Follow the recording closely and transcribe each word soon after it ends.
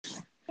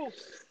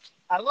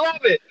I love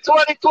it.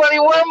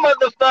 2021,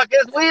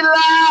 motherfuckers. We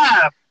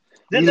live.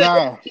 We This is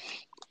live.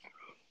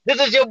 this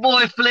is your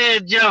boy Flair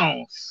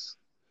Jones.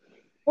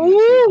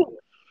 Yes, sir. Woo!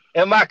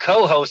 And my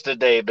co-host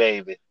today,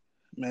 baby.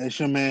 Man, it's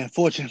your man,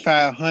 Fortune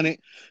 500.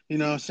 You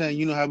know what I'm saying?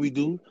 You know how we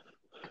do.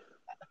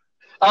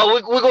 Oh,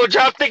 we're gonna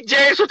drop Thick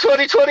James for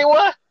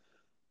 2021.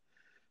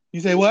 You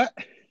say what?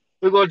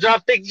 We're gonna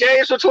drop Thick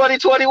James for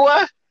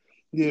 2021.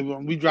 Yeah,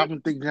 but we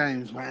dropping Thick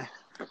James, man.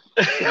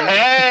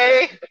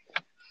 Hey,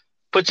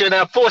 put you in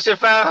that Fortune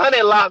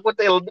 500 lock. What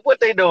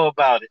they know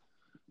about it?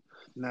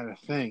 Not a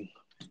thing.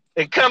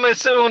 And coming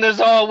soon,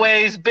 as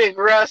always, Big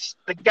Russ,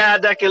 the guy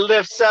that can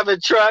lift 7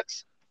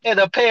 trucks and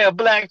a pair of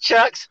black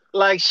chucks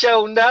like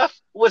Show Enough.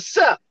 What's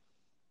up?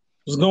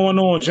 What's going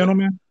on,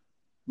 gentlemen?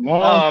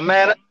 Long, Oh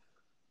man,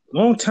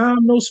 long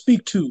time no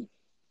speak to.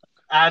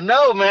 I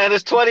know, man.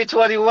 It's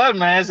 2021,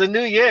 man. It's a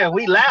new year.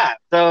 We live.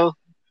 So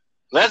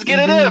let's get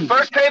it in. Indeed.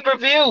 First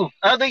pay-per-view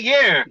of the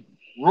year.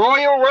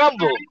 Royal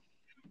Rumble.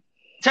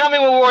 Tell me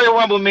what Royal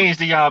Rumble means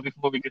to y'all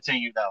before we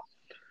continue, though.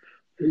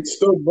 It's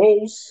the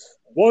most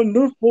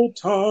wonderful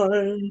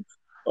time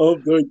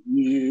of the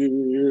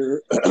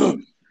year.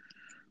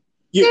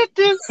 Yeah,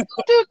 Do, do,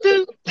 do,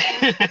 do.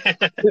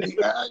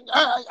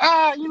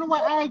 You know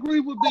what? I agree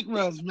with Big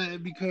Russ,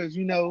 man, because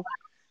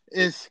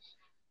it's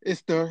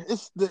it's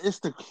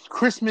the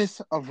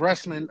Christmas of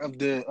wrestling of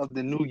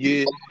the new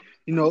year.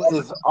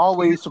 It's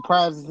always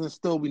surprises in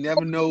store. We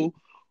never know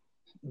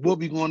what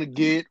we're going to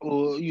get,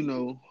 or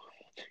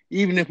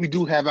even if we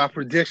do have our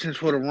predictions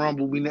for the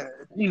Rumble, it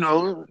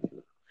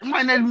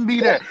might not even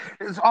be that.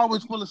 It's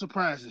always full of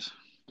surprises.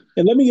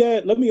 and let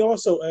me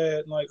also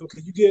add, like,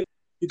 okay,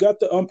 you got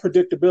the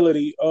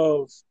unpredictability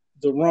of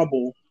the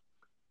Rumble,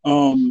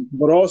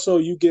 but also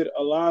you get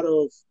a lot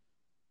of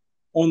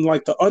on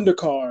like the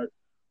undercard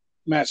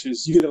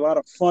matches. You get a lot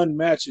of fun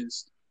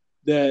matches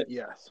that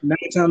Yes. 9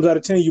 times out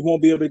of 10 you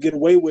won't be able to get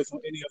away with on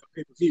any other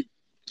pay per view.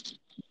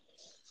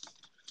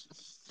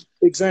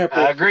 I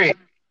Example, agree.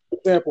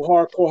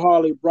 Hardcore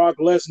Holly, Brock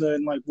Lesnar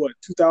in like what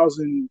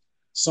 2000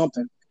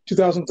 something,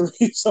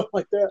 2003, something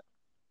like that.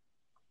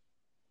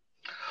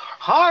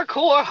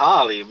 Hardcore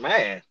Holly,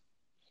 man.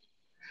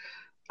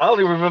 I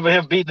only remember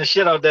him beating the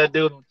shit out of that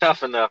dude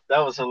tough enough. That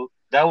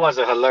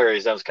wasn't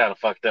hilarious. That was kind of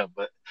fucked up,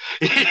 but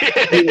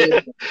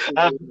Yeah,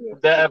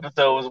 that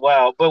episode was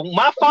wild. But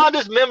my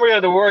fondest memory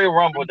of the Royal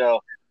Rumble,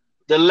 though,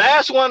 the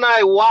last one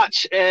I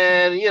watched,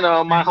 and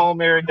my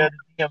home area, the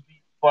DMV,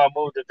 before I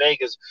moved to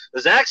Vegas,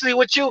 was actually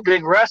with you,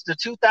 Big Russ, the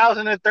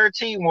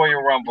 2013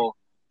 Royal Rumble.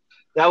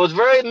 That was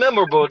very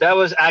memorable. That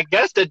was, I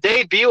guess, the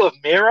debut of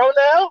Miro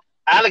now,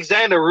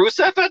 Alexander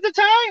Rusev at the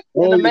time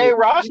in oh the yeah, main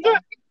roster.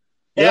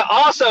 And yep.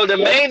 also the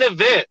main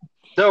event,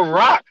 The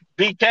Rock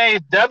became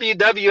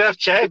WWF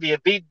champion,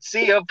 beat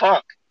CM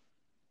Punk.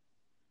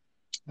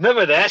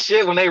 Remember that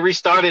shit when they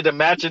restarted the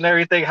match and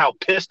everything? How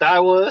pissed I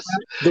was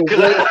The because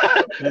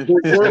worst, the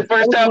it's the worst.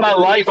 first time in my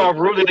life I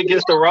rooted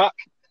against The Rock.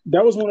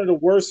 That was one of the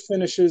worst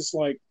finishes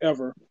like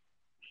ever.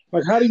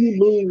 Like, how do you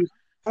lose?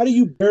 How do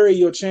you bury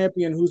your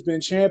champion who's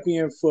been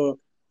champion for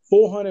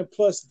 400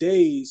 plus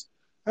days?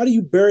 How do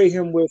you bury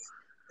him with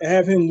and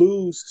have him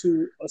lose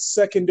to a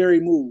secondary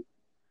move?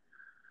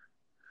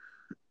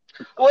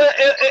 Well,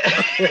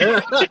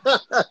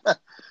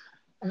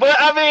 but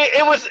I mean,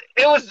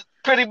 it was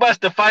pretty much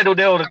the final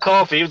nail in the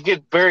coffin. He was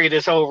getting buried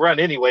this whole run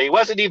anyway. He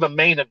wasn't even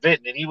main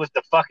event, and he was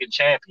the fucking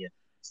champion.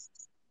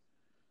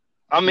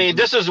 I mean,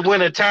 this was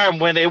when a time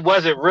when it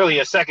wasn't really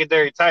a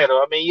secondary title.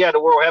 I mean, you had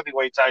the world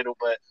heavyweight title,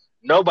 but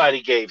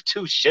nobody gave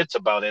two shits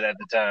about it at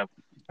the time.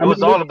 It I was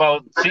mean, all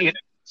about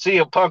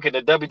CM Punk and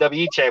the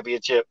WWE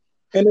Championship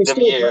and they them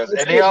still, years, they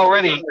and they still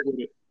dropped the already ball with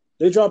it.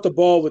 They dropped the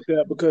ball with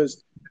that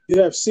because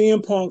you have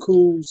CM Punk,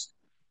 who's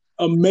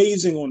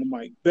amazing on the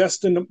mic,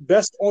 best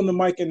on the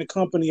mic in the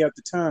company at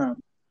the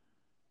time,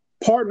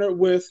 partnered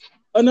with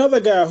another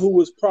guy who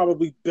was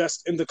probably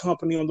best in the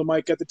company on the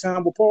mic at the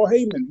time with Paul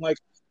Heyman. Like,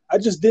 I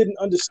just didn't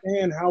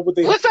understand how would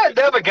they. what's that?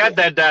 Never got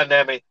that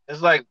dynamic.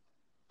 It's like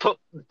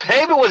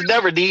Heyman was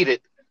never needed,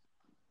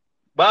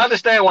 but I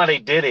understand why they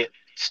did it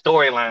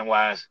storyline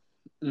wise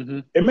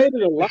It made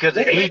it a lot because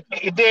better,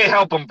 it did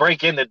help him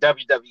break in the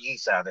WWE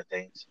side of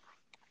things.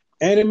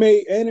 and it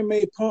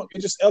made Punk.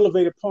 It just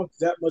elevated Punk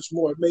that much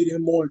more. It made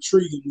him more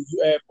intriguing when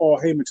you add Paul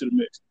Heyman to the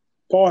mix.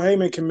 Paul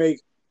Heyman can make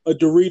a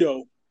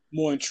Dorito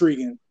more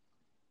intriguing.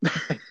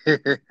 For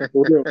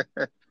real.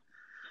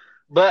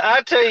 But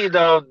I tell you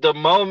though, the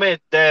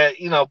moment that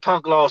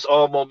Punk lost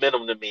all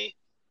momentum to me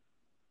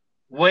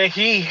when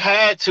he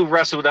had to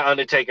wrestle the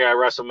Undertaker at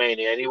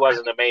WrestleMania and he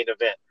wasn't the main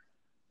event,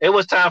 it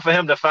was time for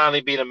him to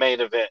finally be the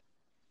main event,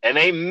 and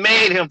they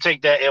made him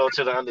take that L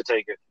to the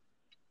Undertaker.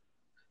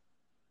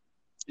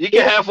 You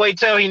can Yeah, halfway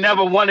tell he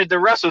never wanted to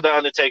wrestle the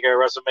Undertaker at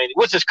WrestleMania,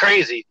 which is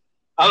crazy.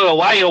 I don't know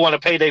why he don't want a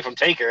payday from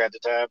Taker at the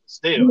time.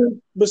 Still,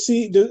 but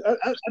see,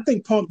 I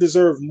think Punk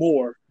deserved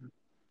more,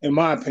 in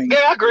my opinion.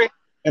 yeah, I agree.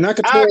 And I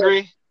could I tell.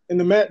 agree. And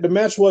the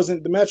match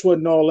wasn't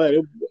all that.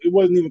 It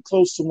wasn't even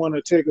close to one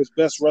of Taker's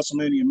best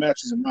WrestleMania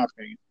matches, in my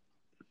opinion.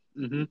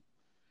 Mm-hmm.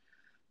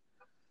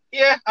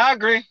 Yeah, I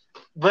agree.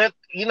 but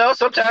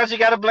sometimes you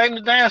got to blame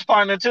the dance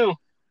partner too.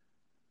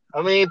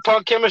 I mean,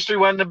 Punk chemistry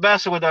wasn't the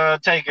best with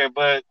Taker,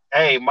 but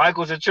hey,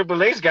 Michaels and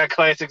Triple H got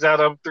classics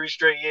out of them 3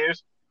 straight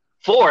years,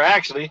 4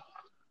 actually.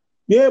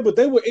 Yeah, but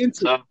they were into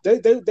So,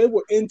 it. They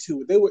were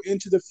into it. They were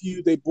into the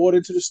feud. They bought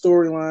into the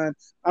storyline.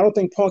 I don't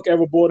think Punk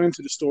ever bought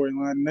into the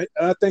storyline.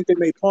 I think they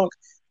made Punk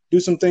do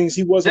some things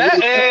he wasn't that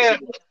really and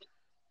comfortable with.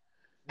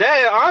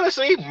 that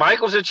honestly,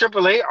 Michaels and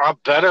Triple H are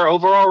better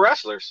overall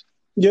wrestlers.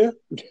 Yeah.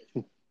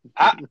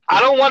 I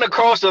don't want to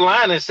cross the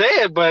line and say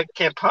it, but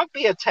can Punk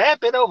be a tad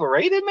bit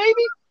overrated?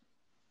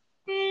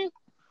 Maybe.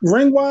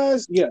 Ring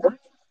wise, yeah.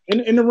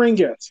 In the ring,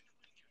 yes.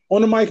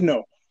 On the mic,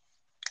 no.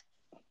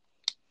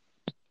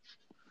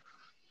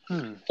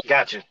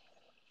 Gotcha.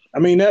 I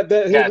mean that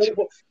Gotcha.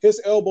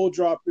 his elbow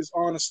drop is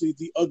honestly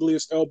the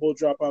ugliest elbow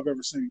drop I've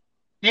ever seen.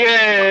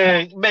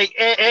 Yeah,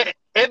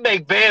 it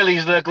make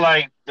Bailey's look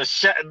like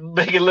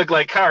make it look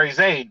like Kairi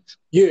Zane's.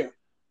 Yeah.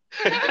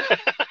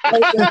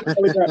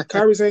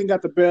 Kairi Sane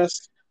got the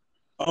best.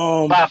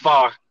 By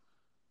far.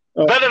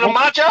 Better than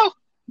Macho?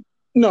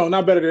 No,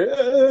 not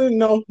better than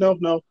no.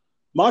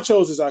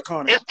 Macho's is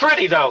iconic. It's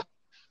pretty though.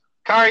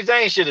 Kairi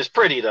Sane shit is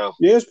pretty though.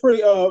 Yeah, it's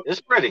pretty. It's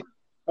pretty.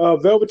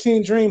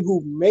 Velveteen Dream,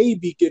 who may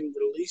be getting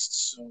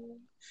released soon.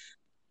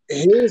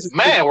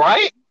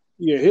 Right?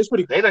 Yeah, here's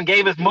pretty. They done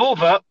gave his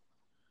move up.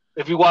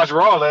 If you watched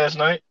Raw last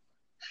night.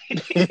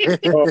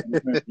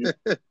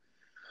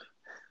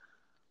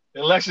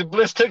 Alexa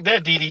Bliss took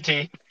that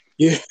DDT.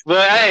 Yeah.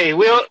 But hey,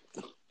 we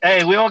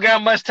don't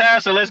got much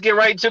time, so let's get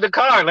right into the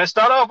card. Let's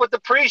start off with the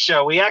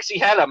pre-show. We actually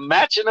had a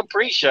match in the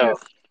pre-show,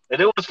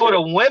 and it was for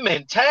the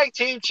Women Tag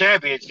Team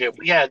Championship.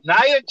 We had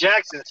Nia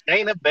Jax and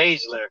Shayna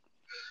Baszler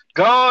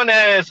going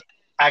as,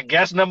 I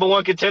guess, number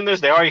 1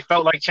 contenders. They already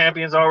felt like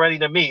champions already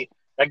to me.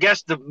 I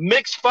guess the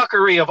mixed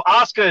fuckery of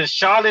Asuka and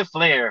Charlotte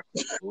Flair.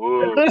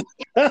 Ooh.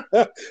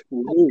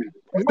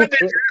 What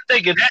did you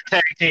think of that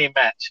tag team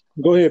match?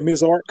 Go ahead,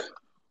 Ms. Ark.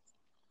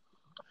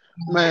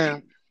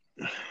 Man,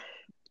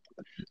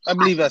 I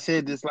believe I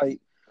said this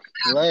like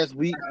last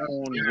week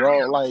on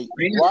Raw. Like,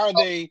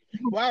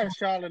 why are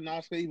Charlotte and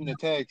Asuka even a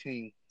tag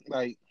team?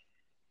 Like,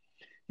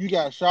 you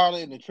got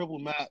Charlotte in a triple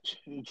match,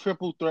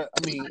 triple threat.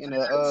 I mean, in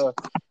a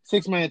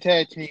 6-man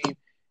tag team,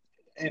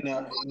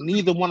 and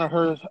neither one of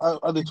her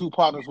other 2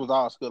 partners was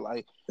Asuka.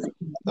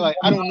 Like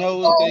I don't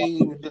know if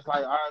they were just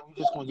like, all right, we're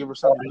just gonna give her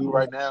something to do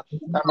right now.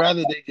 I'd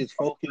rather they just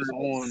focus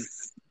on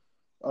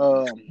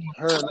her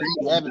and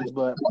Lacey Evans.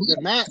 But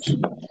the match,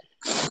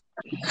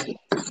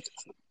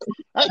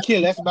 I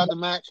care less about the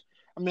match.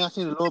 I mean, I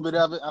seen a little bit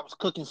of it. I was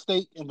cooking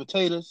steak and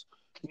potatoes.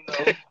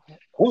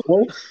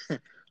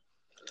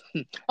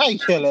 I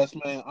care less,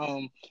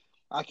 man.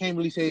 I can't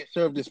really say it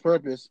served its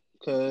purpose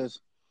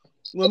because.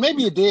 Well,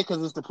 maybe it did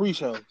because it's the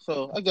pre-show,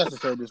 so I guess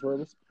it served its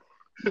purpose.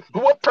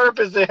 What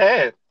purpose it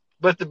had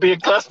but to be a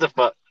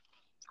clusterfuck?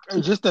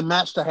 Just a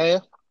match to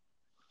have.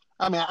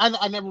 I mean,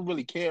 I never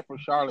really cared for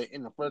Charlotte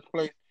in the first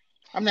place.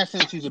 I'm not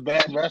saying she's a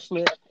bad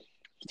wrestler.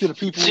 To the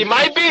people, she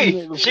might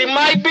be. She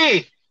might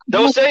be.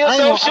 Don't sell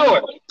yourself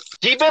short.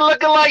 She been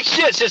looking like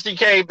shit since she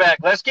came back.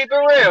 Let's keep it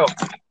real.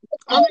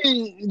 I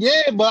mean,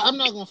 yeah, but I'm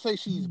not gonna say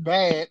she's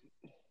bad.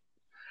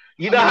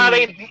 You know how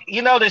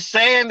the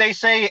saying they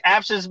say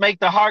absence make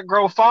the heart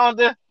grow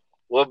fonder?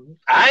 Well,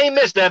 I ain't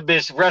missed that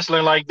bitch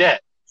wrestling like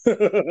that.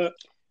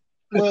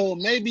 Well,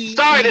 maybe.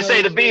 Sorry to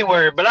say the B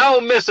word, but I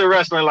don't miss her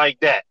wrestling like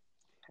that.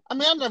 I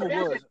mean, I never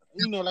was.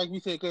 Like we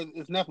said, because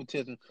it's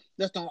nepotism.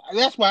 That's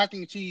why I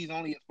think she's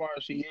only as far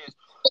as she is.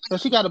 So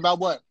she got about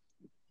what,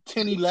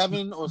 10,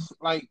 11 or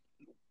like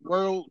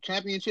world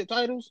championship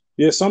titles?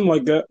 Yeah, something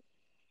like that.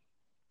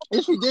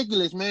 It's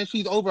ridiculous, man.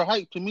 She's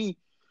overhyped to me.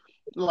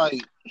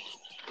 Like.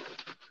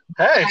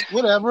 Hey,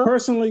 whatever.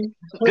 Personally,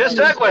 good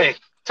segue.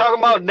 Talking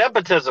about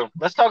nepotism.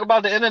 Let's talk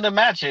about the end of the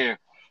match here.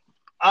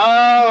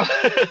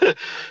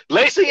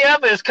 Lacey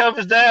Evans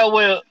comes down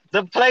with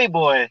the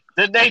Playboy,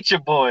 the Nature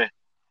Boy,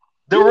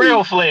 the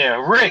real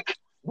Flair, Rick.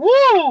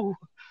 Woo!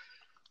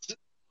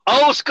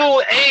 Old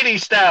school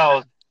 80s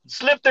style.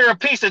 Slipped her a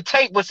piece of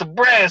tape with some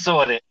brass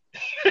on it.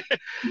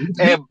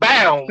 And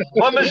bam,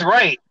 woman's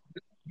right.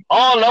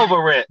 All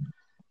over it.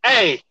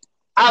 Hey,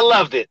 I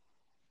loved it.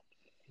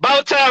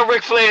 About time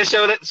Ric Flair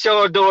show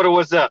her daughter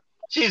what's up.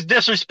 She's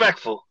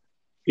disrespectful.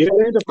 Yeah,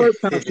 it ain't the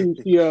first time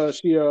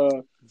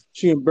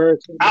she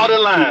embarrassed her. Out of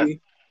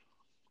line.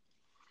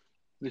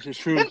 This is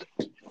true. And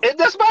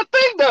that's my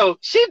thing though.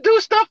 She do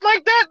stuff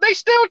like that. They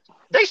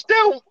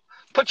still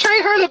portray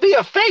her to be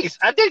a face.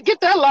 I didn't get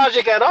that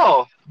logic at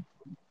all.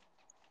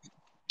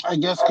 I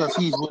guess because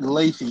he's with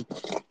Lacey.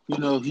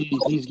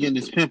 He's getting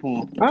his pimp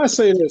on. I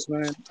say this,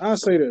 man.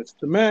 The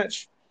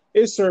match,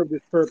 it served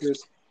its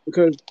purpose.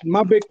 Because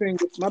my big thing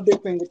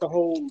with the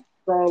whole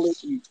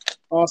Charlotte and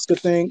Asuka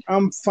thing,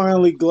 I'm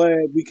finally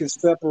glad we can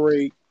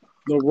separate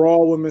the Raw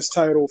Women's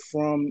title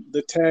from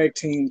the tag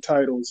team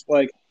titles.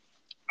 Like,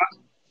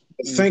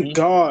 thank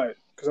God,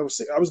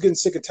 because I was getting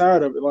sick and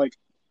tired of it. Like,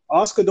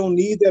 Asuka don't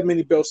need that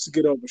many belts to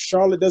get over.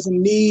 Charlotte doesn't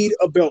need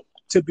a belt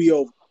to be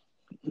over.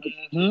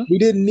 We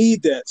didn't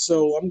need that,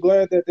 so I'm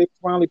glad that they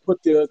finally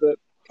put the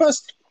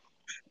plus.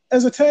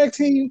 as a tag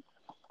team,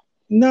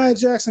 Nia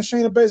Jax and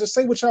Shayna Baszler,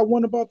 say what y'all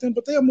want about them,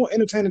 but they're a more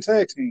entertaining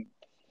tag team.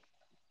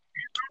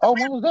 Oh,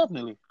 most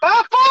definitely.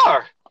 By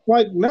far.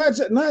 Like Nia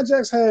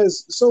Jax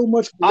has so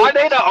much. Are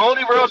they the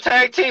only real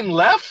tag team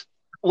left?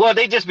 Well,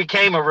 they just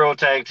became a real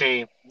tag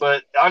team,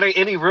 but are there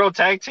any real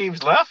tag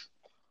teams left?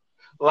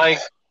 Like,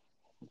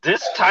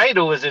 this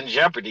title is in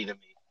jeopardy to me.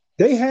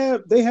 They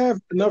have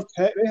enough.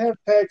 They have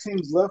tag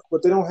teams left,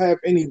 but they don't have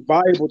any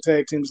viable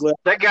tag teams left.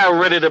 That got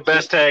rid of the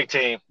best tag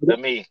team to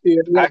me.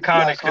 Yeah,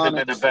 Iconics could have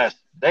been the best.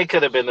 They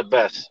could have been the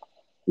best.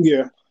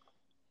 Yeah.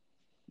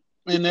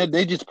 And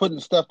they just putting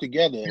stuff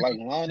together, like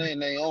Lana and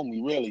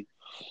Naomi, really.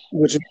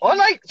 Or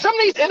like some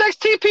of these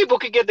NXT people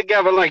could get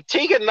together, like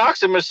Tegan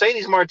Knox and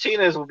Mercedes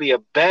Martinez would be a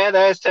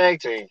badass tag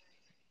team.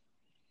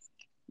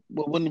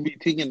 But wouldn't it be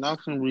Tegan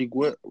Knox and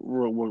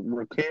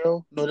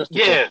Raquel? No, that's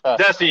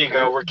that's the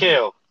ego,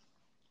 Raquel.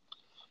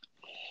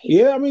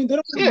 Yeah, I mean they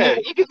don't.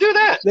 You can do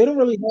that. They don't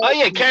really.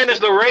 Candice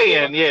LeRae,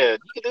 and you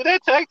can do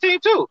that tag team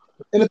too.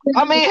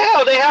 I mean,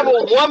 hell, they have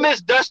a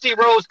Women's Dusty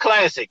Rhodes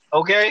Classic.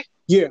 Okay.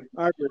 Yeah,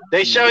 I agree.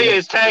 They show you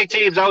his tag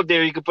teams out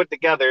there you can put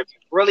together if you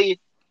really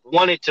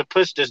wanted to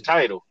push this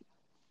title.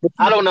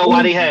 I don't know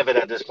why they have it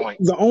at this point.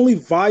 The only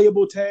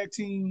viable tag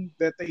team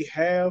that they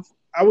have,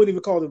 I wouldn't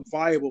even call them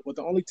viable, but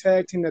the only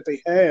tag team that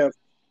they have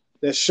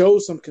that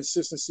shows some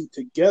consistency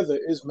together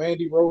is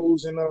Mandy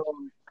Rose and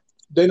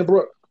Dana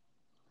Brooke.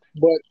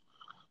 But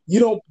you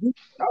don't.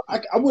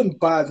 I wouldn't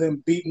buy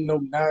them beating no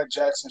Nia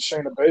Jax and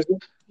Shayna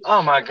Baszler.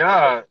 Oh my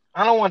God!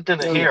 I don't want them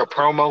to hear a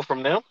promo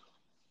from them.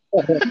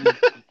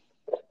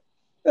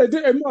 Hey,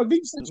 Mark, did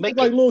you say she looked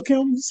like Lil'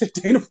 Kim? You said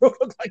Dana Brooke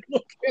looked like Lil'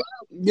 Kim.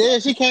 Yeah,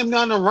 she came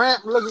down the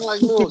ramp looking like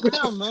Lil'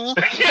 Kim, man.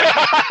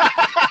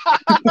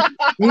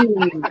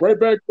 Right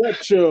back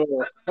at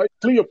you, like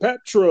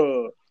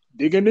Cleopatra,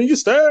 digging in your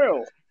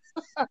style.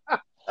 All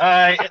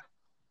right,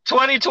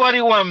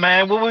 2021,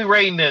 man. What we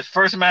rating this?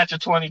 First match of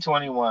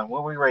 2021.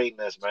 What we rating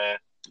this, man?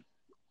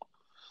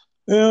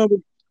 Good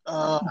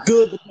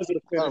because of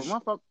the finish.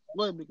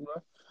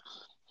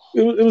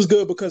 It was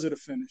good because of the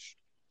finish.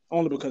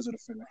 Only because of the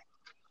finish.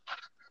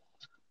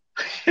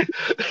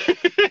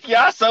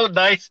 Y'all so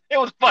nice. It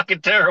was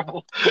fucking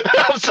terrible.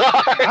 I'm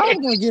sorry. I was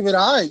gonna give it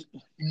a 8.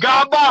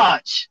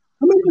 Garbage.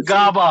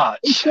 Garbage.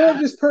 It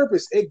served its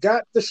purpose. It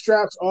got the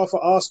straps off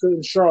of Oscar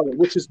and Charlotte,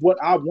 which is what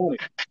I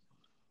wanted.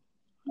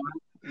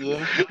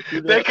 Yeah,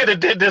 they could have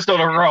did this on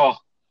a Raw.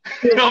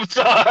 I'm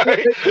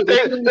sorry.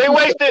 They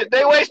wasted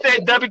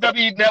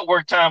WWE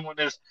Network time on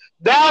this.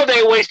 Now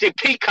they wasted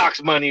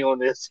Peacock's money on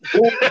this.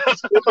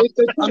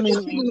 I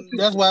mean,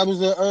 that's why it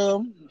was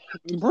a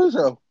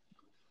pre-show.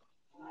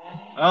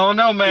 I don't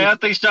know, man. I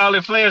think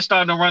Charlotte Flair's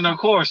starting to run her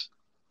course.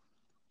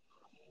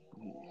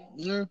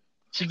 Yeah.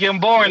 She's getting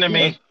boring to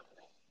me.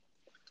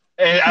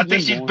 And I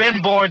think she's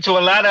been boring to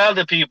a lot of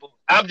other people.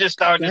 I'm just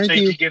starting to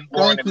think she's getting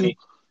boring to me.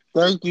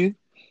 Thank you.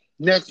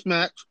 Next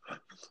match.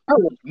 A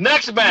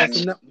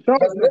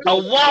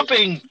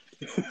whopping.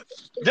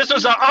 This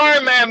was an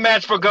Iron Man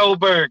match for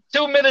Goldberg.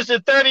 2 minutes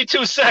and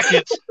 32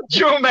 seconds.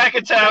 Drew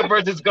McIntyre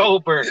versus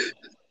Goldberg.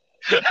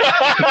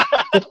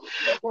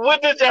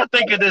 What did y'all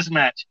think of this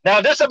match?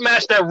 Now, this is a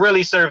match that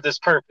really served its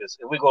purpose,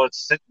 if we're going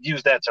to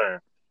use that term.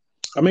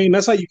 I mean,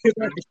 that's how you kick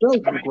off the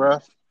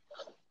show.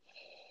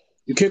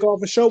 You kick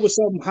off a show with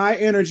something high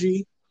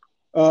energy,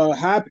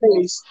 high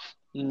pace,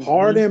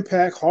 hard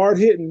impact, hard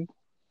hitting,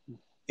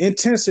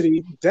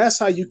 intensity. That's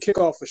how you kick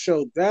off a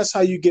show. That's how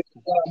you get.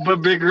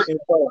 But Big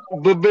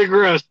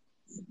Russ,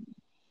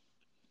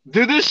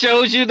 do this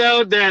shows you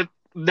though that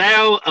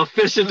now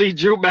officially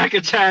Drew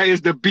McIntyre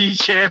is the B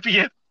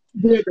champion?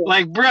 Yeah.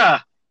 Like,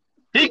 bruh,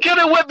 he could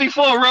have went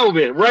before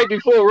Roman, right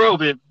before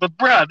Roman, but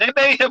bruh, they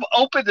made him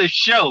open the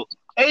show,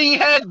 and he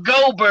had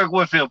Goldberg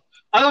with him.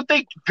 I don't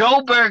think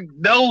Goldberg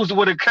knows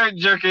what a curtain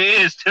jerker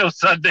is till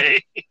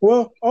Sunday.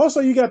 Well, also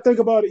you got to think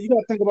about it. You got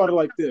to think about it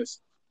like this.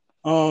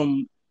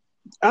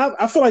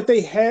 I feel like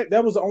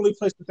that was the only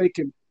place that they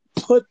can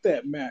put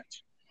that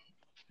match.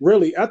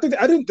 Really, I think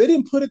they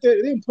didn't put it there.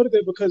 They didn't put it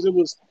there because it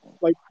was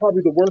like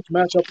probably the worst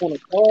matchup on the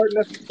card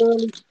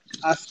necessarily.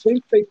 I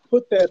think they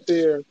put that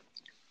there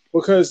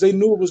because they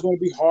knew it was going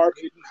to be hard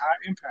hitting, high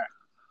impact.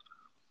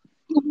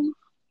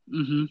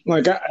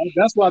 Like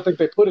that's why I think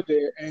they put it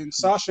there. And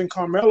Sasha and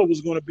Carmella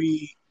was going to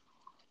be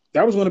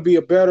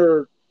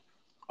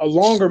a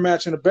longer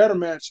match and a better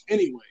match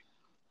anyway.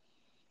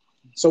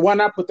 So why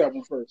not put that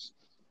one first?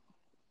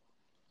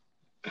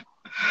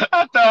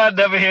 I thought I'd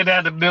never hear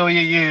that in a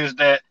million years,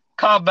 that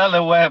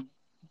Carmella would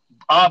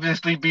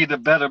obviously be the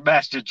better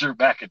match than Drew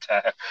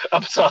McIntyre.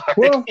 I'm sorry.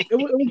 Well, it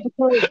was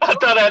because I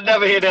thought I'd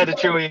never hear that in a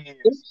trillion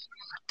years.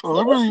 Oh,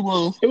 it really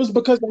was. It was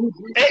because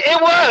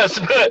it was,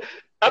 but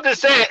I'm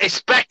just saying,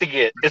 expecting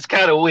it. It's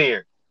kind of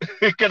weird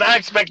because I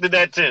expected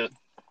that too.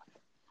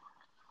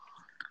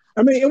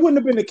 I mean, it wouldn't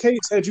have been the case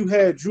had you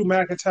had Drew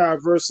McIntyre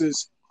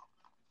versus,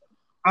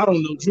 I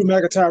don't know, Drew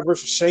McIntyre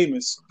versus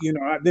Sheamus. You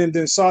know,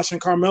 then Sasha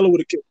and Carmella would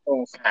have kicked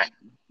off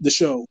the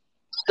show.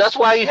 That's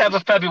why you have a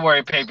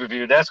February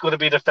pay-per-view. That's going to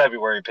be the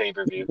February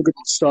pay-per-view. We're going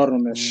to start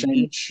on that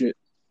Sheamus shit.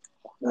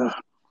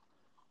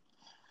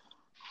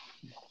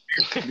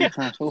 They're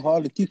trying so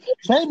hard to keep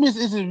Sheamus.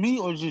 Is it me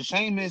or just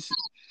Sheamus?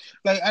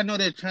 Like I know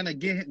they're trying to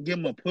give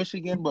him a push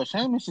again, but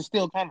Sheamus is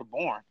still kind of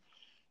boring.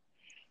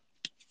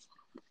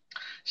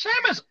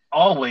 Sheamus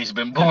always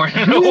been boring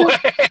in a way.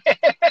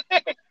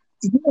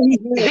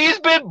 He's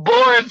been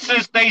boring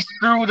since they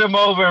screwed him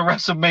over at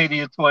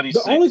WrestleMania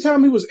 26. The only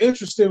time he was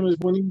interesting was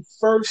when he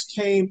first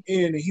came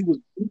in and he was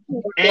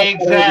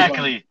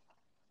exactly.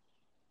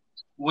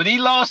 When he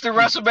lost at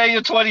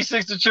WrestleMania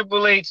 26 to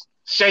Triple H,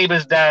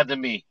 Sheamus died to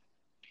me.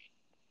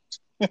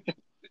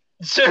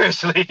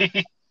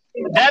 Seriously.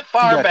 That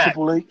far back.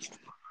 Triple H.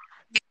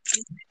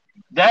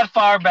 That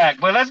far back.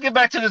 But let's get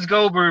back to this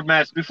Goldberg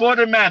match. Before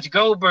the match,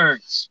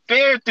 Goldberg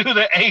speared through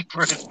the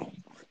apron.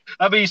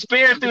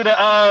 Speared through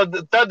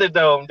the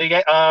Thunderdome,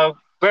 the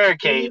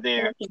barricade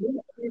there.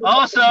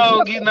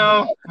 Also, we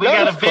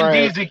got a Vin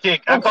Diesel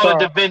kick. I call it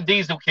the Vin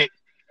Diesel kick.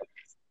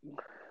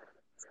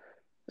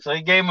 So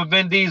he gave him a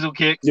Vin Diesel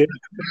kick. Yeah.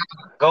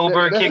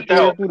 Goldberg kicked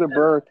out. Through the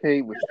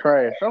barricade was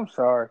trash. I'm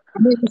sorry.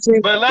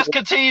 But let's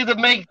continue to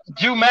make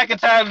Drew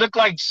McIntyre look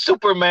like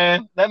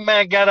Superman. That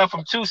man got up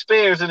from 2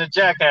 spears and a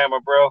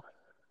jackhammer, bro.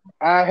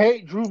 I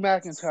hate Drew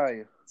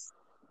McIntyre.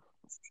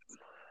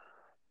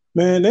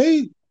 Man,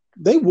 they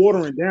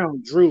watering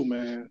down Drew,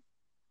 man.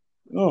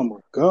 Oh my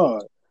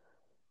God.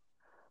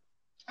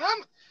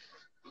 I'm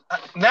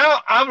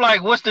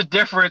like, what's the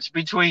difference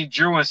between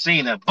Drew and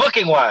Cena,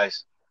 booking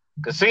wise?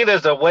 Because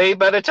Cena's a way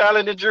better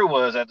talent than Drew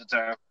was at the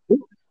time.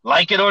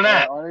 Like it or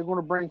not. Are they going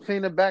to bring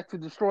Cena back to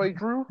destroy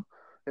Drew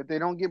if they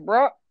don't get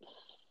Brock?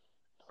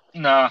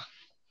 Nah.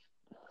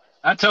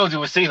 I told you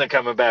what Cena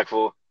coming back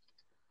for.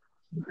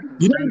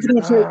 You know what's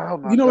going to take?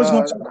 What's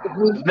going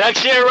to take?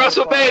 Next year,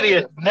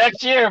 WrestleMania.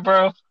 Next year,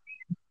 bro.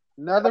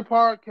 Another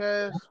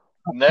podcast.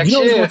 Next year.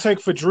 What's going to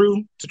take for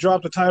Drew to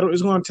drop the title?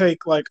 It's going to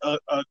take like a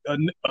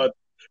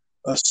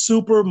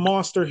super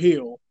monster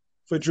heel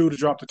for Drew to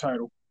drop the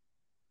title.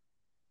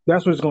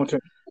 That's what it's going to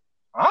take.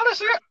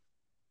 Honestly,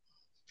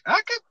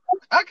 I can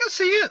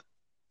see it.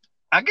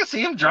 I can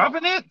see him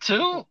dropping it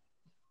to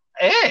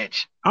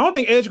Edge. I don't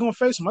think Edge going to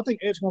face him. I think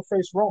Edge going to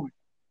face Roman.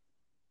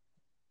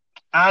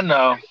 I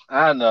know.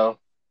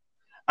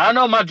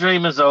 My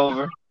dream is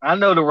over. I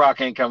know The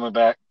Rock ain't coming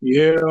back.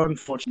 Yeah,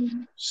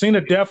 unfortunately.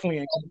 Cena definitely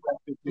ain't coming back.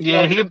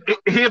 Yeah,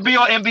 he'll be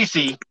on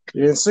NBC.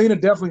 Yeah, Cena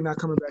definitely not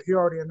coming back. He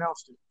already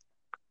announced it.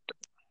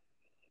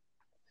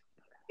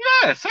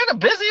 Yeah, Cena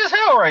busy as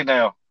hell right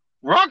now.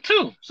 Rock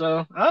too,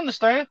 so I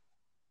understand.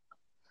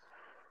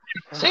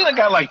 Cena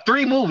got like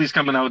 3 movies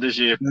coming out this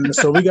year.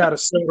 So we got to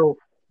settle.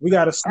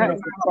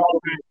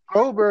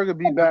 Goldberg will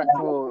be back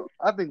for.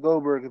 I think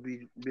Goldberg will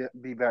be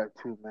back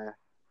too, man.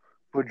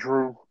 For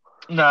Drew.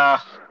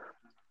 Nah,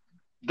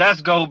 that's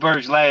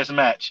Goldberg's last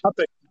match.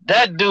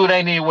 That dude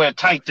ain't even wear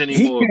tights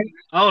anymore.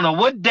 I don't know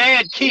what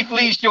dad Keith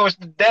Lee shorts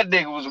that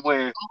nigga was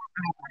wearing.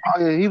 Oh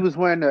yeah, he was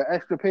wearing the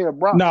extra pair of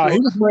Brock. He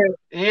was wearing.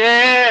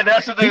 Yeah,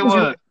 that's what they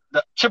was.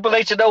 The Triple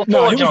H and 04 he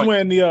was joint.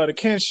 wearing the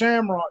Ken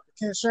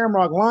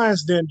Shamrock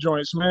Lions Den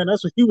joints, man.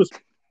 That's what he was.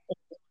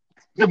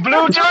 The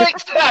blue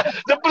joints.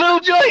 The blue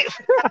joints.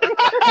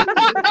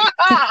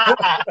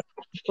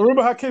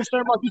 Remember how Ken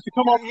Shamrock used to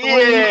come off the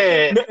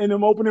ring in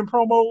them opening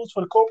promos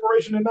for the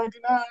corporation in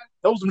 '99?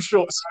 Those them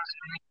shorts.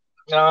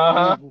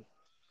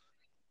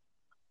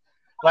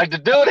 Like the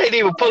dude ain't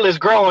even pull his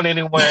groin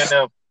anywhere in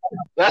them.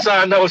 That's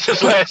how I know it's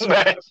his last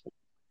match.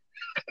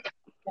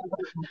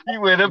 He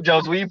wear them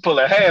jokes when you pull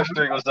a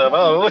hamstring or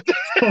something.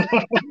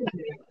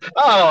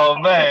 Oh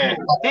man,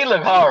 he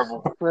looked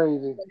horrible.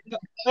 Crazy.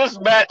 This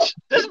match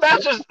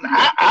was.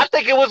 I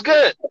think it was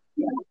good.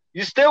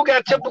 You still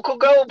got typical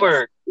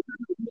Goldberg.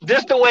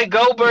 Just the way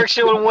Goldberg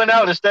should have went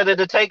out instead of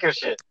the Taker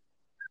shit.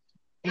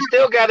 He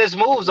still got his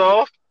moves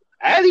off,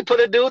 and he put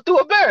a dude through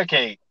a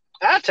barricade.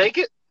 I take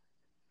it.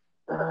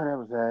 That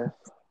was ass.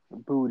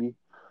 Booty.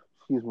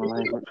 Excuse my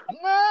language.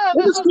 Nah,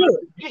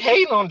 you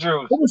hating on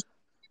Drew.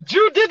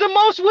 Drew did the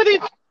most with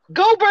it.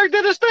 Goldberg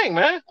did his thing,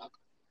 man.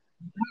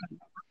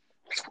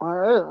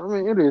 I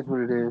mean, it is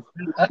what it is.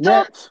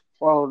 Next,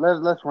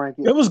 let's rank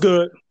it. It was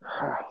good.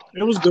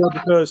 It was good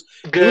because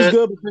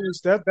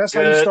that's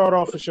how you start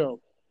off a show.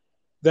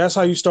 That's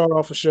how you start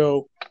off a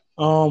show.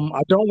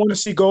 I don't want to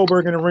see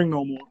Goldberg in the ring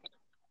no more.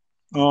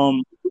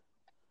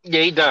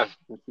 Yeah, he done.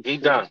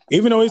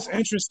 Even though his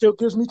entrance still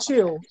gives me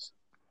chills.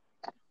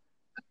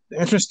 The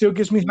entrance still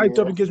gets me hyped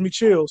up and gives me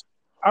chills.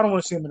 I don't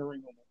want to see him in the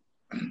ring no more.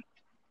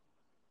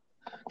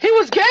 He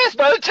was gassed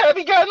by the time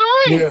he got in the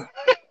ring. Yeah.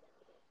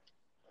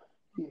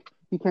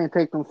 He can't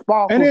take them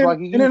sparkles like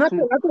he used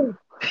to.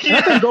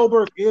 I think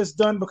Goldberg is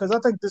done because I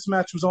think this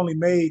match was only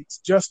made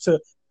just to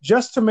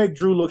make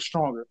Drew look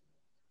stronger.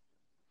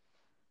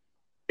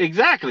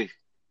 Exactly.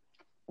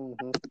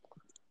 Mm-hmm.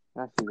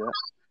 I see that.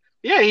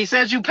 Yeah, he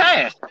says you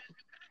passed.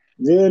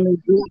 Yeah, and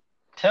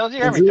tells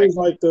you everything. Drew's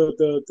like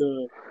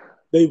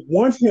they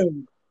want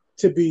him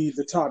to be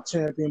the top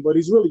champion, but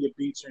he's really a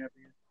B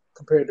champion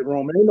compared to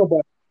Roman. Ain't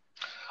nobody.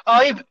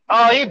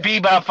 He B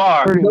by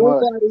far.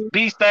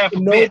 B stand for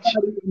bitch.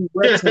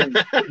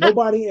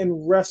 Nobody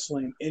in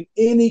wrestling in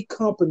any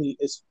company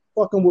is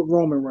fucking with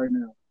Roman right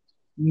now.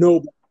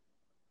 Nobody.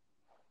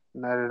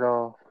 Not at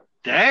all.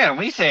 Damn,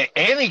 he said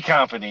any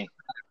company.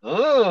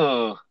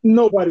 Ooh.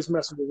 Nobody's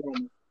messing with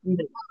Roman.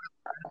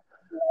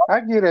 I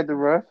get at the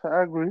Russ.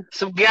 I agree.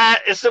 Some guys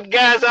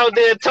out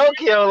there in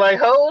Tokyo like,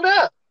 hold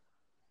up.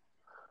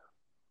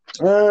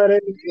 There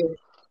you go.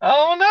 I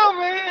don't know,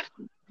 man.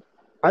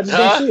 I just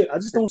don't see it. I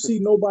just don't see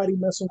nobody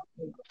messing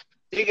with him.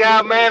 You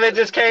got a man that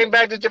just came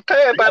back to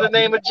Japan by the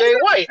name of Jay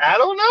White. I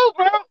don't know,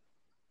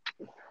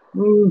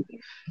 bro.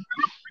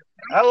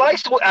 I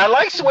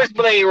like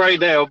Switchblade right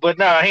now, but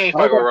nah, he ain't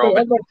fucking with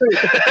Roman.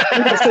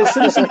 I'm gonna say,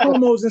 send me some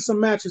promos and some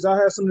matches. I'll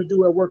have something to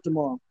do at work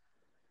tomorrow.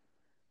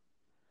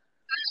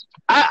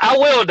 I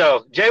will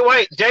though. Jay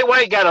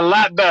White got a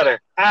lot better.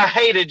 I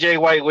hated Jay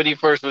White when he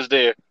first was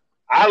there.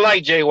 I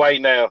like Jay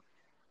White now.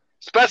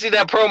 Especially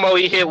that promo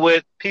he hit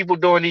with people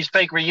doing these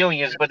fake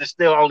reunions, but it's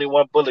still only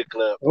one Bullet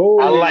Club. Oh,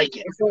 I like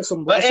it.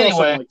 But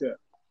anyway, like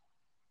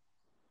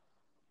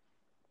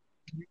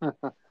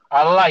that.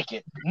 I like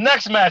it.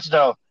 Next match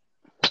though.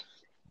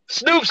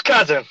 Snoop's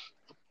cousin,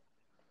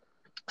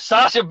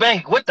 Sasha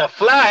Banks, with the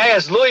fly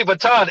ass Louis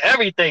Vuitton,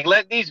 everything.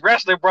 Let these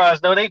wrestler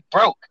bras know they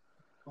broke.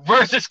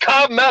 Versus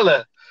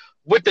Carmella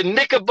with the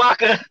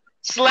Knickerbocker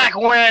slack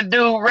wearing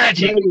dude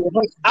Reggie.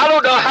 I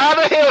don't know how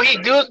the hell he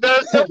does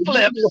the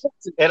flips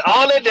and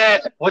all of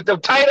that with the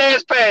tight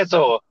ass pants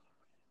on.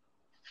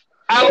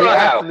 I don't know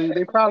how.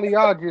 They probably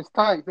are just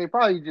tight. They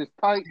probably just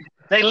tight.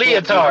 They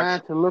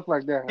leotard to look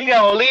like that. He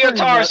got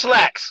leotard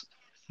slacks.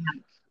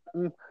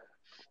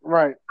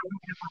 Right.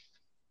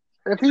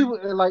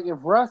 If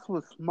Russ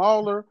was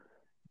smaller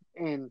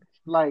and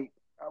like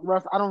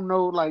Russ, I don't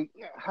know like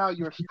how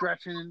you're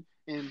stretching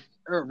and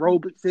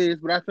aerobics is,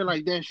 but I feel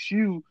like that's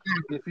you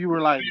if you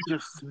were like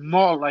just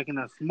small, like in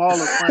a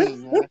smaller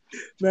frame, man.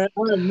 Man,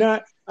 I'm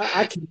not.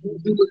 I can't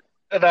do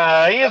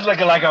it. He is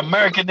looking like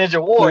American Ninja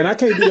Warrior. Man, I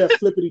can't do that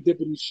flippity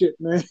dippity shit,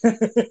 man.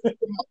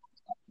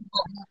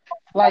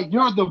 Like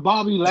you're the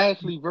Bobby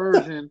Lashley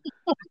version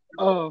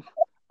of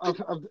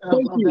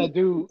that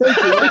dude.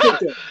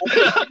 Thank you.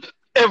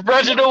 If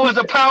Reginald was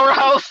a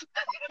powerhouse.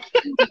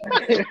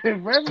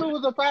 If Reginald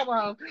was a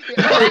powerhouse.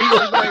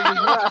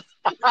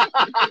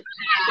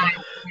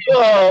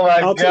 Oh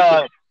my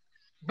God.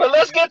 But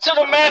let's get to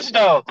the match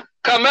though.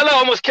 Carmella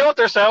almost killed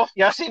herself.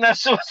 Y'all seen that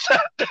suicide?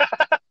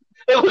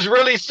 It was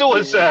really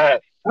suicide.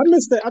 I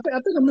missed that. I think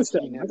I missed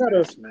that. I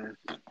gotta, man.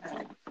 I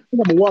think I'm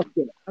gonna watch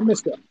that. I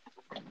missed that.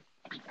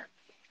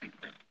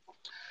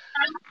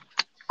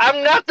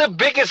 I'm not the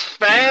biggest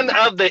fan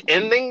of the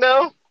ending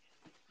though.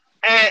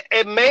 And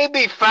it made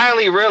me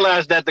finally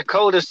realize that the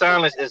code of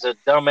silence is a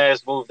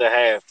dumbass move to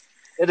have.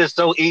 It is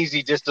so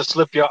easy just to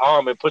slip your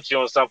arm and put you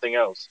on something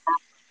else.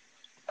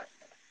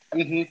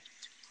 Mm-hmm.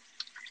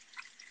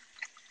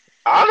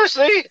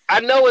 Honestly,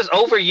 I know it's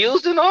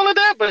overused and all of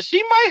that, but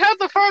she might have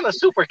to find a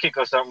super kick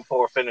or something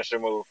for a finisher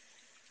move.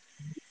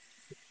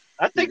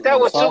 I think that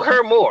would suit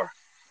her more.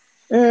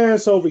 Yeah,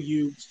 it's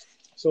overused.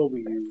 It's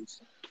overused.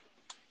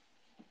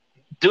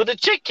 Do the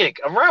chick kick,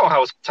 a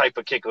roundhouse type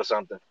of kick or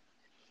something.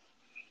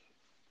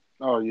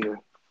 Oh, yeah.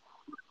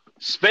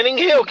 Spinning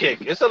heel kick.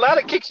 It's a lot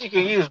of kicks you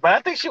can use, but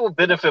I think she would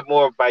benefit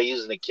more by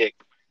using the kick.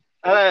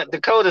 The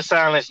code of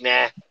silence,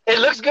 nah. It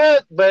looks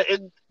good, but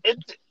it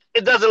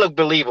doesn't look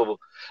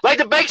believable. Like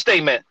the bank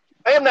statement.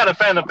 I am not a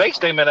fan of bank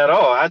statement at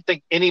all. I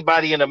think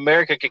anybody in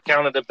America could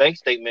counter the bank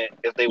statement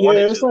if they wanted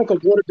to. Yeah, it's like a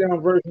watered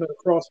down version of the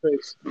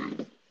crossface.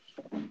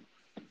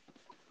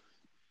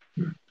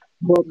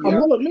 But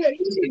Carmella, man,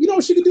 you know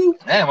what she can do?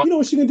 Damn. You know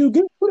what she can do?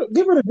 Give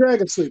her the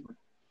dragon sleeper.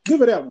 Give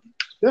her that one.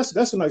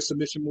 That's a nice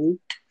submission move.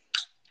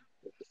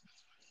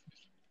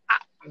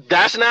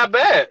 That's not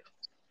bad.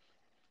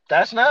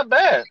 That's not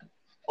bad.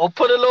 Or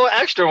put a little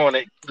extra on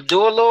it.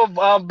 Do a little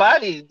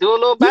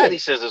body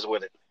scissors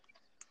with it.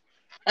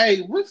 Hey,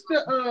 what's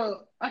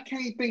the I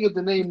can't think of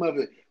the name of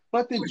it.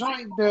 But the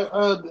joint the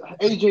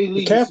AJ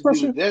Lee calf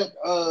pressure? That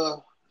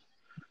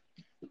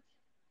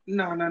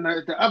No,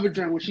 the other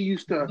joint where she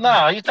used to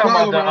No, you talking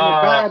about the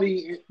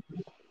body.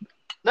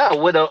 No,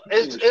 Widow.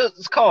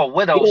 It's called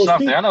Widow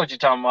something. Peak? I know what you're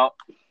talking about.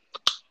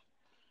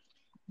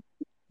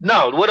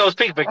 No, Widow's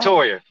Peak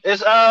Victoria.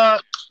 It's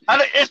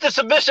the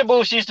submission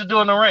move she used to do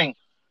in the ring.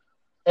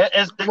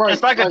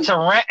 It's like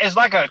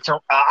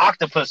a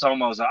octopus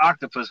almost, an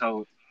octopus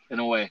hold in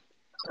a way.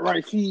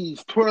 Right,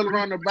 she's twirling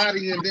around the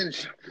body and then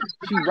she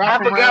I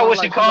forgot what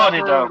she called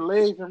it though.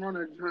 Legs and run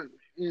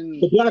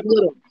the Black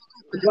Widow.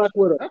 The Black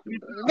Widow.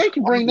 They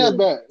can bring that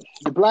back.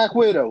 The Black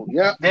Widow.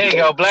 Yeah. There you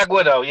go, Black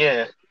Widow.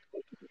 Yeah.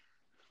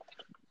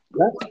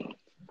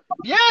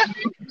 Yeah,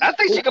 I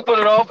think she could put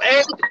it off.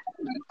 And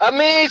I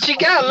mean, she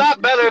got a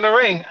lot better in the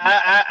ring.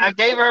 I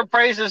gave her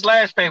praises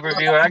last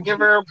pay-per-view. I give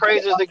her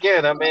praises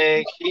again. I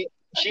mean,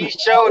 she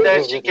showed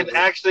that she can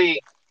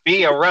actually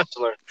be a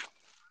wrestler.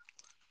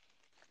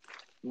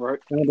 Right.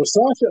 But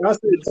Sasha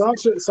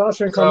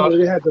and Carmella,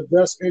 they had the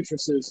best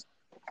entrances.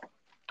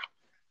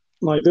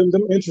 Like them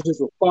entrances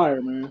were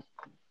fire, man.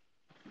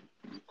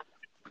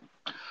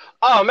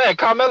 Oh man,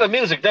 Carmella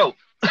music dope.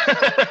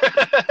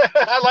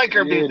 I like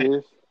her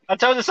music. I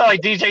told you it sound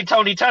like DJ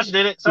Tony Touch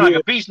did it. Sound like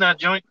a Beast Nut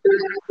joint.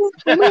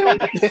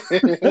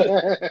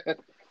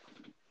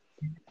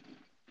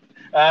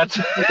 I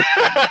tell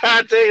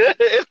you,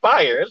 it's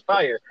fire. It's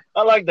fire.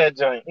 I like that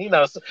joint. You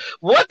know,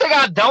 one thing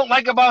I don't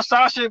like about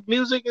Sasha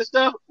music and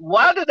stuff.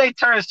 Why did they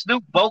turn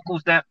Snoop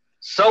vocals down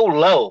so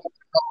low?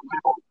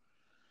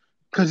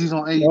 Because he's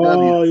on AEW.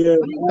 Oh yeah.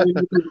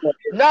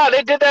 No,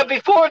 they did that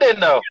before then,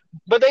 though.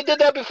 But they did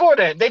that before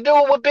then. They do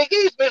it with Big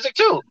E's music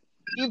too.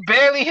 You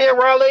barely hear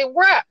Wale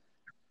rap.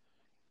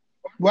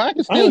 Well, I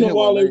can I still didn't hear know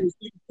Wale Wale.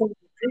 was.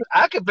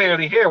 I could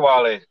barely hear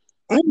Wale. I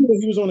didn't know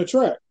he was on the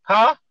track.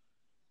 Huh?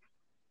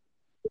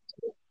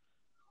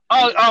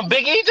 Oh,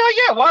 Big E joint?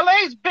 Yeah,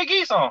 Wale's Big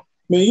E song.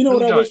 Man, you know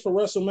what Who's I wish for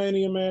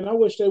WrestleMania, man? I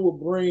wish they would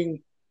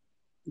bring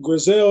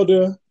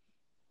Griselda.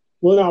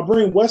 Well, I'll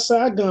bring West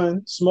Side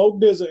Gun, Smoke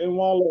DZA, and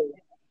Wale.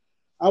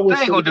 I wish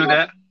They ain't gonna do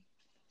that.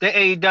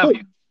 They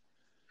AEW.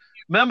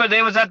 Remember,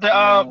 they was at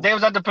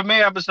the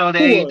premiere episode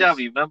of Who was?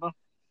 AEW. Remember?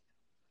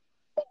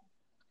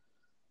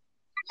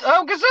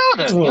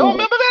 Griselda. You don't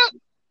remember that?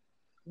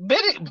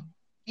 Benny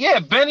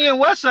and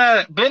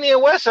Westside. Benny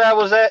and Westside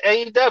was at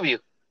AEW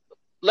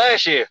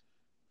last year.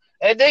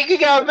 And then you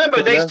gotta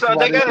remember, they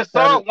got a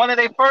song. One of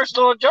their first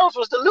little jokes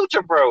was the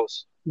Lucha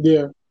Bros.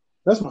 Yeah,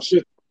 that's my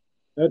shit.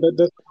 And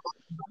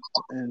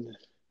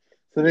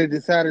so they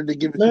decided to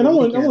give it. Man, to I the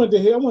wanted to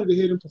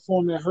hear them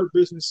perform that Hurt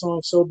Business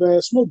song so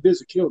bad. Smoke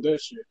DZA killed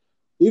that shit.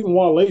 Even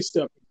Wale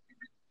stepped.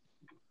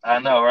 I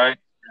know, right?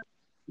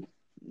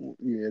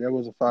 Yeah, that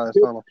was a fire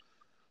song.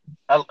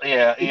 I love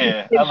that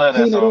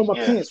Painted song. on my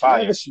Yeah, pants.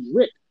 fire. Legacy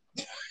Rick.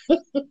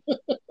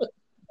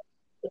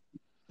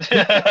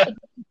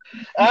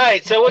 All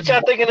right, so what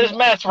y'all think of this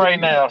match right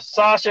now?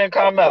 Sasha and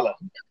Carmella.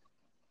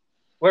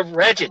 We're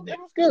wretched. That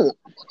was good.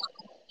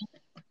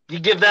 You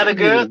give that a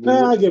good?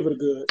 Nah, I give it a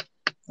good.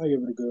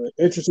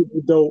 Interesting,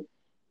 dope.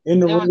 In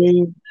the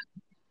ring.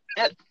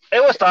 It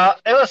was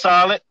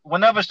solid.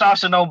 Whenever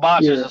Sasha no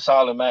botch is a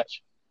solid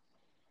match.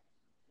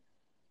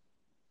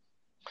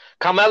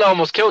 Carmella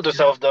almost killed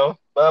herself though.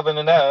 But other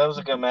than that, it was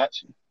a good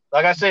match.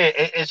 Like I said,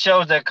 it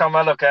shows that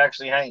Carmella can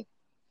actually hang.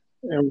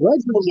 And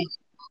Reginald.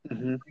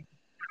 Mm-hmm.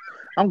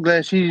 I'm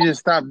glad she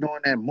just stopped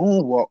doing that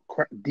moonwalk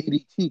crap,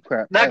 DDT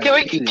crap. Now can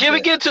we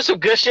get into some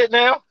good shit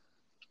now?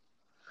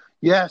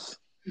 Yes.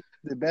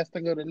 The best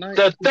thing of the night.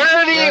 The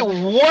 3rd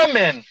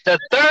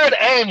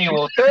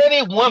annual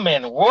 30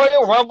 woman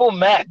Royal Rumble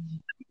match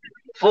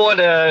for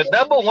the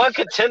number 1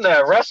 contender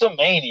at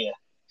WrestleMania.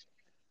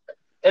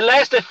 It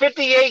lasted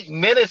 58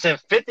 minutes and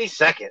 50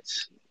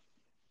 seconds.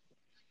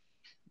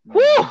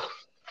 Woo!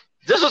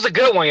 This was a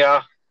good one,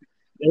 y'all.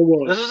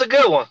 This was a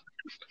good one.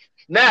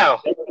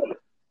 Now,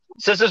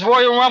 since it's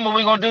Royal Rumble,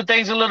 we're gonna do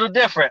things a little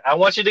different. I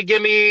want you to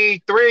give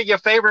me 3 of your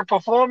favorite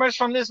performers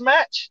from this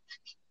match.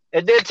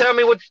 And then tell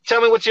me what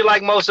you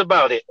like most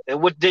about it, and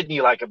what didn't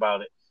you like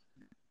about it.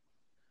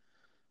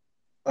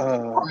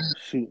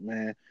 Shoot,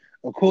 man.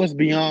 Of course,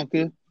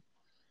 Bianca,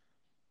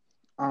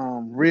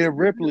 Rhea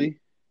Ripley,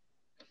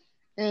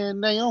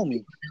 and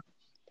Naomi.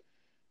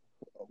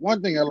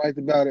 One thing I liked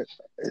about it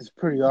is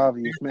pretty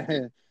obvious,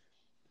 man.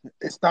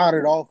 It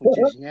started off with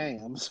just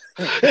yams.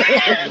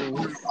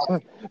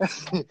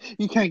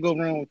 You can't go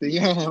wrong with the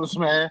yams,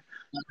 man.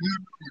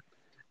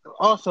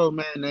 Also,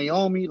 man,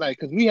 Naomi,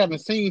 because we haven't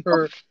seen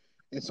her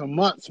in some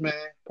months, man.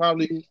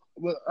 Probably,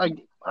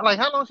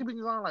 how long she been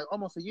gone? Like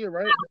almost a year,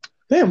 right?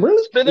 Damn, really?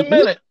 It's been a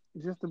minute.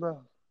 Just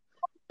about.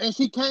 And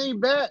she came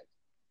back.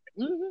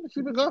 Mm-hmm.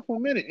 She been gone for a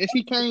minute, and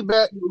she came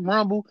back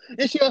Rumble,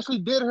 and she actually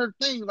did her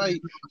thing. Like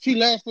she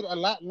lasted a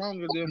lot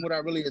longer than what I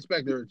really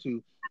expected her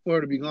to, for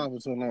her to be gone for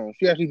so long.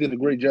 She actually did a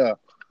great job.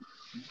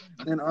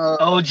 And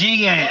OG,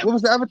 what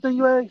was the other thing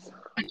you asked?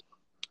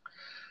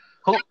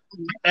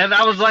 And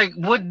I was like,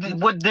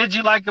 what did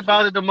you like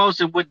about it the most,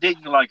 and what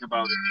didn't you like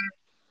about it?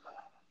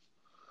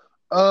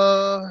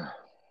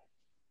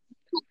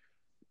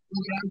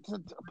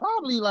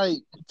 Probably like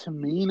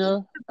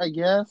Tamina, I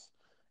guess,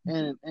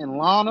 and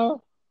Lana.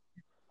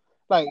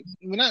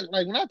 When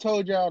I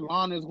told y'all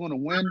Lana is going to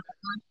win,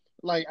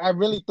 I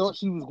really thought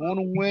she was going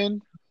to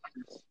win.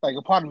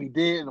 A part of me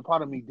did, and a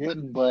part of me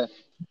didn't. But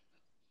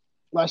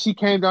she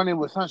came down there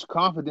with such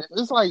confidence.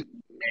 It's I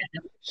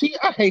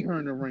hate her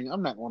in the ring.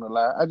 I'm not going to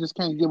lie. I just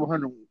can't give her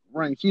in the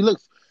ring. She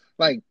looks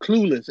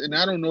clueless, and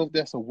I don't know if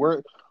that's a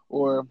word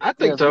or I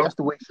think so. That's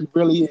the way she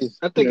really is.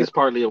 I think it's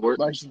partly a word.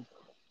 I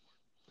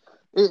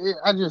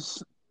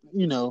just,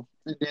 and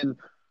then,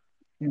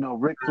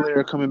 Ric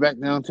Flair coming back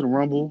down to the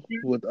Rumble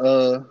with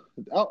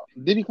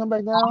did he come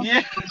back down?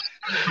 Yeah.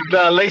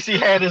 No, Lacey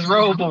had his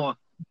robe on.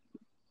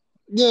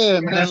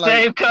 Yeah, man. The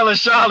same color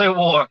Charlotte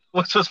wore,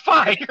 which was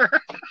fire.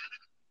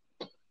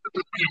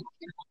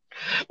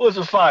 Which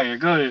was fire.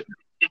 Go ahead.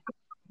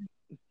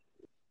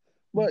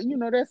 But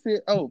that's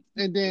it. Oh,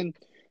 and then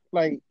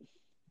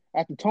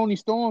after Tony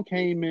Storm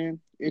came in,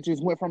 it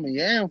just went from a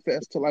yam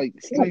fest to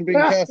string bean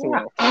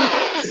casserole.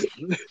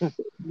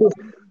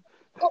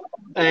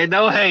 Hey,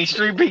 no,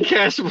 string bean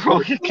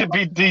casserole could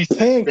be decent.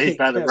 Pancake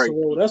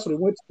casserole. That's what it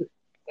went to.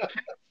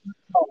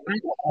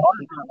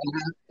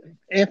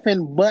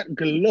 effing butt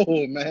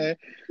galore, man.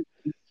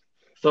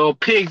 So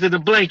pigs in the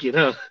blanket,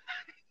 huh?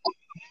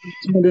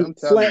 And then I'm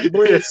telling you.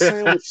 flatbread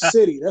sandwich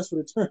city. That's what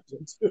it turns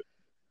into.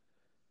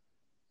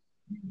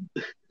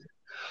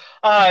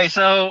 All right,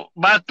 so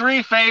my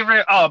three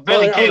favorite. Oh, Oh,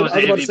 Billy yeah, Kay was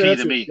I the was about to say MVP to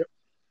that's it. me. Yep.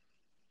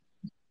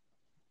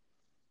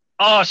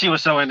 Oh, she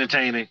was so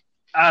entertaining.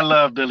 I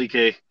love Billy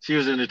Kay. She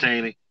was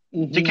entertaining.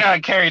 She kind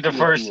of carried the Yes,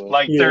 first she was.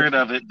 like Yeah. third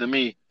of it to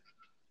me.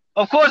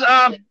 Of course,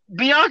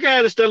 Bianca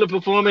had a stellar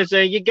performance,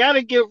 and you got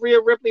to give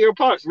Rhea Ripley her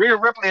props. Rhea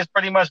Ripley is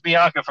pretty much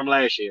Bianca from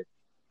last year,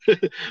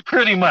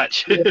 pretty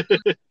much.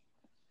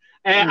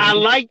 And I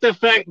like the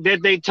fact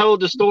that they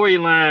told the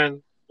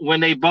storyline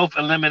when they both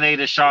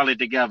eliminated Charlotte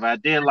together. I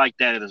did like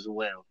that as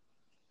well.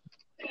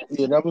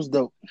 Yeah, that was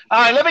dope.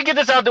 All right, let me get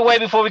this out the way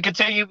before we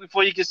continue.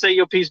 Before you can say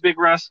your piece, Big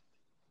Russ.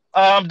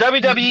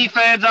 WWE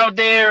fans out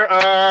there,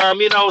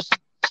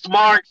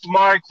 smarts,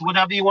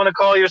 whatever you want to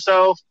call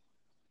yourself.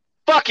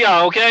 Fuck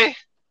y'all, okay?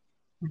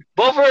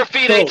 Both of her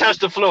feet ain't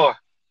touched the floor.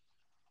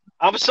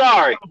 I'm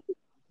sorry.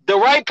 The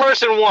right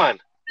person won.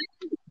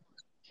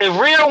 If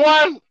Rhea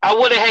won, I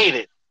would have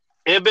hated.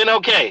 It'd been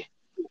okay.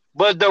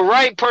 But the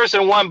right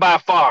person won by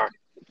far.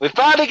 We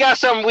finally got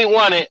something we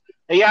wanted,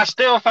 and y'all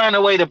still find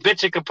a way to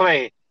bitch and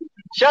complain.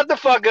 Shut the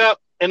fuck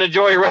up and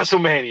enjoy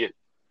WrestleMania.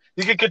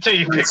 You can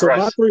continue, Big So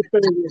Russ. my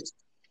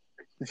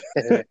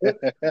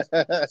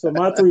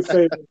three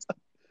favorites.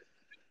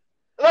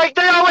 Like,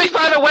 they always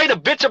find a way to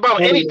bitch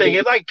about anything.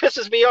 It, like,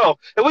 pisses me off.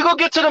 And we're going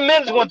to get to the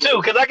men's one,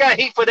 too, because I got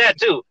heat for that,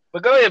 too.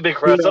 But go ahead,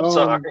 Big Russ. Yeah, I'm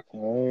sorry.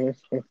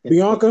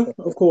 Bianca,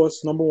 of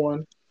course, number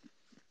one.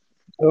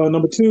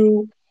 Number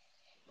two,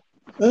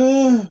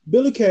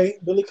 Billy Kay.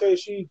 Billy Kay,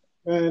 she's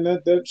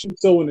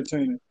so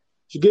entertaining.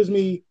 She gives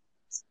me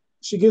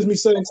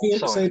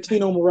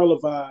Santino Morella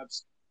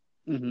vibes.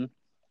 Mm-hmm.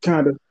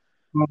 Kind of.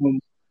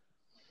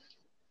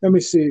 Let me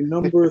see.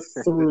 Number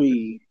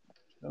three.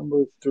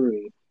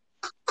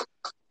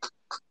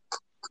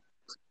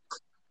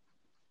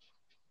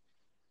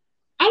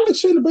 I like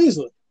Shayna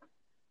Baszler.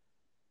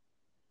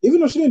 Even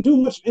though she didn't do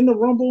much in the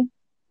Rumble,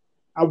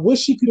 I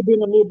wish she could have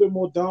been a little bit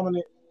more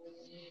dominant.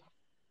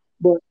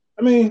 But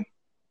I mean,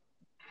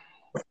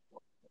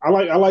 I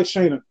like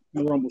Shayna in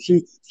the Rumble.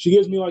 She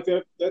gives me like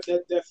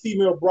that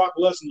female Brock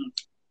Lesnar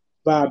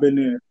vibe in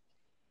there.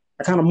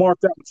 I kind of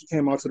marked out when she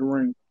came out to the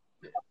ring.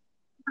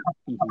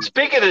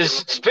 Speaking of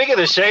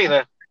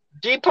Shayna,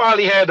 she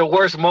probably had the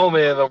worst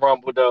moment in the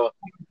Rumble, though.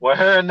 When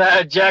her and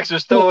Nia Jax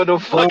was throwing them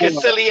fucking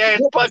silly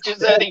ass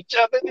punches at each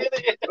other.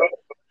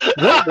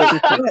 What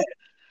was that?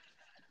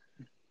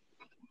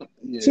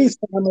 Yeah. She's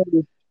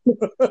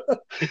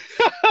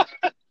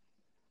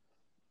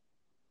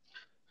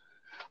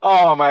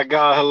Oh my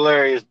god,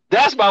 hilarious.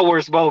 That's my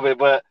worst moment,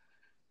 but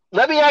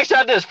let me ask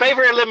y'all this.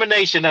 Favorite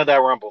elimination of that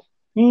Rumble?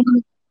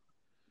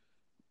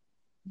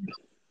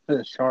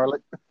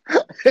 Charlotte.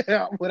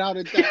 Without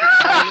a doubt.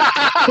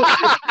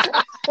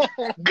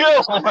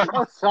 Good one.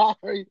 I'm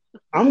sorry.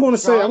 I'm going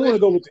to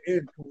go with the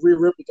end. Rhea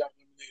Ripley got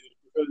eliminated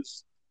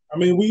because, I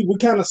mean, we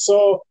kind of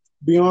saw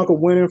Bianca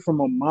winning from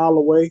a mile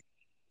away.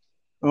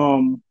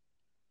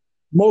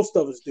 Most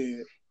of us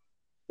did.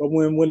 But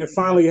when it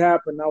finally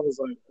happened, I was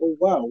like, oh,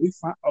 wow,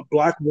 a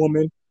black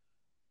woman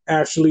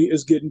actually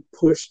is getting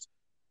pushed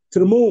to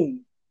the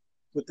moon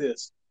with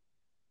this.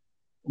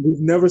 We've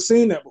never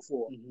seen that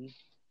before. Mm-hmm.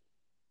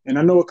 And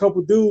I know a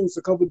couple dudes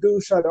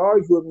tried to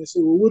argue with me and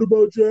say, well, what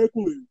about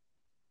Jacqueline?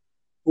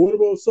 What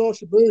about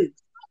Sasha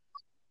Banks?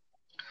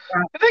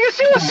 I think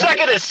she was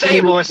second to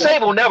Sable, and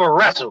Sable never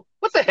wrestled.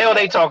 What the hell are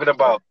they talking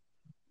about?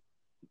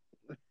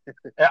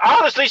 And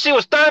honestly, she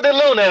was third to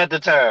Luna at the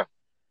time.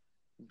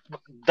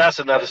 That's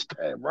another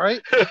story.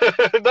 Right?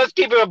 Let's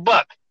keep it a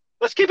buck.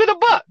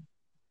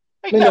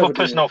 They never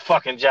pushed no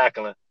fucking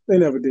Jacqueline. They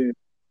never did.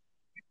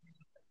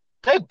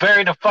 They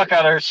buried the fuck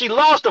out of her. She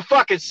lost to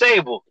fucking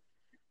Sable.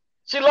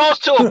 She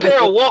lost to a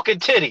pair of walking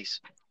titties.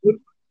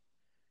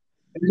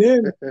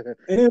 And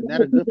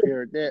not a good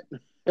pair of that.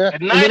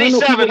 In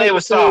 97, they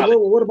were solid.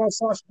 What about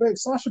Sasha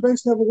Banks? Sasha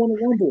Banks never won a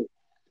Rumble.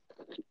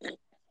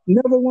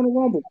 Never won a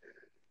Rumble.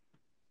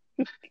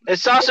 And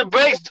Sasha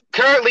Banks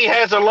currently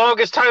has the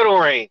longest title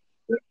reign.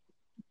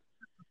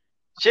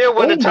 She'll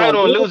win the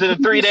title and lose it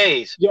in 3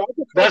 days.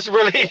 That's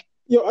really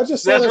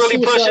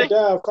pushing.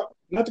 Dive.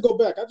 Not to go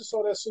back. I just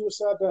saw that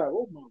suicide dive.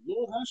 Oh my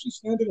Lord, how's she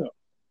standing up?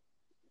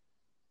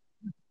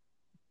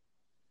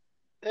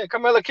 Yeah,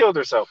 Carmella killed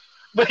herself.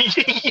 But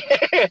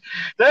yeah.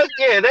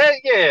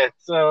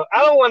 So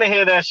I don't want to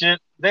hear that shit.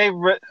 They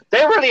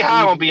really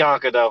high on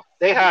Bianca though.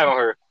 They high on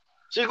her.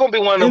 She's gonna be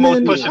one of the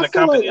most pushing the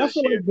company this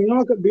year.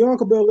 Like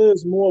Bianca Belair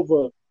is more of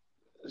a.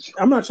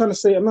 I'm not trying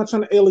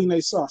to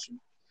alienate Sasha,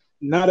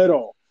 not at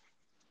all.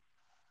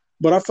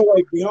 But I feel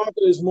like Bianca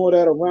is more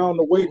that around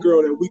the way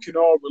girl that we can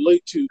all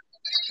relate to.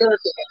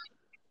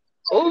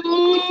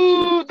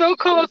 Ooh, don't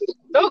call Sasha.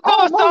 Don't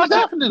call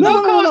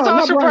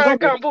Sasha Brian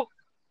Gumble.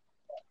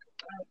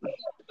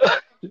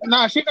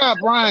 Nah, she not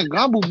Brian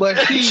Gumble, but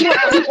I'm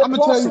gonna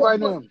tell you right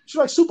now. She's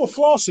like super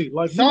flossy.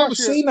 Like you never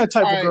seen that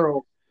type of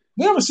girl.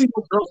 You never seen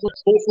no girls with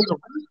both in the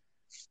ring.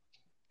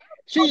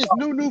 She is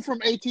Nunu from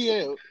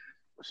ATL.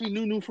 She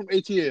Nunu from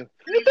ATL.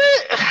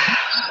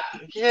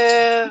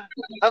 Yeah,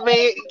 I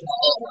mean,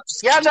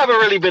 y'all never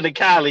really been to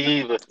Cali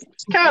either.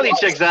 Cali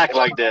chicks act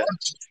like that.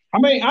 I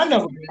mean, I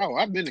never. Oh,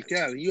 I've been to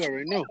Cali. You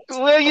already know.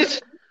 But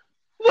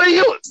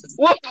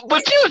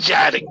you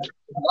giant,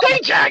 they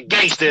giant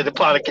gangster in the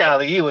part of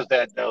Cali. You was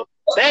that though.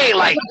 They ain't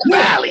like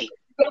Valley.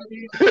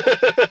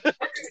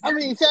 I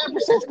mean, San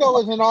Francisco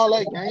isn't all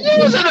that You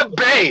gangster. was in the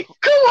Bay.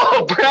 Come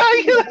on, bro.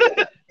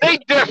 They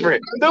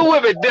different. The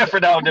women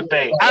different out in the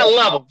Bay. I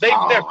love them. They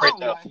different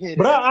though.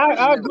 But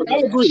I agree.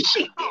 I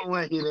don't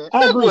want to hear that.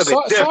 I agree. Them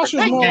women different. Sasha's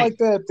They more gay. like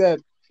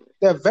that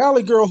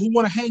Valley girl who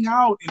want to hang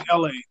out in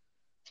LA.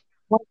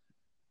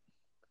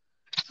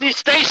 See,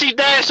 Stacey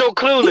Dash so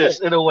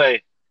clueless in a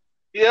way.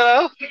 You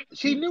know?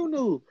 She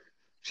Nunu.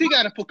 She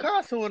got a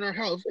Picasso in her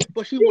house,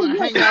 but she want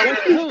to hang out with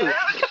the hood.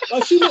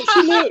 Like she live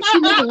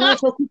in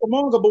Rancho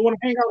Cucamonga, but want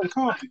to hang out in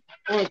Compton.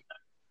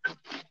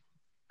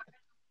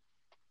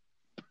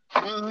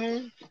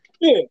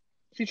 Yeah.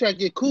 She tried to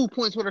get cool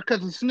points with her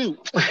cousin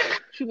Snoop.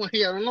 She want to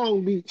hang out in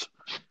Long Beach.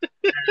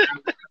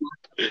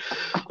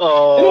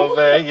 Oh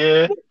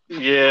man,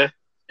 yeah.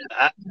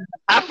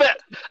 I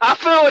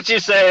feel what you're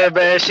saying,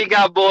 man. She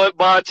got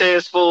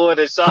Montez Ford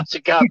and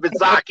Sasha got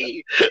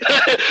Mizaki.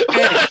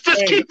 Let's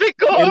just keep it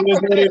going. It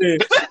is what it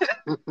is.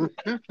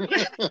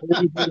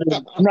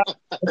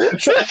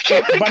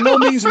 By no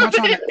means am I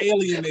trying to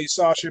alienate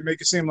Sasha and make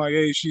it seem like,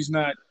 hey, she's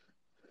not.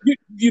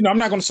 You know, I'm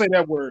not going to say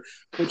that word,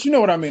 but you know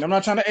what I mean. I'm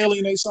not trying to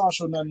alienate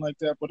Sasha or nothing like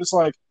that. But it's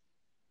like,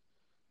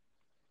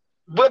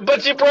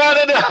 but you brought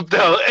it up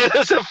though.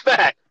 It's a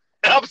fact.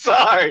 I'm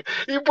sorry.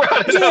 You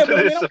brought it up. But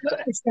I mean,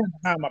 I stand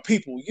behind my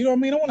people. You know what I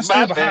mean? I want to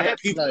stand behind my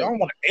people. I don't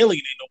want to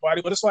alienate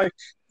nobody. But it's like,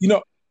 you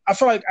know, I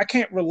feel like I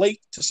can't relate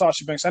to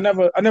Sasha Banks. I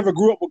never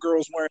grew up with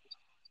girls wearing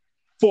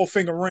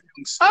 4-finger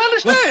rings. I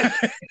understand.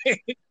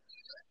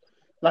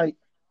 Like,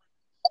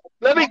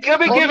 let me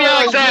give you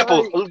an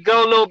example.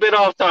 Go a little bit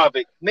off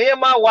topic. Me and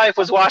my wife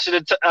was watching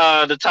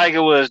the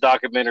Tiger Woods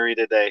documentary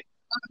today,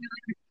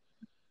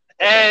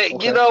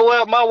 and you know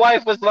what? My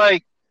wife was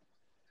like,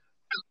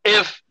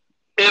 if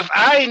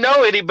I ain't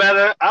know any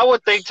better, I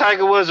would think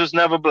Tiger Woods was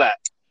never black.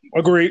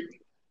 Agreed.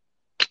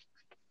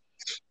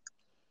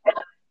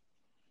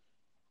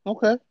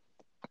 Okay.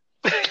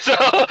 So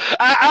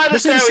I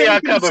understand where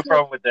y'all coming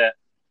from with that.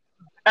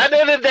 At the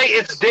end of the day,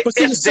 it's there.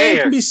 The same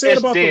can be said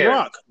about The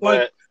Rock.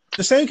 Like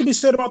the same can be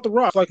said about The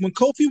Rock. Like when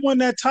Kofi won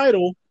that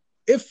title,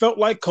 it felt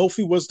like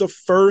Kofi was the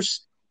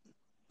first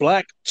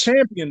black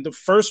champion, the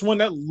first one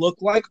that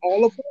looked like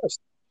all of us.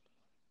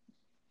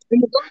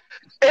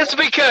 It's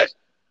because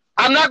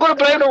I'm not going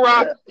to blame The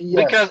Rock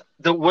because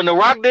when The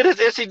Rock did his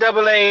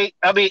NAACP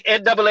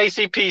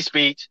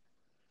speech,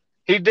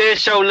 he did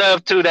show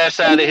love to that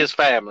side of his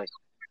family.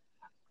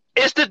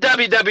 It's the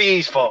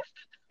WWE's fault.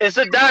 It's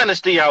a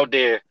dynasty out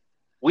there.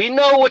 We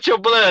know what your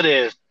blood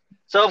is.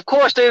 So, of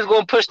course, they're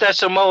going to push that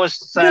Samoan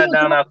side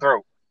down our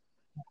throat.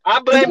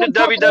 I blame the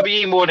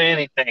WWE more than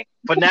anything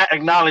for not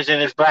acknowledging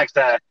his black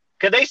side.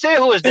 Because they said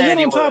who his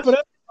daddy was. Top of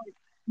that,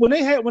 when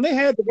they had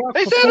The Rock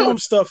perform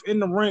stuff in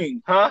the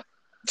ring,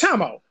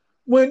 time out.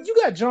 When you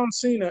got John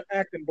Cena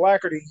acting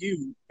blacker than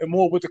you and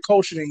more with the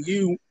culture than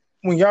you,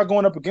 when y'all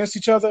going up against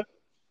each other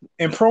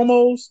in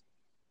promos,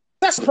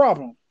 that's a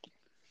problem.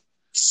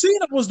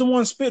 Cena was the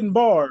one spitting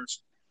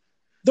bars.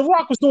 The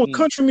Rock was doing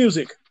country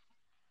music.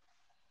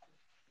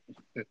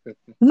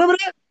 Remember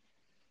that?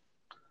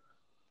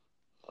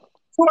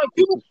 So like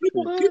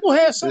people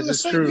had something to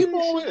say.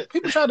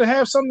 People tried to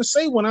have something to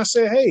say when I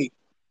said, "Hey,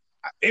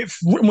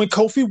 when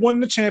Kofi won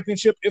the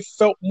championship, it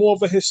felt more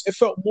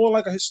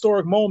like a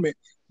historic moment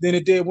than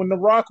it did when The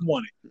Rock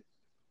won it."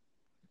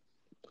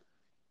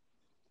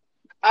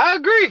 I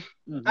agree.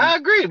 I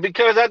agree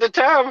because at the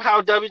time,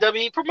 how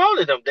WWE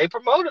promoted him, they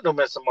promoted him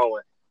as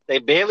Samoan. They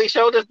barely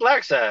showed his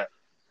black side.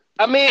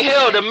 I mean,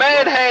 hell, the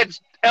man had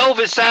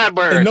Elvis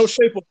sideburns and no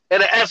shape up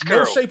and an S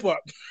curl. No shape up.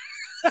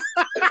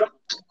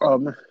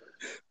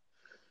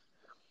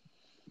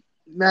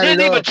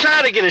 Didn't even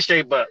try to get a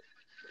shape up.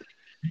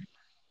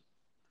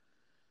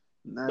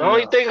 The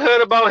only thing I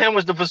heard about him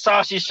was the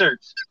Versace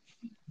shirts.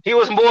 He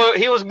was more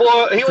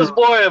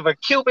of a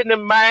Cuban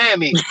in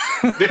Miami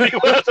than he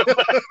was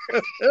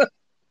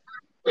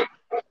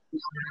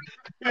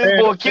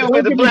more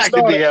Cuban than black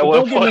to be at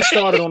one point. Don't get me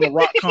started on The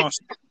Rock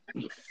concert.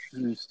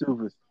 You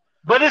stupid.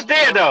 But it's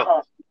there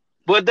though.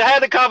 But to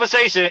have the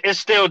conversation, it's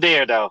still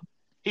there though.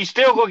 He's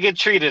still gonna get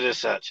treated as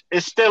such.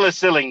 It's still a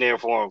ceiling there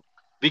for him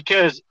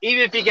because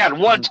even if he got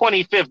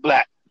 125th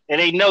black and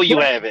they know you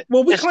have it,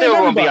 well, we it's claim still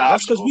everybody. gonna be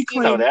That's because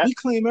obstacle. we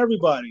claim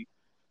everybody.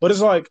 But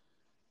it's like,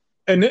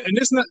 and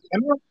it's not.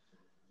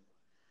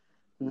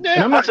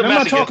 I'm not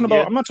talking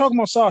about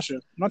Sasha.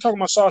 I'm not talking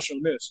about Sasha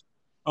on this.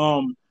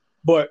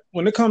 But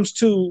when it comes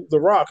to The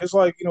Rock, it's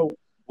like, you know,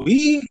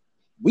 we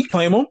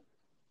claim him,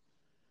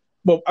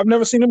 but I've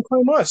never seen him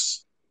claim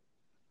us.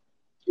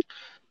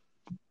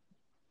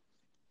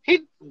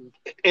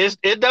 It's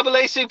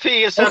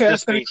NAACP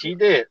acceptance speech. He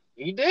did.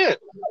 You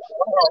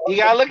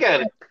gotta look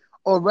at it.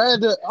 or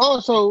rather,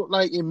 also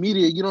like in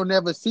media, you don't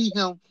never see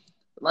him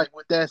like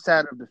with that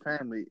side of the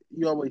family.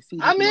 You always see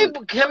I him mean,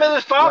 him and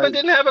his father like.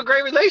 didn't have a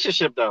great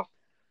relationship though.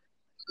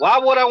 Why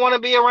would I want to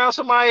be around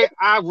somebody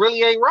I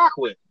really ain't rock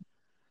with?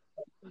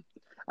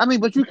 I mean,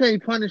 but you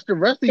can't punish the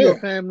rest of Yeah. your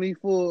family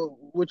for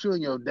what you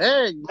and your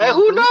dad And going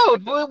who through.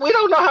 knows? We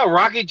don't know how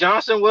Rocky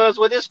Johnson was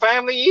with his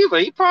family either.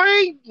 He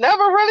probably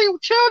never really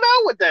chilled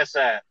out with that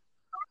side.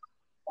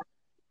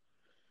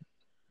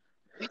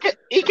 He Well,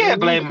 can't we'll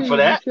blame him for see. We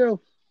that.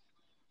 shall.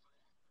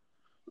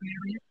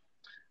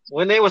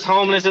 When they was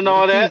homeless and We'll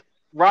all see. that,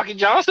 Rocky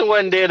Johnson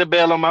wasn't there to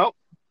bail him out.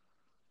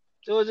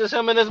 It was just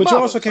him and his But you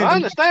mother. also So can't I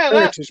denounce understand your that.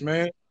 heritage,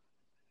 man.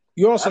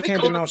 You also That'd be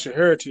can't cool. denounce your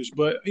heritage.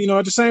 But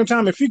at the same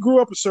time, if you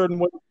grew up a certain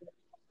way,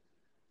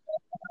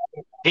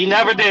 He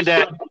never did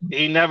that.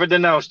 He never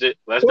denounced it.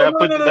 Let's well, not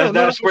put. no, Let's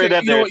no. not spread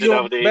Okay, that there. you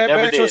know, He bad,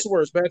 never bad did. choice of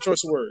words. Bad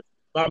choice of words.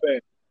 My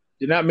bad.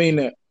 Did not mean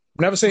that.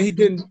 Never say he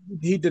didn't.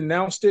 He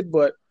denounced it,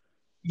 but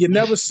you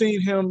never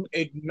seen him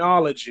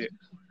acknowledge it.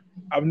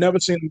 I've never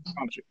seen him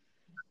acknowledge it.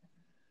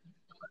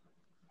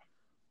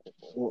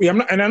 Yeah, I'm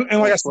not, and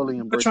like I said, Fully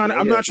embrace it.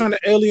 I'm not trying to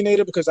alienate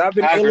it because I've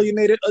been I agree.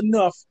 alienated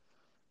enough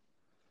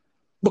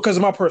because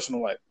of my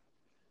personal life.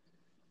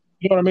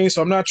 You know what I mean?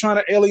 So I'm not trying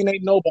to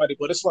alienate nobody,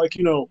 but it's like,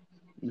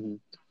 Mhm.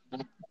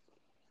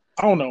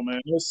 I don't know,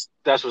 man. It's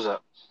That's what's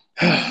up.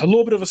 a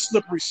little bit of a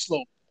slippery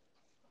slope.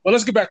 But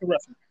let's get back to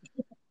wrestling.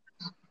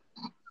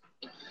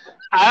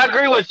 I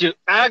agree with you.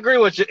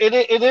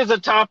 It is a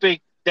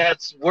topic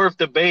that's worth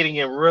debating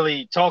and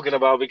really talking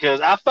about because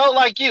I felt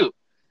like you.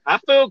 I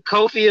feel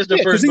Kofi is the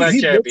Yeah, because first black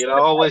champion. I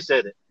always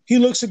said it. he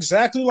looks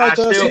exactly I like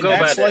us. still He go by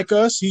acts that. like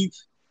us. He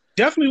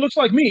definitely looks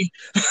like me.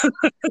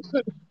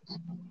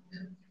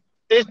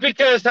 It's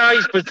because how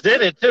he's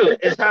presented too.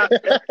 It's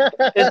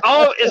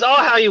all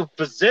how you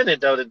present it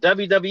though. The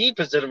WWE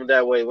presented him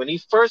that way. When he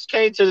first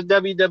came to the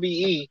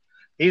WWE,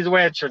 he's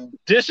wearing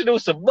traditional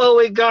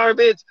Samoan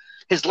garments.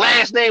 His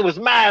last name was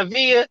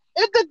Maivia.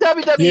 And the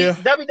WWE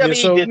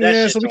did that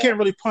shit So we to him. can't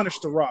really punish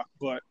The Rock,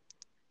 but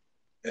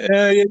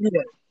yeah, you're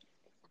right.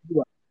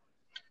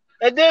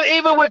 And then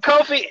even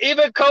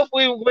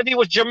Kofi when he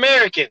was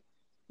Jamaican,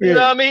 you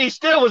know what I mean? He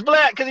still was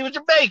black because he was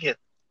Jamaican.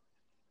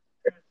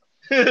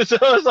 So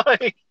it's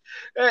like,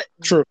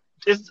 True.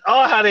 it's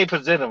all how they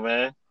present him,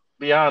 man.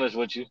 Be honest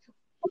with you.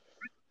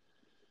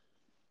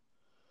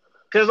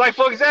 Because, like,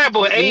 for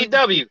example,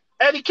 AEW,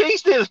 Eddie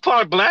Kingston is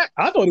part black.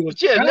 I thought he was.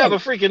 But you never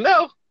freaking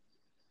know.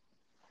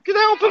 Because they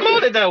don't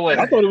promote it that way.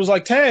 I thought it was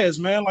like Taz,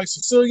 man, like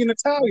Sicilian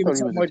Italian or I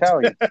thought he something was like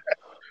Italian.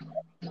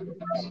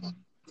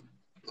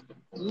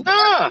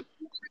 Nah.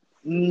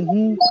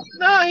 Mm-hmm.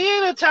 Nah, he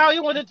ain't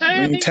Italian with a Taz.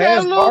 I mean, He got a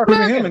Taz little darker black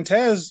than him, in him. and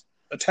Taz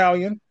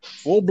Italian,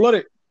 full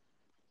blooded.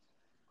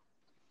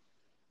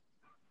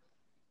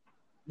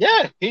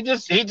 Yeah, he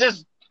just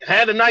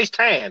had a nice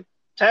tan.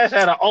 Taz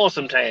had an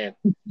awesome tan.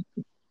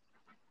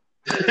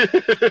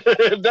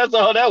 That's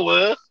all that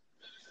was.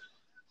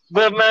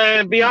 But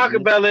man, Bianca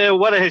Belair,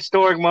 what a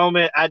historic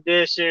moment. I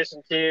did share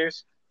some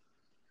tears.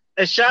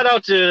 And shout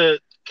out to,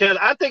 because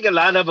I think a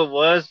lot of it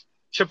was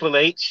Triple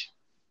H.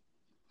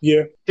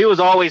 Yeah, he was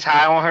always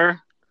high on her.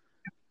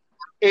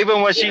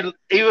 Even when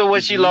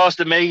she lost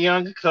the Mae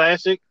Young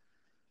Classic,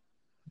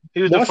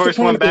 he was the first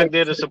one back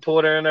there to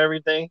support her and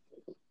everything.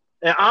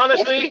 And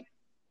honestly,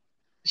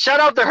 shout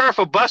out to her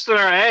for busting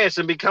her ass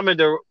and becoming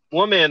the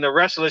woman and the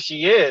wrestler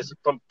she is,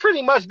 from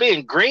pretty much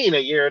being green a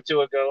year or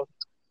two ago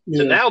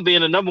to now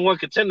being the number one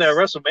contender at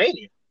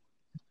WrestleMania.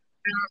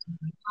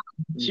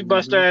 She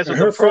busted her ass with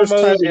the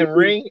promos and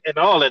ring and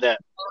all of that.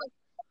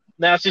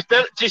 Now she's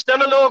still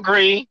a little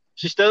green.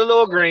 She's still a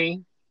little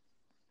green.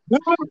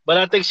 But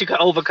I think she can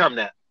overcome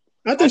that.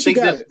 I think she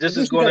got it. This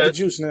is going to the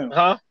juice now.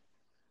 Huh?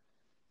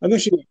 I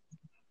think she.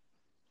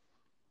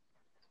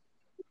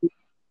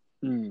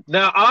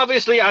 Now,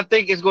 obviously, I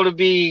think it's going to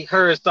be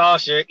her and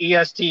Sasha,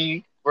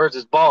 EST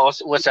versus Boss,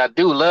 which I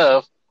do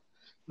love.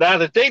 Now,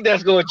 the thing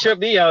that's going to trip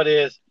me out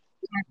is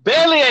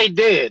Bayley ain't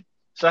dead.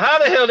 So how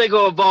the hell they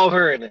going to involve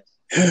her in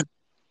this?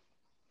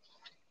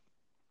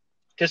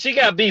 Because she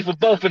got beef with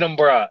both of them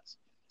broads.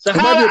 So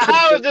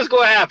how is this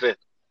going to happen?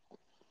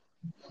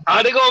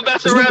 Are they going to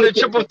mess around and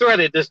triple threat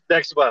it this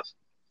next month?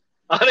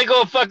 Are they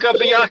going to fuck up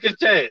Bianca's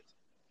chance?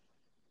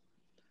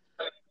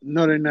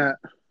 No, they're not.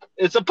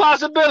 It's a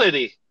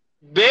possibility.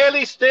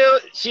 Bayley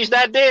she's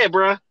not dead,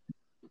 bro.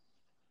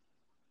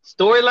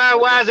 Storyline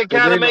wise, it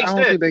kind of makes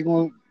sense. I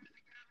don't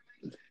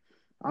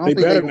think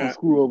they're going to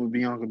screw over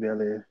Bianca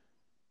Belair.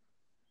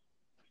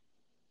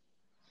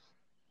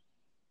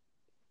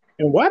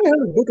 And why the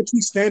hell is Booker T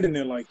standing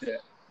there like that?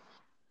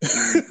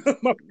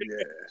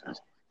 Yeah.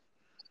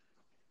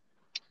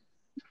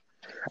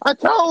 I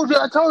told you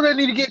I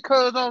need to get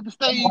Cuz off the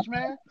stage,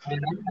 man.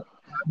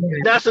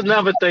 That's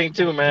another thing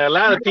too, man. A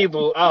lot of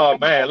people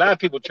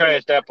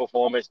trash that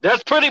performance.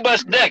 That's pretty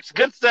much next.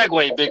 Good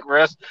segue, Big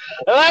Russ.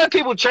 A lot of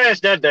people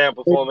trash that damn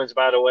performance,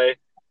 by the way.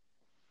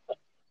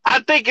 I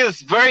think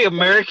it's very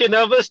American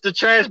of us to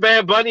trash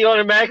Bad Bunny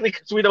automatically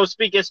because we don't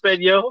speak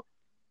Espanol.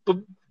 But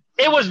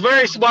it was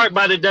very smart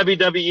by the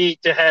WWE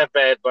to have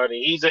Bad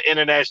Bunny. He's an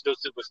international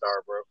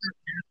superstar, bro.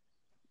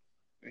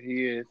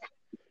 He is.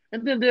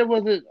 And then there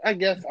was I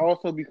guess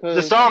also The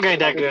because song ain't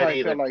that they good probably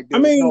either. felt like I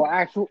mean,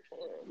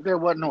 there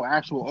wasn't no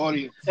actual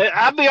audience. And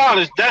I'll be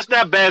honest, that's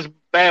not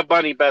Bad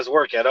Bunny best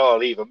work at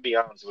all. Even be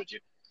honest with you,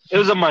 it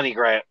was a money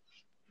grab.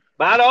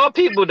 But out of all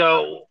people,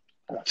 though,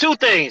 two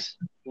things: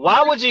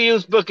 why would you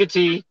use Booker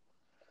T,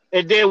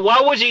 and then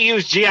why would you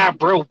use GI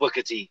Bro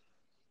Booker T?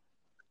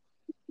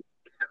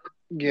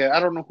 Yeah, I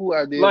don't know who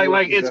idea was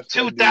Like to it's dress that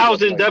dude up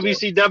 2000 like that.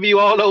 WCW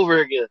all over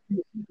again.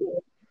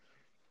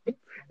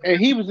 And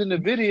he was in the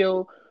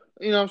video,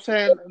 you know what I'm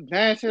saying,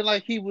 dancing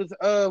like he was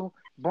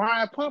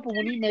Brian Pumper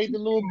when he made the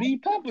little B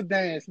Pumper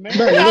dance, man.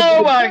 damn, it Oh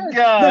look, my damn,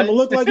 god! it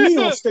looked like me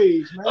on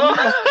stage, man.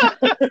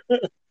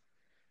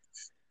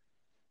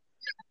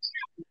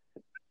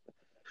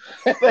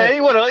 Man,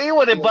 he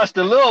would have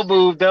busted a little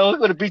move though. He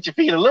would have beat your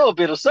feet a little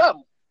bit or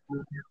something.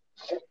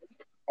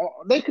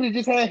 They could have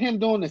just had him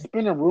doing the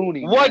spinner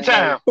Rooney. One Man.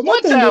 time, But my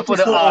one thing time with for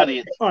this the whole,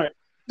 audience. all right,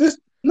 this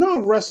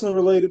not wrestling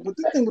related, but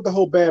the thing with the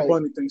whole Bad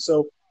Bunny thing.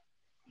 So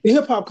the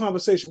hip hop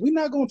conversation, we're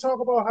not going to talk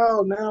about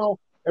how now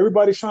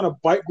everybody's trying to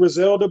bite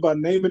Griselda by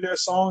naming their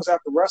songs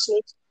after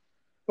wrestlers.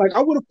 Like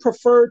I would have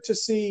preferred to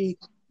see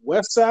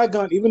West Side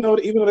Gun, even though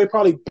they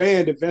probably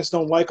banned if Vince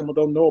don't like them or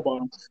don't know about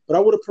them. But I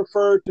would have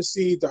preferred to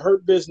see the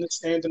Hurt Business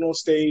standing on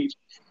stage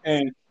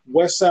and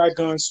West Side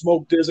Gun,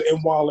 Smoke DZA,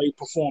 and Wale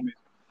performing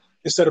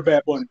instead of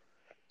Bad Bunny.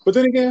 But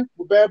then again,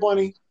 with Bad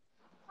Bunny,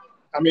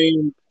 I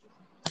mean,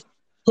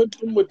 put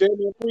him with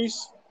Damian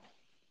Priest,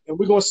 and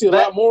we're gonna see a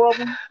lot more of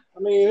them. I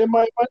mean, it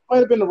might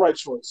have been the right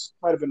choice.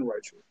 Might have been the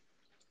right choice.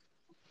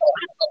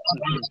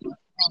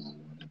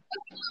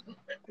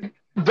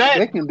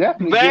 They can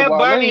definitely Bad get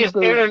Bunny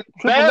Wale.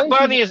 Bad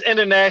Bunny is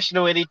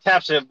international and he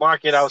taps a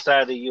market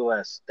outside the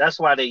U.S. That's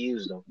why they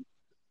use him.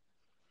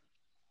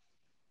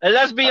 And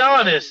let's be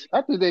honest,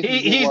 I think they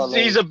can get Wale.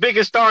 he's a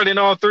bigger star than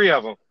all three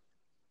of them.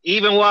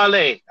 Even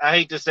Wale, I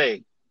hate to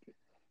say,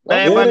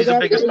 Bad Bunny's a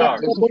bigger star.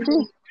 They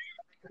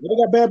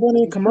got Bad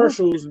Bunny in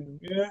commercials.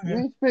 And,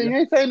 You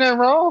ain't saying nothing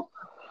wrong.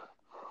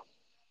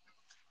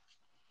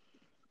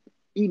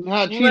 Eating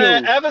hot Cheetos.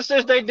 Man, ever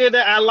since they did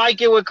that, I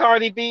like it with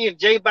Cardi B and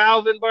J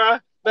Balvin, bro.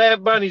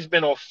 Bad Bunny's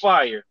been on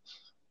fire.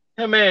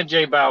 Him and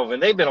J Balvin,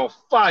 they've been on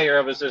fire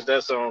ever since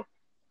that song.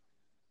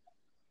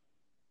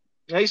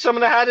 He's some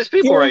of the hottest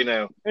people right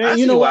now. And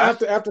you know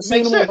what? After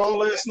seeing him on Raw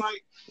last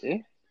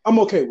night, I'm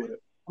okay with it.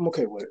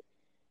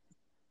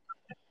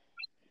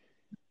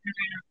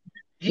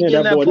 He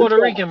getting that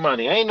Puerto Rican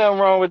money. Ain't nothing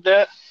wrong with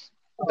that.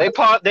 They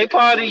part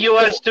of the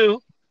U.S.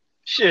 too.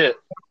 Shit.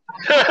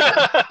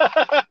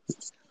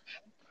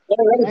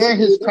 And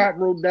his top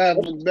rope dive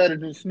looks better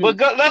than Snoop.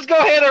 But let's go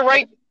ahead and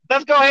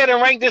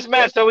rank this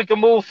match so we can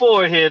move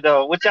forward here,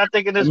 though. What y'all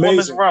think of this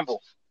women's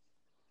rumble?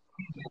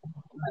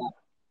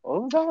 Oh,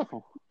 it was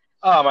awful.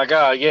 Oh my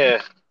god,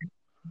 yeah.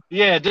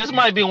 Yeah, this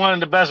might be one of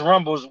the best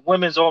rumbles,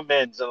 women's or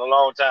men's, in a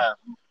long time.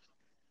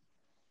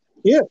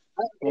 Yeah.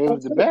 It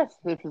was the best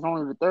if it's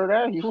only the third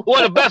annual.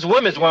 Well, the best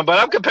women's one, but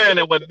I'm comparing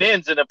it with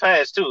men's in the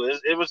past too.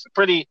 It was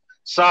pretty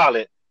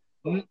solid.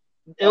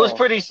 It was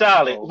pretty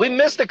solid. We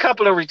missed a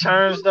couple of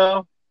returns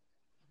though.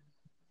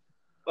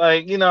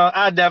 Like,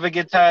 I'd never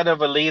get tired of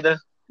Alita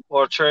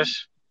or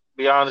Trish,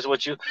 be honest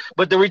with you.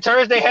 But the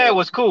returns they had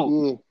was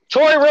cool. Yeah.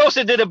 Tori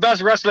Wilson did the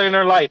best wrestler in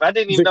her life. I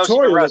didn't even know she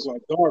could wrestle.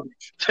 Like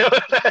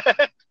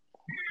garbage.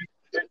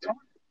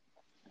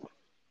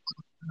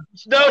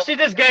 No, she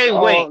just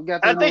gained weight.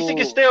 I think she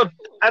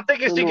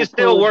can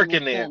still work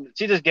in there.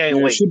 She just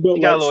gained weight. She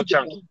got a little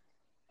chunky.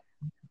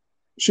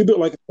 She built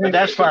like a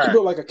that's fine. She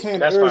built like a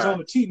can of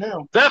Arizona tea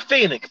now. Beth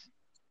Phoenix.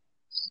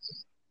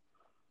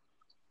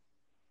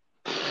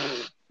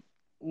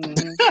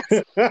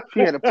 Mm-hmm. She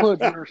had a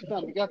pudge in her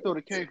stomach. I thought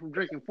it came from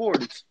drinking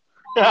 40s.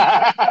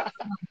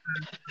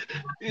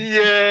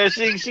 Yeah,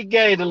 she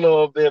gained a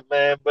little bit,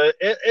 man, but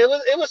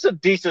it was some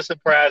decent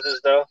surprises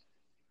though.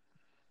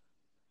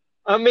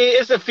 I mean,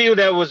 it's a few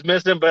that was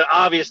missing, but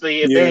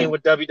obviously, if they ain't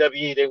with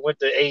WWE, they went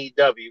to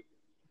AEW.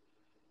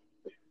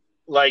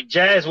 Like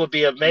Jazz would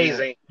be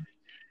amazing,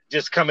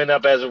 just coming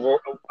up as a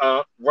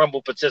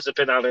Rumble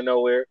participant out of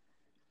nowhere.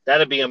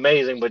 That'd be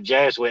amazing, but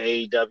Jazz with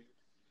AEW.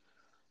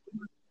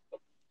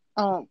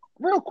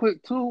 Real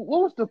quick too,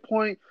 what was the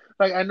point?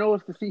 Like, I know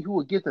it's to see who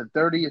would get the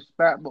 30th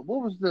spot, but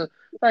what was the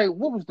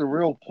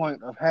real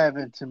point of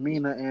having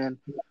Tamina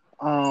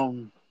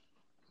and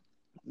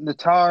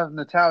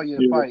Natalya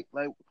fight?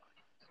 Like,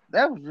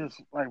 that was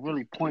just like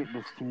really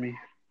pointless to me.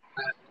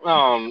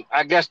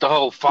 I guess the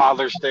whole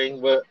fathers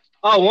thing, but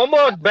one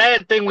more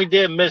bad thing we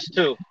did miss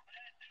too.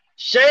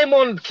 Shame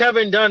on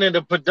Kevin Dunn in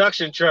the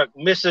production truck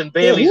missing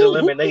Bayley's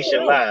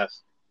elimination live.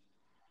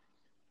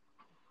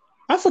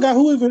 I forgot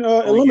who even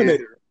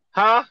eliminated her.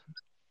 Huh?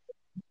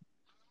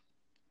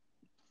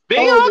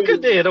 Bianca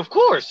did, of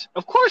course.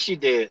 Of course she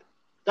did.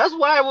 That's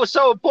why it was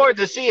so important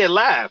to see it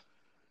live.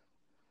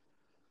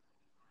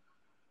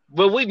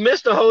 But we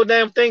missed the whole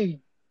damn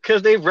thing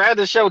because they'd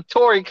rather show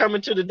Tori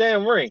coming to the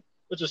damn ring,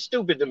 which was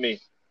stupid to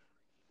me.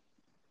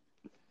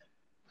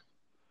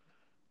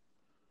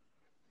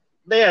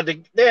 they had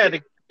to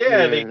that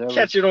was.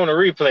 catch it on the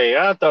replay.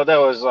 I thought that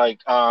was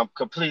like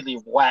completely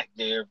whack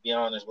there, to be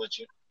honest with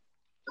you.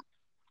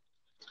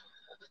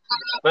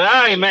 But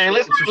all right, man,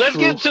 let's This is let's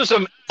get true. into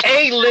some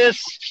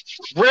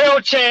A-list real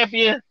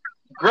champion,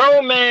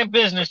 grown man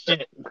business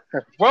shit.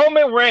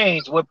 Roman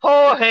Reigns with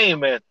Paul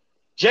Heyman,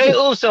 Jey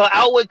Uso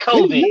out with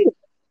COVID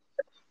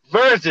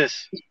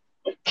versus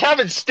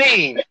Kevin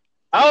Steen.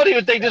 I don't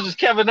even think this was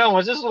Kevin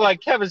Owens. This was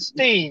like Kevin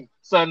Steen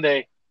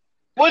Sunday.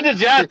 What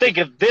did y'all think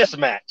of this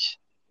match?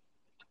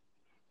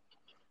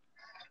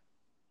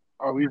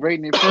 Are we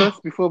rating it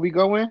first before we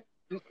go in?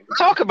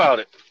 Talk about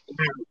it.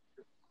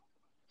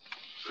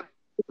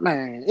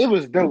 Man, it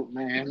was dope,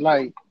 man.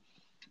 Like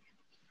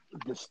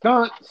the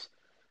stunts,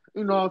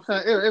 you know what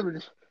I'm saying? It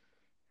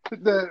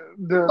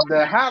was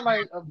the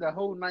highlight of the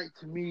whole night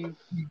to me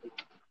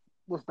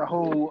was the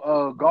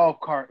whole golf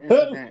cart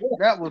incident.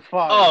 That was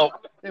fire. Oh,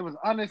 It was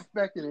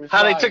unexpected and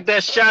how they fire. took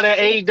that shot at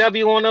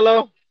AEW on the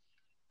low?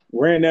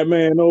 Ran that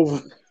man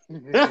over.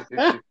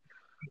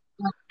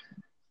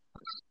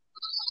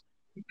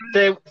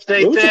 They There was a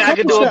said I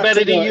could couple do it shots better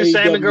at than you,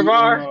 Sammy AEW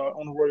Guevara.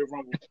 on the Royal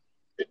Rumble.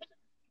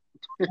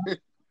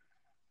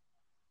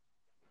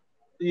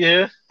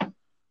 Yeah,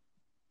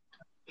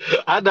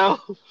 I know.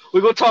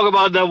 We're gonna talk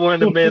about that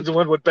one, the men's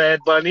one with Bad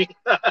Bunny.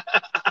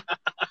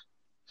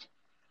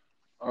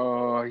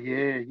 Oh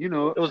yeah, you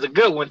know. It was a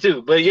good one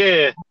too. But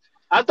yeah,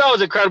 I thought it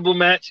was an incredible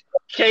match.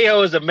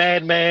 KO is a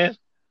madman.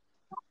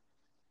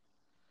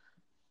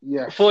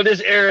 Yes. For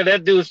this era,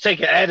 that dude's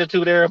taking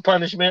attitude era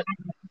punishment.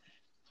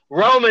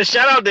 Roman,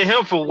 shout out to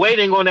him for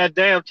waiting on that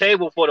damn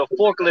table for the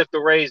forklift to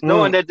raise,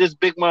 knowing that this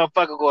big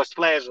motherfucker gonna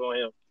splash on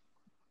him.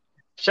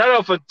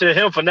 Shout out to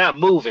him for not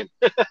moving.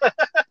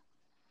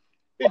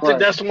 He took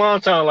that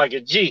swanton like a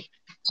G.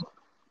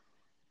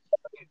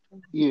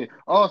 Yeah.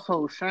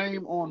 Also,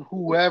 shame on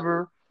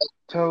whoever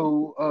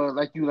told,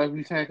 like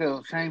we saying,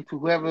 shame to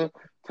whoever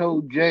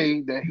told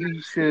Jay that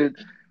he should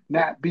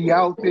not be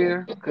out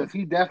there because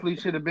he definitely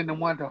should have been the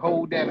one to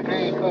hold that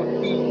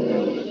handcuff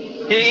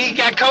key. He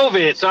got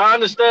COVID, so I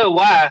understood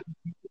why.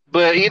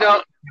 But he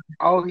got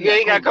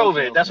COVID.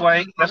 Okay. That's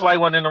why he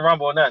wasn't in the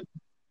Rumble or nothing.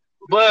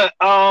 But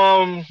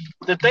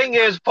the thing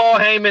is, Paul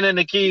Heyman and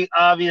the key,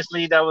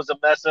 obviously that was a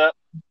mess up.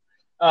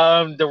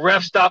 The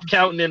ref stopped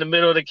counting in the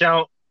middle of the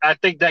count. I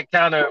think that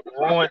kind of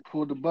ruined.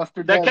 For the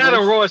Buster That kind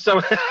of ruined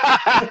some.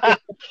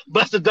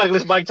 Buster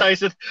Douglas, Mike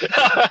Tyson.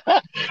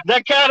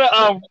 that kind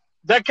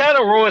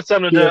of ruined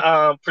some of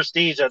the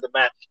prestige of the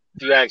match.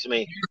 If you ask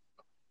me,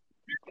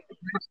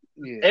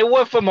 it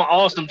went from an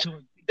awesome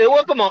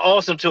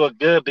to a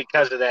good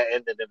because of that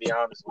ending. To be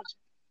honest with you,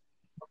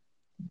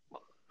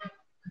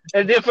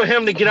 and then for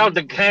him to get out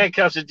the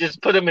handcuffs and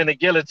just put him in the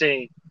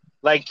guillotine,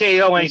 like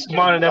KO ain't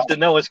smart enough to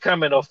know it's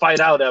coming or fight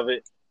out of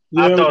it.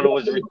 I thought it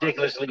was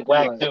ridiculously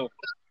whack too.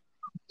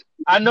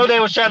 I know they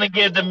was trying to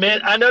give the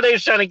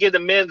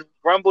men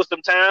Rumble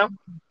some time,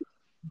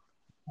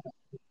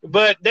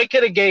 but they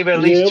could have gave at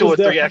least 2 or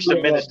 3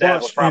 extra minutes to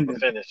have a proper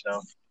finish,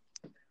 though.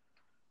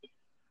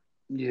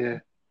 Yeah.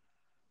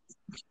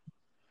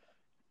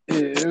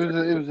 It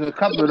was a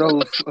couple of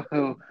those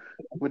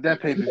with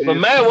that pay per view. But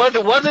man,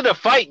 was it a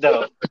fight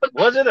though?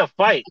 Was it a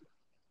fight?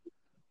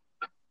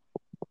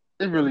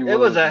 It really was. It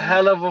was a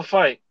hell of a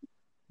fight.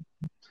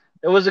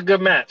 It was a good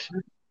match.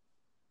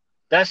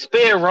 That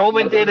spear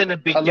Roman did in the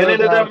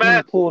beginning of the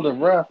match.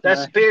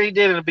 That spear he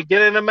did in the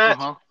beginning of the match.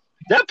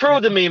 That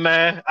proved to me,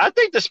 man. I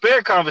think the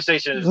spear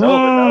conversation is over.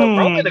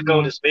 Roman to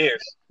go to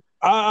spears.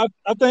 I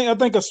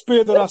think a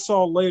spear that I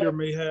saw later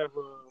may have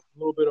a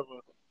little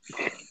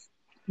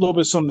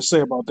bit something to say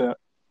about that.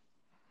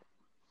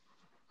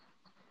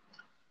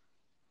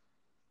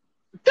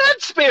 That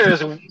spear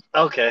is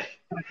okay.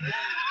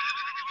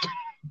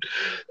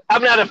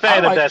 I'm not a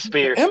fan of that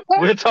spear.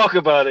 We'll talk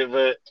about it,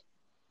 but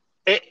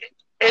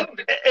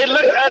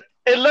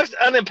it looks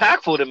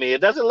unimpactful to me. It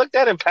doesn't look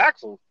that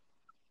impactful,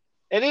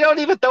 and he don't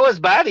even throw his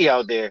body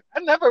out there. I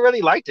never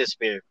really liked this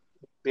spear.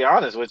 To be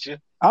honest with you,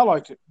 I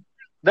liked it.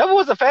 Never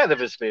was a fan of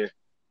his spear.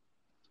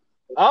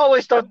 I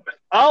always thought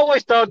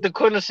the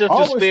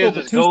quintessential spears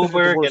was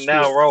Goldberg and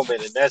now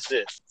Roman, and that's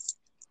it.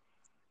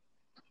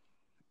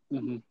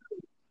 Mm-hmm.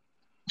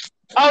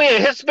 Oh yeah,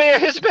 his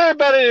spear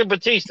better than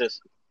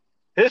Batista's.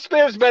 His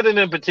spear's better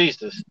than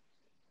Batista's.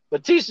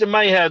 Batista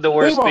might have the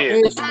worst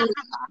spear. Think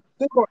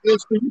about Edge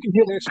spear. You can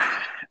hit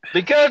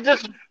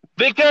that.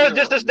 Because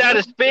this is not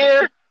a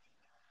spear.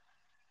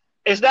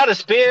 It's not a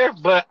spear,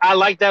 but I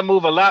like that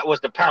move a lot.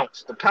 Was the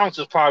pounce? The pounce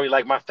is probably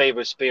like my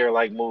favorite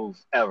spear-like move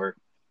ever.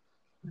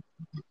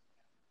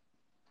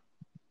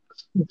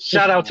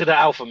 Shout out to the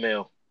alpha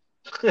male.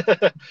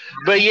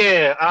 But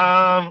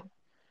yeah,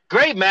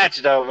 great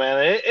match though,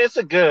 man. It's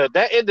a good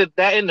that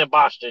ended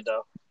Boston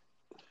though.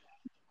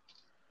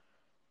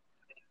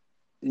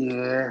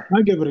 Yeah,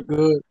 I give it a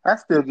good. I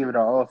still give it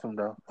an awesome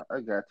though. I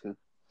got to.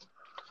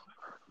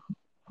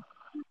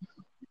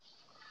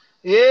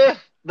 Yeah,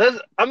 I'm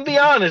gonna be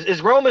honest. It's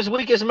Roman's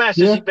weakest match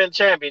since he's been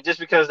champion, just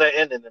because that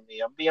ended to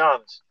me. I'm gonna be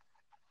honest.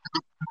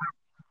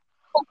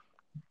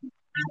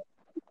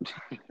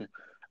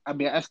 I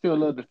mean, I still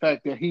love the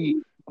fact that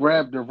he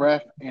grabbed the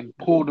ref and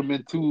pulled him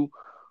into.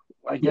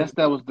 I Yeah. guess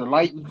that was the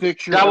lighting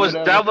fixture That or was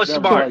whatever. smart. So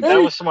Like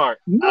That was smart.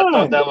 I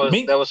thought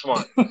man, that was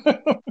smart.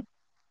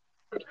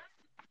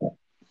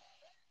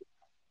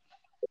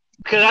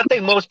 Because I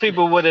think most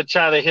people would have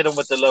tried to hit him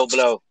with the low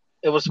blow.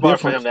 It was smart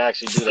for him different. to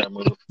actually do that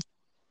move.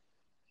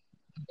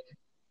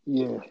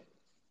 yeah.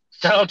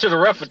 Shout out to the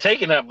ref for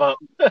taking that bump.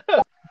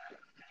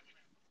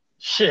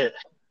 Shit.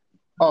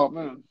 Oh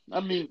man, I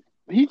mean,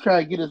 he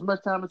tried to get as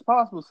much time as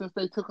possible since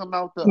they took him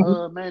out the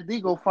Mhm.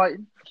 Mandigo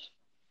fighting.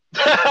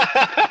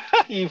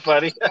 You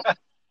funny.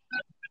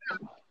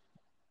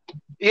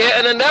 Yeah,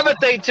 and another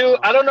thing too,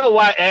 I don't know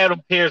why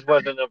Adam Pearce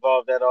wasn't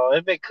involved at all.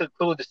 It'd be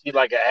cool to see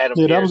like an Adam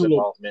Yeah, that was Pearce a little.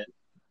 involvement.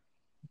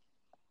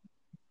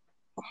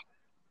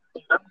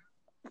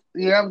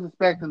 Yeah, I was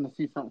expecting to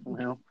see something from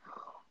him.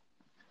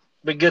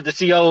 Be good to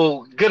see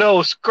good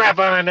old scrap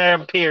iron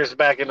Adam Pearce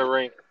back in the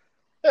ring.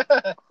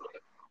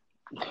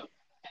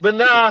 But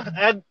nah,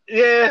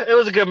 yeah, it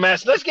was a good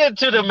match. Let's get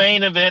to the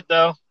main event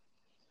though.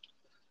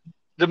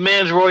 The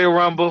men's Royal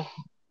Rumble.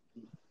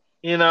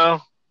 You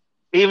know,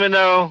 even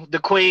though the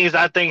Queens,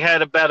 I think,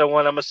 had a better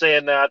one. I'm gonna say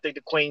it now. I think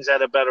the Queens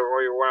had a better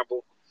Royal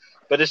Rumble,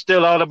 but it's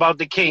still all about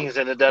the Kings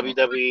in the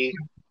WWE.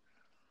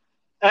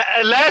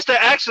 It lasted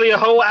actually a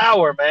whole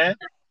hour, man.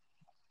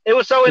 It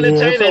was so Yeah,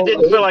 entertaining. It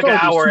didn't feel it like felt an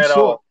like it was hour too at short.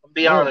 all. I'll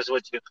be Yeah. honest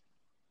with you.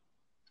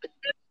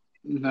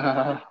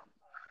 Nah.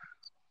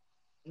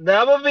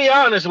 Now I'm gonna be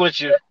honest with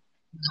you.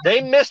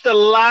 They missed a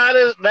lot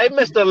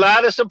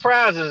of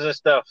surprises and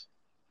stuff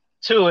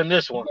too in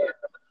this one.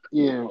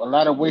 Yeah, a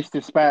lot of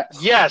wasted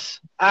spots. Yes,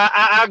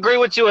 I agree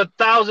with you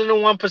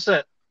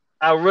 1,001%.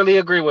 I really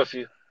agree with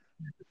you.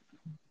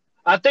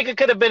 I think it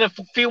could have been a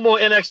few more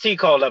NXT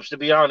call ups, to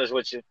be honest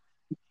with you.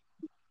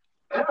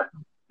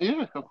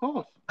 Yeah, of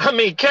course. I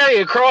mean,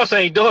 Karrion Kross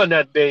ain't doing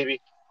that, baby.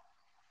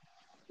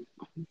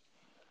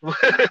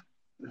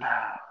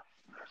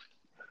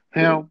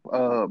 Him,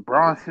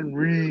 Bronson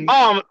Reed.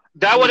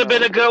 That would have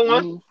been a good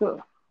one.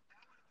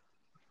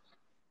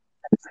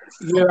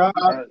 Yeah,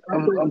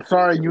 I'm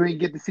sorry you ain't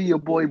get to see your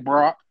boy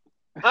Brock.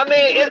 I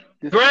mean,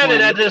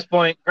 granted at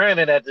Disappointed.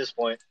 this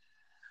point,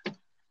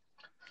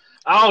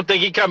 I don't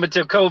think he coming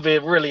to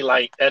COVID really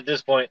like at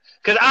this point.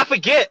 Because I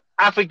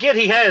forget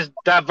he has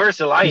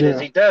diversulitis. Yeah.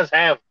 He does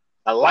have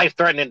a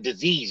life-threatening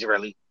disease,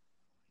 really.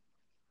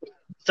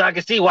 So I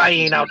can see why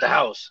he ain't out the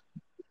house.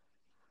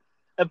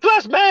 And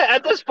plus, man,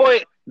 at this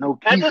point,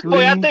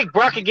 I think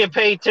Brock could get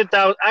paid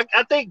 $10,000.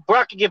 I think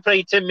Brock could get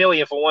paid $10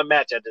 million for one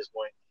match at this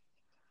point.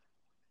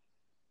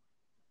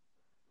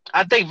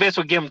 I think Vince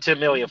would give him $10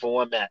 million for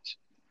one match.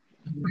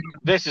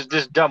 Vince is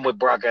just done with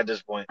Brock at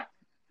this point.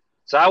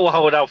 So I will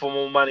hold out for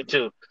more money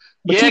too.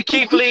 But yeah,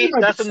 Keith Lee,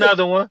 that's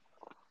another one.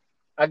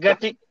 I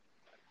think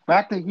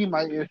he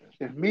might if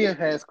Mia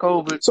has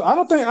COVID. So I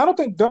don't think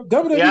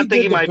WWE Yeah, I think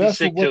did he the might be best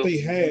sick with what too.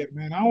 they had,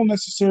 man. I don't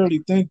necessarily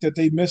think that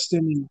they missed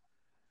any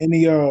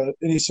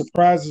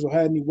surprises or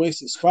had any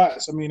wasted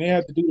spots. I mean, they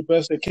had to do the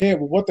best they can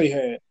with what they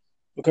had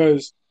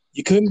because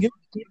you couldn't get.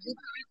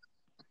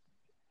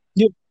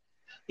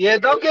 Yeah,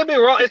 don't get me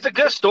wrong. It's a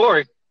good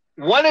story.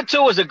 1 and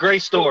 2 is a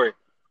great story.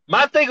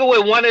 My thing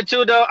with 1 and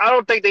 2, though, I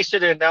don't think they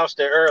should have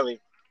announced it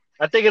early.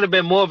 I think it'd have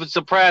been more of a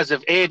surprise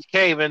if Edge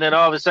came and then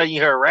all of a sudden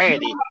you heard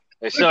Randy.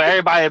 And so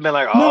everybody had been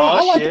like,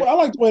 oh, shit. I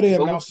like the way they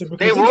announced it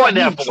because They ruined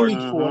that for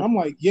intrigued for it. I'm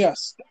like,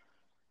 yes,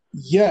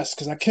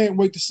 because I can't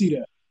wait to see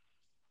that.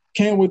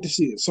 Can't wait to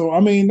see it. So I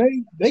mean,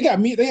 they had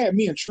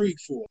me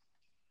intrigued for it.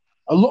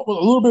 A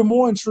little bit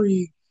more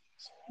intrigued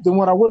than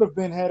what I would have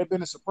been had it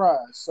been a surprise.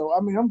 So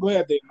I mean, I'm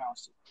glad they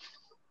announced it.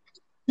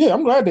 Yeah,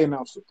 I'm glad they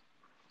announced it.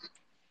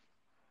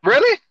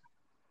 Really?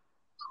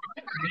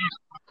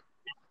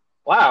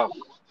 Wow.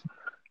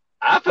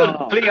 I feel the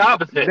complete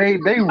opposite. They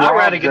I'd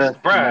rather get a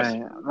surprise.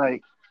 Man.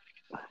 Like,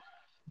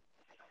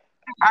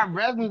 I'd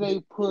rather they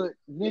put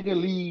Nigga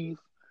Lee's.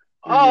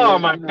 Oh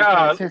my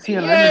God! Since he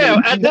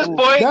yeah, at this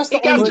point, he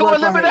got 2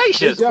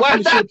 eliminations. Why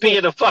not be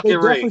in the fucking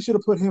ring? They definitely should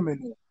have put him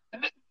in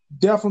there.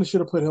 Definitely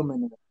should have put him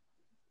in there.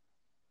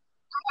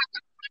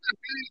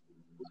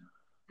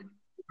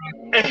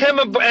 And him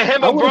and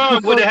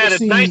Braun would have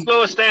had a nice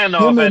little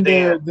standoff at the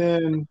end.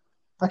 Then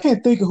I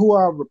can't think of who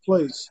I would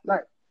replace.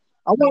 Like,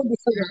 I wanted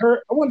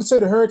to say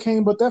the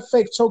Hurricane, but that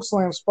fake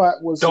chokeslam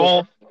spot was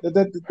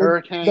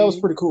Hurricane. That was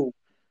pretty cool.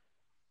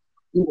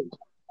 Yeah.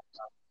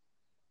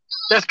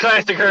 That's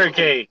classic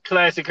Hurricane.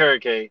 Classic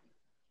Hurricane.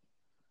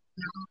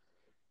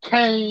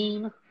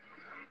 Kane.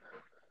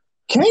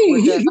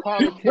 He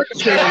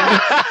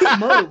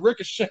murdered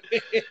Ricochet.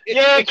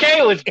 Yeah,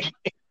 Kane was.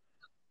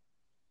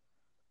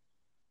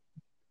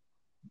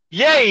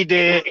 Yeah, he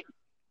did.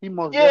 He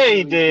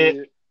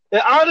did.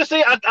 And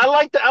honestly, I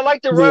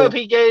like the rub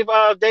he gave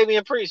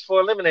Damian Priest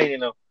for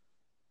eliminating him.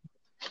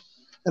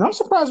 And I'm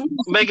surprised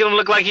making him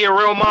look like he's a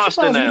real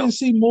monster now. We didn't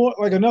see more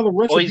like another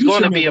Retribution. Or he's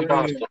going to be a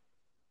monster.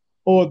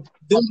 Or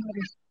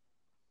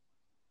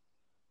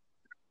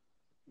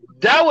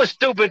that was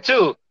stupid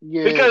too.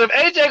 Yeah. Because if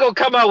AJ gonna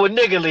come out with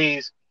nigga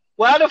leads,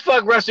 why the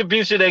fuck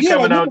Retribution they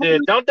coming out there?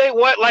 Don't they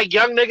want like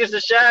young niggas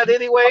to shine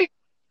anyway?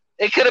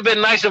 It could have been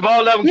nice if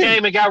all of them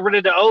came and got rid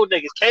of the old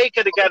niggas. Kane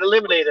could have got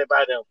eliminated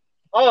by them.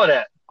 All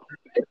that.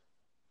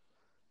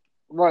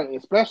 Right,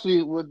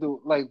 especially with the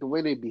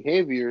way their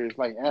behavior is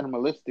like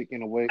animalistic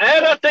in a way.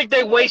 And I think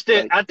they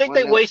wasted. Like, I think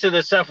they wasted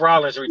the Seth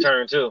Rollins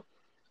return too.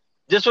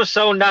 This was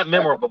so not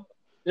memorable.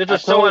 This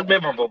was so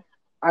unmemorable.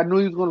 I knew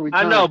he was going to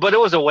return. I know, but it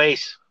was a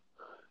waste.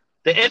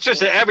 The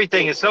interest in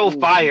everything is so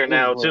fire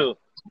now too,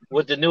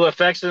 with the new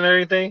effects and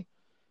everything.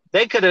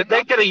 They could have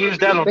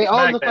used that on. They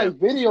all look like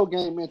video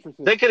game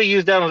interests. They could have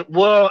used that on.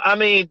 Well, I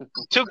mean,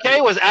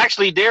 2K was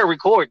actually there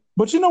recording.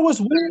 But you know what's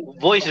weird?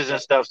 Voices and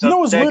stuff. So you know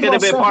what's that weird could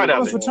have about been part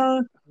of Seth it.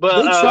 Return?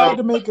 But they tried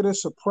to make it a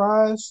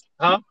surprise.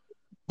 Huh?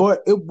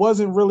 But it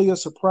wasn't really a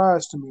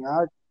surprise to me.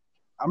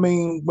 I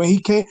mean,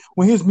 when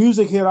his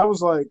music hit, I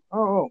was like,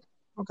 oh,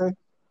 okay,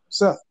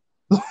 Seth.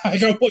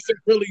 Like I wasn't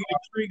really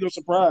intrigued or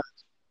surprised.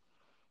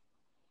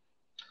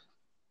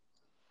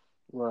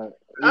 Right.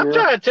 I'm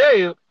trying to tell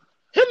you,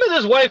 him and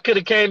his wife could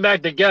have came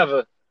back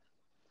together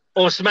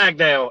on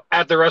SmackDown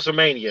after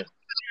WrestleMania.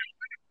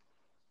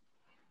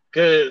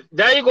 Cause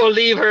now you're gonna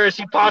leave her and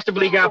she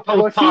possibly got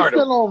postpartum. She's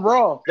still on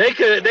Raw. They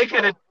could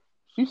have.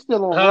 She's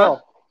still on Raw.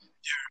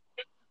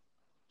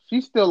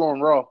 She's still on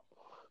Raw.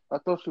 I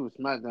thought she was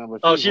SmackDown,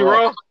 but she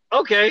Raw?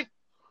 Okay.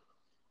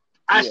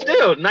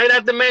 Still, night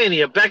after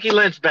Mania, Becky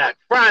Lynch back.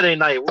 Friday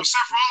night,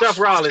 Seth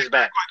Rollins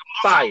back.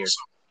 Fired. Remember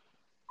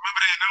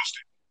they announced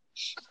it.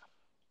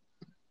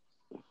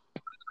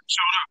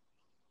 Showed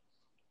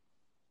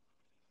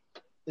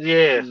up.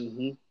 Yeah.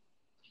 Mm-hmm.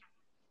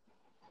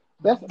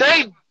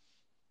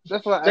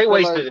 That's why they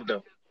wasted it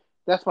though.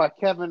 That's why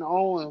Kevin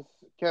Owens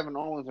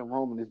and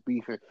Roman is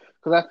beefing.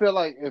 Because I feel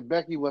like if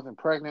Becky wasn't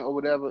pregnant or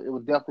whatever, it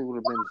would definitely would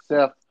have been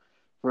Seth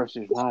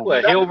versus Roman.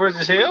 What, Hill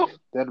versus Hill?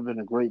 That'd have been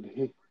a great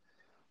hit.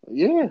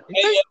 Yeah.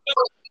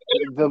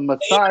 The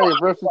Messiah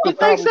versus the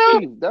Tribal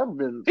Chief. That would have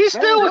been. He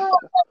still was.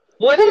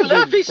 When he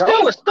left, he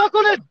still was stuck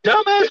on that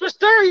dumbass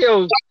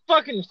Mysterio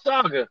fucking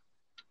saga.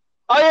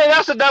 Oh yeah,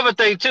 that's another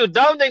thing too.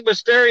 Don't think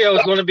Mysterio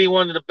is going to be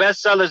one of the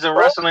best sellers in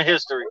wrestling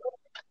history.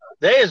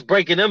 They is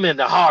breaking him in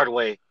the hard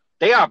way.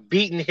 They are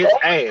beating his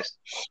ass.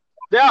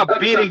 They are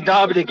beating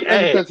Dominic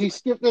ass. Because he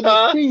skipped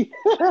NXT.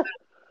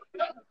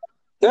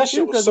 That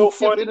shit was so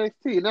funny.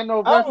 NXT. And I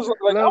know I was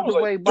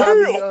the way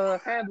Bobby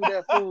handled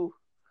that fool.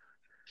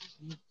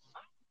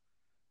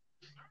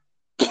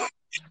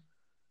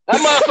 That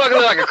motherfucker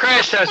look like a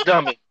crash test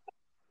dummy.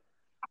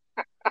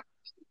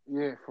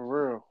 Yeah,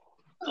 for real.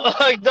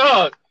 Like,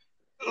 dog,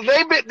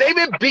 they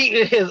been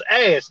beating his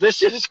ass. This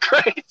shit is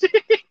crazy.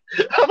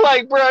 I'm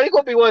like, bro, you're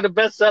gonna be one of the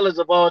best sellers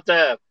of all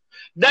time.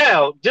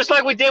 Now, just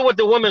like we did with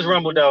the Women's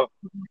Rumble, though,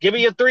 give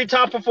me your 3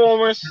 top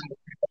performers,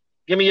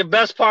 give me your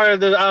best part of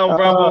the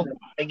Rumble,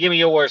 and give me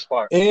your worst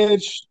part.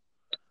 Edge,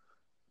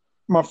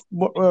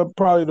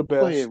 probably the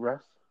best. Go ahead,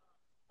 Russ.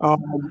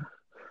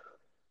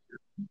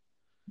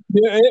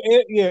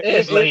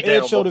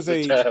 Ed showed his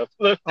age. Let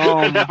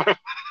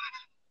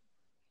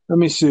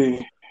me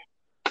see.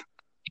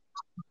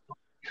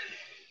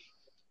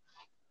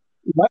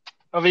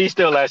 I mean, he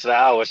still lasted an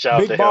hour.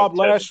 Shout Big Bob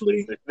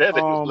Lashley. That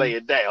nigga was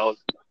laying down.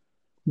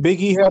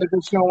 Big E had a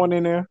good showing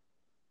in there.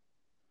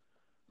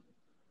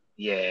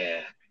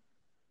 Yeah.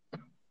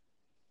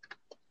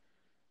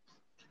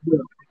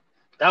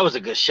 That was a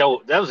good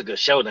show. That was a good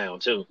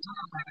showdown too.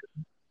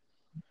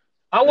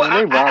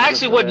 I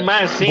actually wouldn't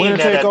mind seeing winner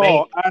that. Take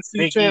all.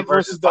 IC champ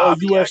versus the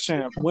US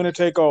champ. Winner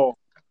take all.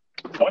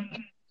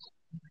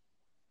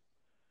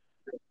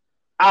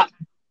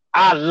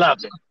 I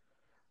love it.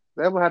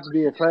 That would have to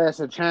be a class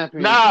of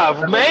champions.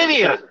 Nah,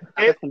 Mania.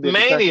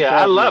 Mania.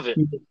 I love it.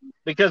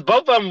 Because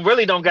both of them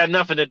really don't got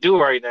nothing to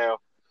do right now.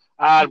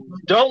 I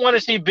don't want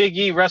to see Big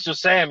E wrestle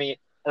Sammy,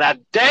 and I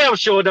damn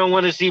sure don't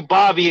want to see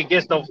Bobby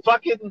against the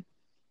fucking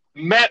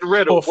Matt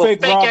Riddle or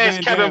fake ass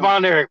Kevin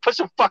Von Erich. Put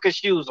some fucking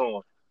shoes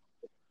on.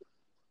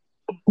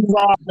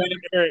 Rob Van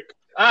Erich.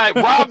 All right,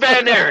 Rob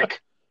Van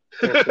Erich.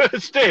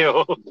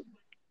 Still.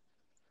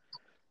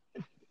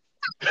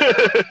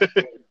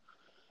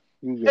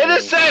 It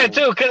is sad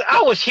too, because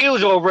I was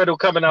huge on Riddle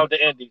coming out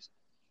the Indies.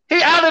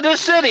 He out of the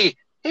city.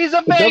 He's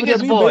a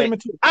Vegas boy.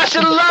 I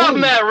should love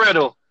Matt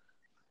Riddle.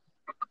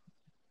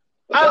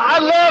 I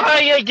love how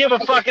he ain't give a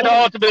fucking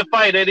Ultimate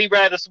Fighter and he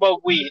rather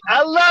smoke weed.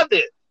 I loved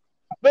it.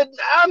 But,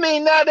 I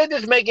mean, now they're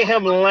just making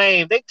him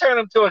lame. They turn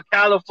him to a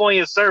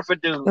California surfer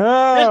dude.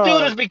 This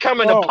dude is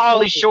becoming the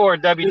Pauly Shore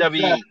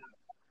WWE.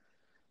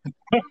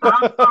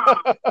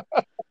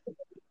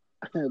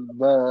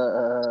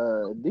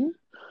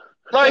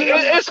 Like,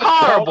 it's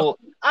horrible.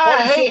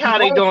 I hate how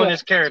they doing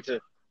this character.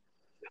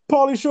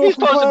 Pauly Shore. He's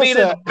supposed to be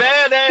this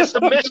badass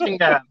submission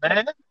guy,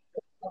 man.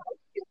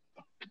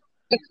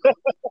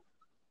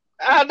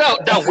 I know.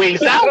 The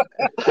wings out.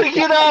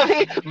 You know what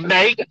I mean?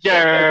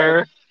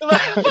 Major.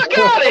 Fuck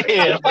out of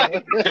here. Like,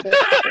 I'm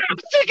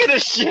sick of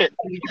this shit.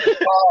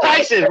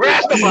 Tyson,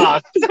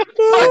 Rastaboss.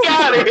 Fuck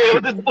out of here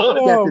with this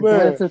bullshit. Got the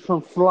dances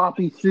from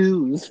floppy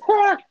shoes.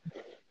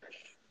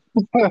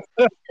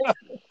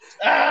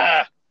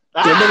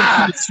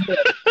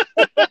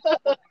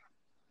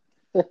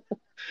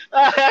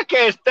 I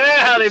can't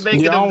stand how they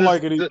making Yeah, I him don't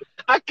like it either.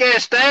 I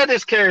can't stand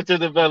this character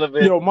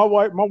development. Yo, my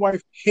wife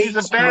He's a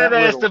hates Matt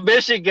badass Riddle.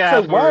 submission It's guy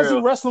like, for why is he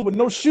real. wrestling with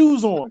no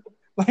shoes on?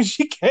 Like,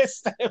 she can't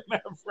stand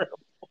Matt Riddle.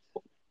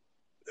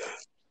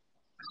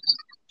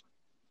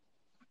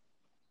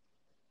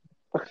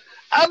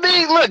 I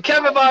mean, look,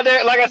 Kevin Von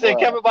Erich, like I said,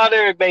 Kevin Von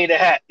Erich made the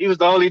hat. He was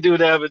the only dude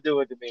to ever do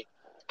it to me.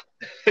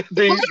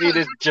 Do you see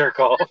this jerk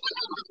off?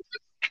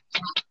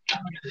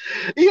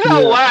 You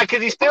know why?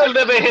 Because he's still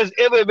living his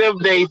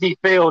MMM days he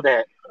failed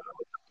at.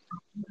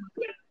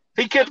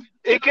 He could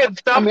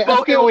stop I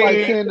smoking still like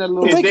weed seeing that and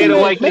little. They Dana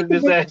can White make, kicked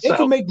his ass they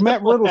can out. make Matt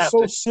That's what Riddle so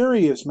happened.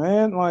 serious,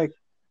 man. Like,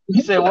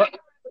 He said what?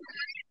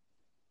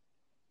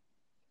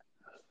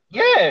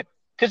 Yeah,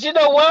 because you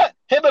know what?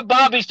 Him and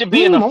Bobby should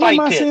be in a I wouldn't fight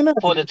mind pit seeing that.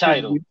 for the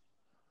title.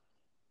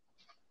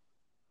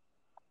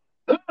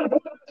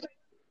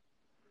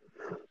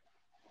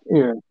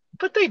 Yeah,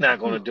 But they not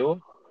going to do it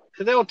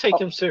because they don't take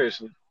him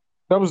seriously.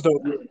 that was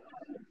dope.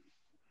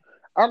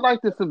 I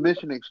like the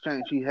submission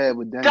exchange he had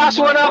with Daniel That's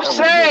what Bryan. I'm That was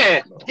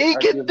saying. dope, He I can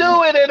give him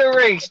do it in the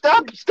ring.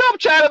 Stop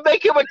trying to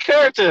make him a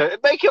character and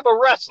make him a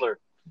wrestler.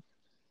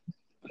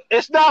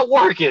 It's not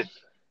working.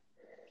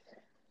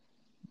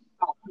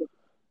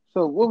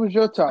 So, what was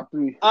your top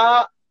three?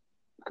 Bobby,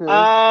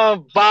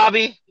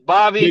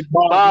 Big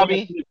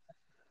Bobby.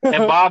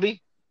 and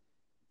Bobby.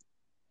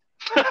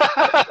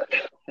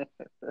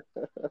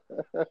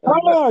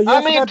 Oh, yeah,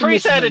 I mean,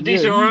 Priest had a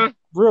decent run.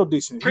 Real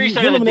decent. Priest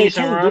He had a eliminated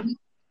decent Kane, run. didn't he?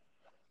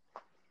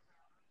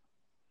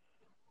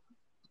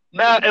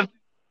 Now,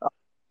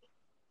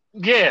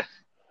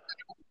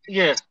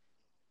 yeah.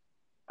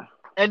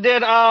 And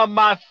then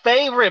my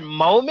favorite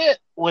moment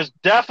was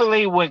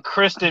definitely when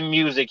Kristen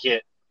music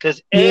hit.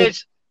 Because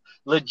Edge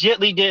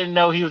legitly didn't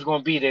know he was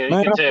going to be there. You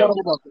Man, can tell.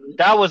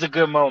 That was a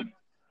good moment.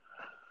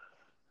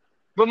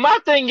 But my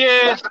thing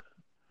is,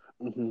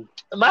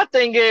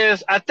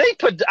 I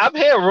think I'm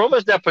hearing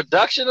rumors that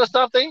production or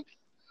something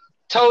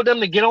told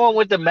them to get on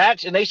with the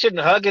match and they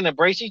shouldn't hug and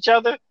embrace each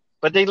other,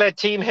 but they let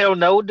Team Hell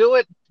No do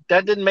it.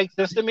 That didn't make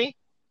sense to me.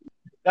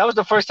 That was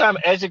the first time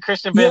Edge and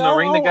Christian been in the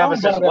ring together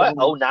since what?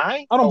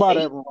 09? I don't buy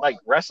that rumor. Like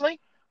wrestling?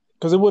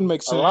 Because it wouldn't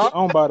make sense. I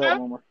don't buy that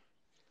rumor.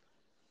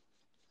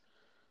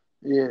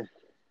 Yeah.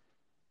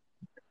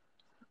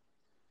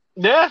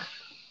 Yeah.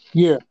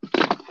 Yeah.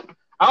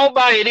 I don't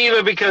buy it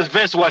either because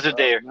Vince wasn't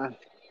there.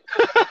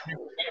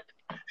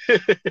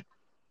 This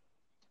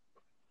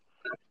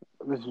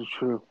is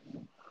true.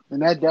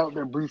 And I doubt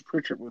that Bruce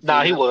Pritchard would.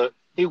 Nah, he would.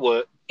 He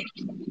would.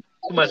 Too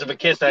much of a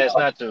kiss ass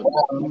not to.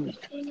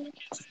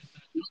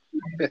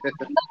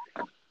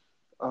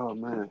 Oh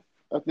man,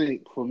 I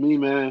think for me,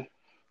 man,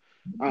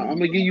 I'm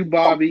gonna give you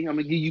Bobby. I'm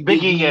gonna give you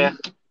Biggie. Yeah.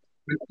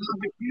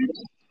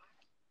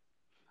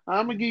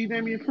 I'm gonna give you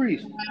Damian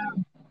Priest.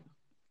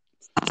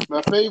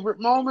 My favorite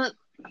moment.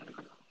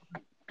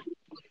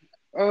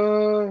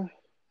 When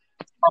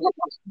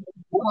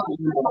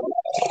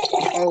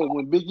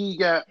Big E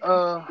got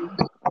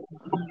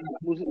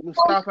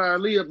Mustafa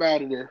Ali up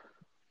out of there.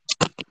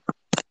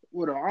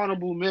 With an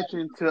honorable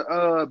mention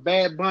to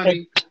Bad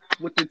Bunny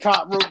with the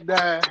top rope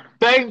dive.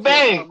 Bang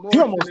bang. He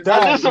almost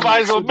died. I knew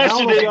somebody's gonna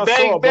mention it.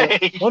 Bang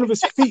bang. One of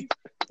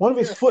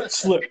his foot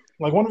slipped.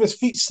 Like one of his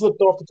feet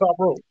slipped off the top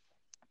rope.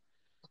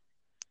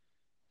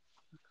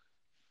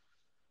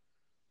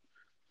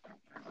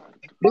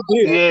 It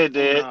did. Yeah, it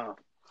did. Wow.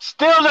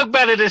 Still look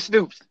better than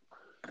Snoop's.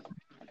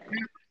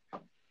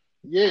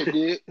 Yeah, it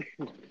did.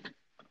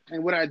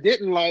 And what I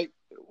didn't like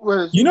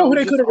was who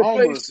they could have replaced,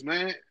 almost,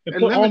 man. They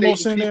put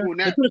almost in there.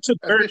 They could have took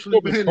Eric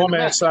Roberts' bum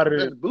ass out of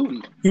there.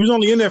 Booty. He was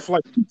only in there for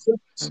like 2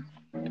 seconds.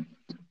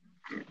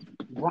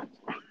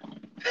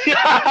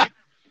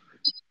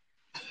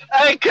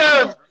 Hey,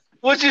 cuz,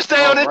 what you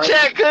say on the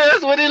chat,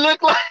 cuz? What it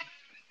look like?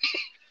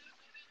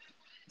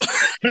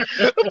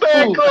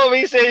 Man called me.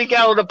 He said he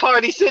got on the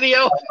Party City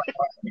out.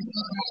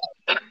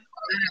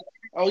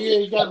 Oh yeah,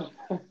 he got.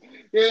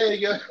 Yeah, he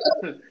got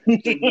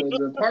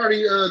the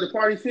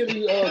Party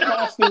City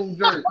costume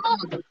drink.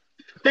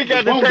 He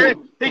got the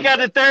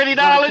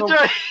 $30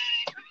 drink.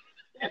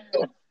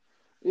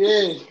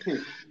 Yeah.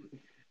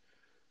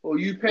 Well,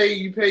 you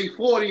pay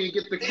 40 and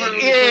get the crown.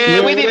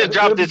 Yeah, we need to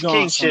drop this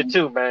king shit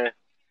too, man.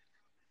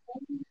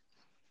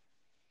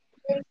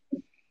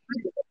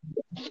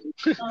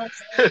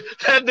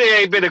 That nigga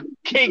ain't been a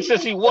king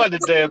since he won the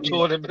damn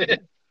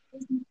tournament.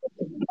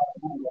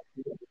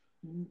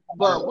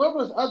 But what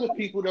was other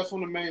people that's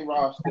on the main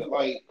roster?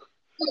 Like,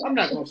 I'm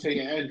not gonna say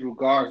Andrew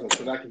Garza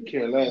because I can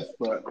care less.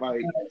 But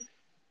like,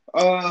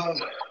 what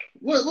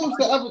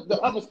was the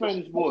other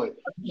Spanish boy?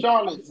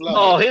 Charlotte's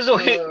love.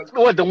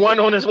 Oh, the one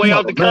on his way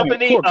out the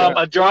company?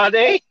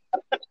 Andrade.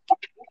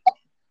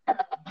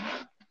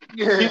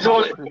 Yeah.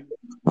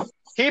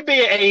 He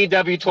be at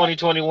AEW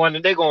 2021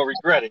 and they're gonna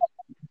regret it.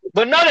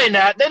 But no, they're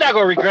not. They're not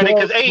gonna regret it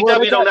because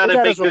AEW don't know how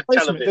to make good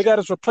television. They got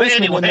his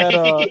replacement in that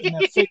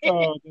fake,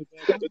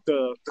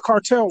 the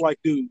cartel like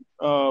dude.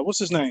 What's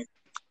his name?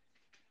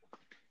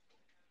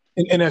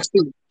 In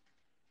NXT.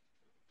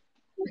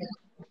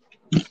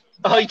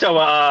 Oh, you talking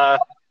about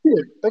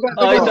Yeah, they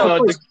Oh, you got talking the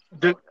about first.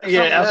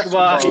 yeah, Something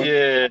Escobar. Escobar.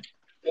 Yeah,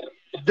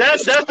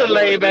 that's the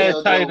lame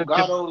ass title.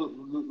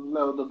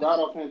 The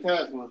Gato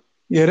Fantasma.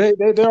 Yeah, they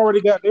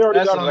already got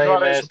That's a lame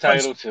Andrade's ass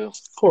title replacement. too.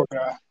 Poor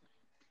guy.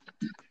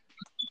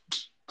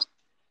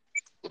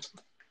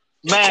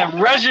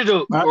 Man,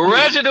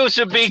 Reginald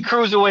should be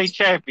cruiserweight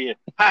champion.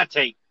 Hot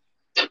take.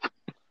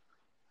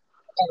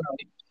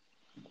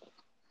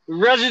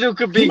 Reginald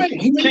could He be may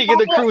king of pop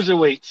the up.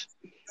 cruiserweights.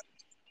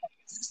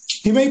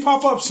 He may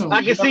pop up soon.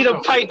 I can see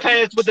them tight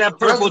pants with that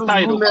purple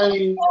Reginald's new title.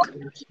 name.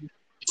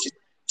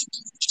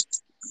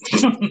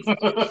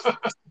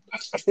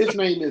 His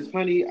name is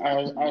Honey.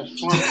 I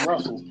Shrunk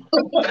Russell.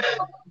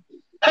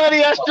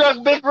 Honey, I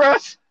struck Big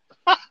Russ.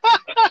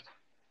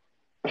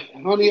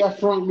 Honey, I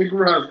Shrunk Big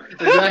Russ.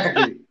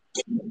 Exactly.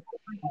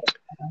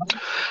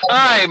 All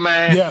right,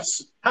 man.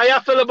 Yes. How y'all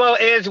feel about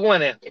Edge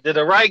winning? Did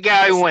the right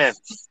guy win?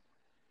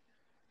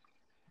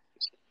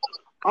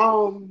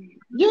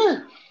 Yeah.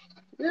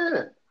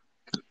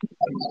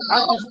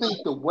 I just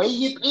think the way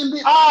it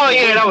ended. Oh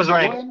yeah, that was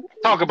right.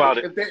 Talk about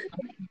it.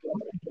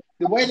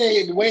 The way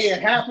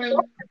it happened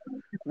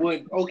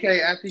would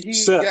after he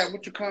Seth. got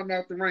what you coming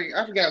out the ring.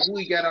 I forgot who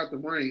he got out the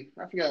ring.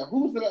 I forgot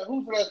who's the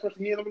last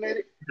person he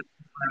eliminated.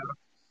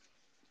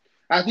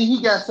 I think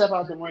he got Seth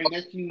out the ring.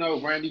 Next you know,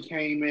 Randy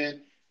came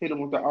in, hit him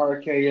with the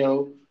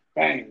RKO.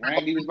 Bang!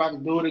 Randy was about to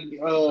do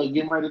it,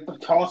 getting ready to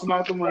toss him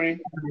out the ring.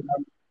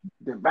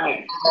 Then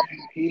bang!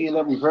 He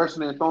ended up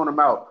reversing it and throwing him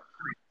out.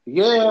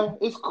 Yeah,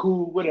 it's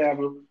cool,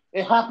 whatever.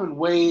 It happened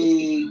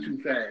way too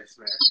fast,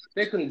 man.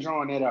 They could have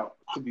drawn that out,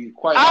 to be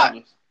quite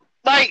honest.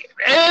 Like,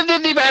 it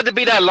didn't even have to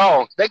be that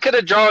long. They could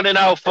have drawn it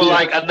out for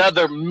like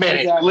another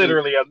minute,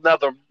 literally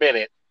another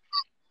minute.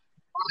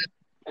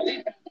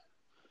 At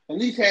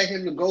least had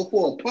him to go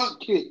for a punt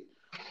kick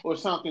or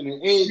something,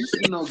 and Edge,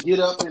 get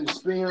up and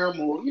spear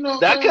him, or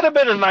that could have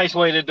been a nice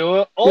way to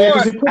do it. Or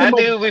after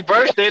he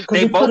reversed it,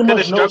 they both could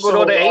have struggled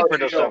on the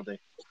apron or something.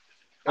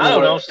 I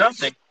don't know,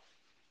 something.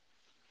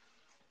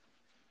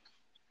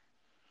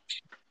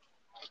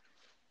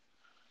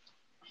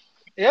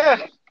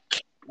 Yeah.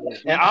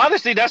 And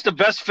honestly, that's the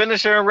best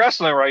finisher in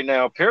wrestling right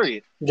now,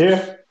 period.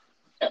 Yeah.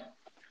 It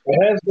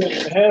has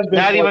been.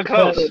 Not even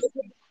close.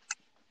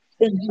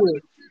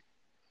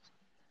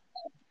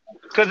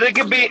 Because it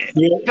can be,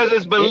 because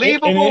it's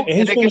believable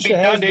and it can be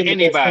done to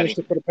anybody.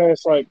 For the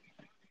past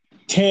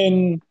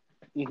 10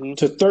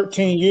 to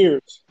 13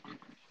 years.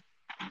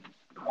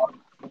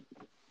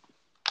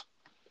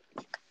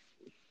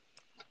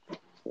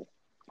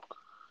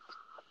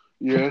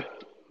 Yeah.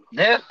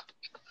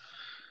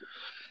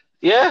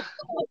 Yeah,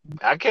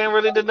 I can't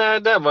really deny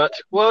it that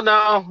much. Well,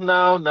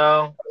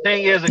 no. 10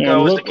 years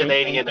ago, it's the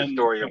Canadian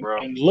Destroyer,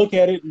 bro. And look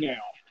at it now.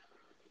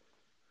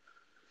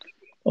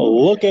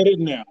 Look at it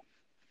now.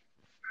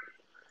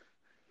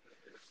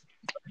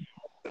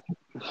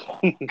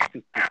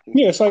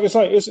 Yeah,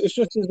 it's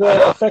just as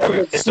effective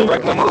as it's a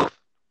regular move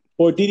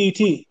or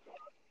DDT.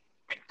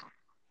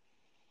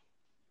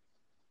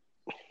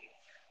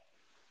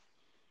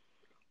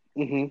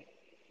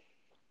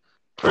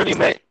 Pretty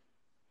much.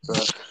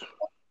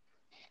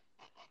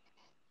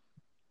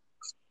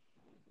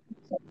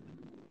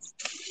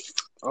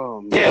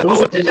 Yeah,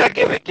 what did that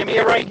give it? Give me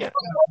a ranking.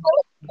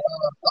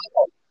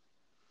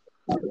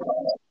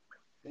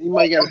 You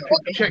might gotta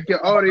check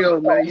your audio,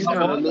 man. You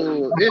sound a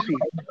little iffy.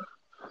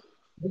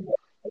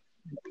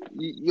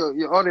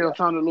 Your audio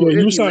sound a little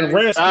iffy. You sound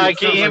raspy. All right,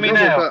 can you hear me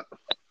now?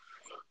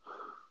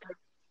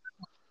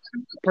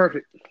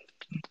 Perfect.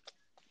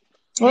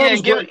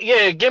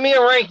 Give me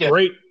a ranking.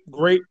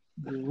 Great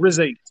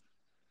result.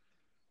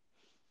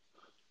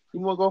 You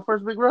want to go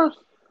first, Big Russ?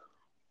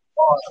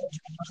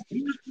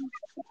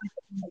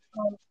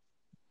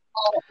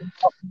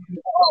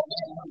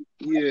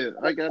 Yeah,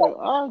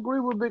 I agree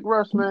with Big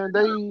Russ, man.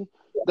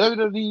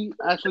 WWE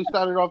actually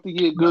started off the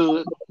year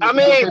good. I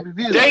mean,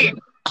 they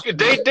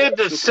did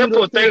the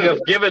simple thing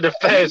of giving the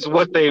fans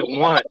what they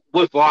want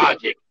with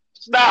logic.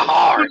 It's not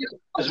hard.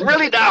 It's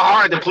really not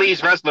hard to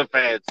please wrestling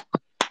fans.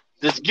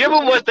 Just give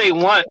them what they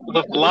want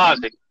with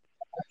logic.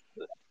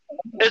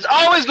 It's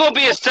always going to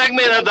be a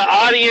segment of the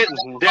audience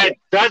that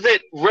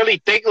doesn't really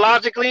think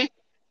logically,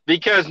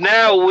 because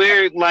now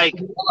we're like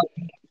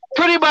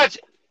pretty much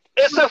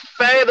it's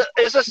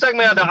a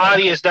segment of the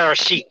audience that are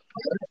sheep.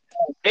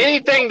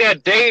 Anything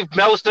that Dave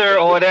Meltzer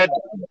or that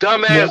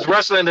dumbass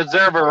Wrestling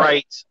Observer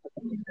writes,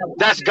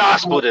 that's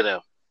gospel to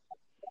them.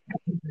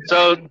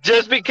 So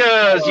just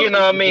because,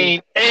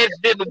 Edge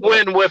didn't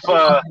win with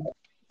a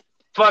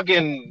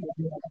fucking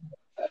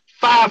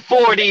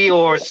 540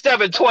 or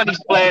 720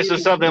 splash or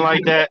something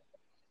like that,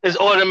 is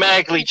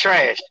automatically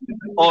trashed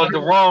or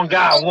the wrong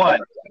guy won.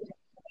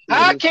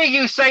 How can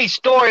you say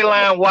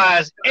storyline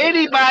wise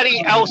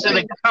anybody else in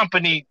the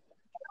company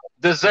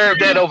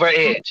deserved that over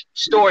Edge?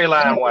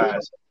 Storyline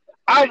wise.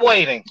 I'm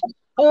waiting.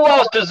 Who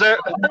else deserve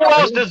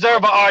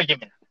an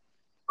argument?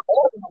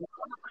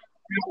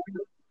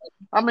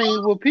 I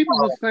mean, people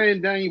were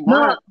saying Daniel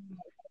Bryan.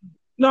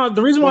 No,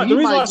 the reason Well, why he the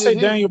reason why might I get say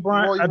his Daniel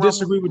Bryan, Royal I Rumble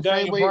disagree with the same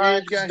Daniel way Bryan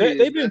Edge because got his,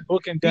 they've been man.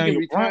 booking He can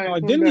Daniel Bryan. retire and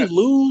Like, come didn't he back.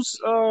 lose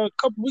a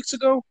couple weeks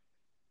ago?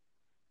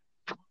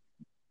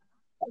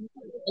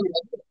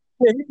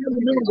 Yeah, he had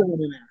momentum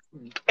going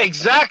in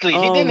Exactly.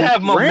 there. He didn't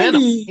have momentum.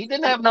 Randy, He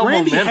didn't have no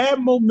Randy momentum. had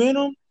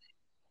momentum,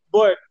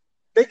 but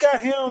they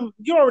got him.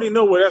 You already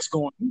know where that's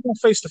going. He's gonna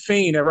face the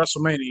Fiend at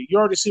WrestleMania. You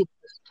already see.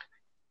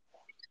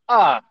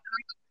 Ah,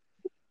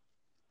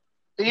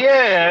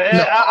 yeah.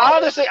 No,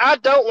 Honestly, I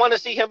don't want to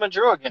see him and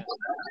Drew again.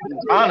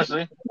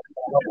 Honestly,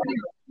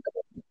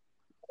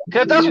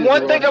 because It is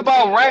rough.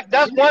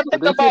 That's one thing But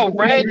they said the about pay per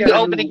Randy view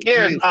opening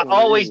years is I coming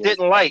always anyway.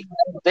 didn't like.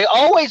 They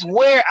always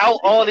wear out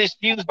all these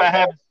feuds by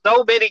having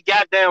so many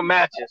goddamn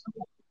matches.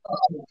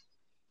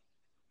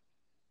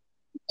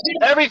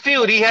 Every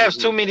feud he has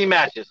too Mm-hmm. many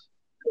matches.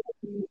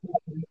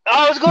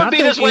 Oh, it's and gonna I be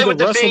think this way either with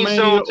the Fiend soon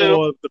WrestleMania too.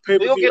 or the pay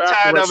per We'll view get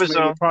after tired of it WrestleMania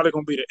soon. probably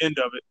gonna be the end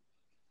of it.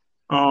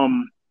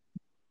 Um,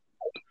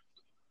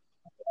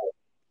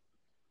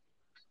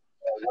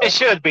 It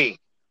should be.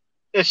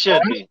 It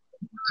should be.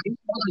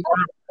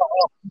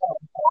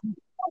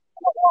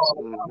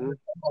 Mm-hmm. it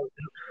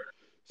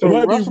So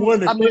might be Russell, one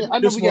that I mean, could I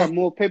be know this we got one.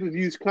 more pay per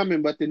views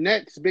coming, but the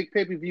next big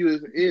pay per view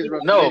is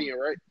No, WrestleMania,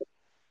 right?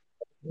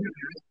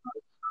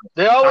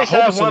 they I always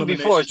hope have it's one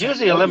before. Elimination It's Chamber.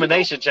 usually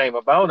Elimination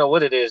Chamber, but I don't know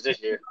what it is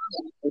this year.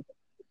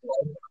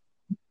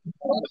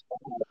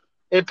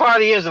 It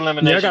probably is Yeah, I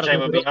Elimination gotta look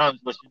Chamber, to it be up.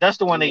 honest with you. That's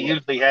the one they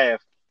usually have.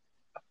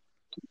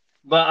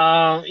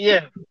 But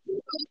yeah,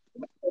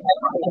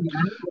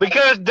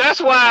 because that's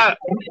why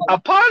a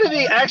part of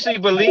me actually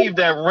believed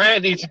that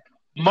Randy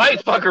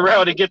might fuck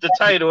around and get the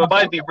title. It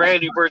might be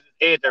Randy versus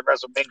Edge at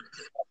WrestleMania.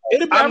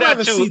 I'm I'd not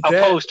rather too see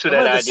that. opposed to I'd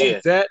that rather see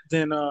idea. that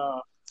than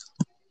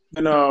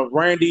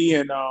Randy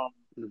and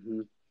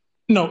Mm-hmm.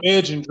 no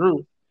Edge and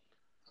Drew.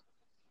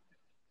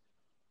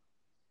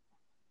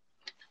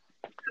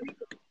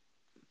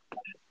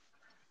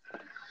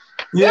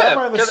 Yeah, I'd Yeah,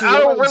 rather because see I I'd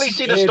don't rather really see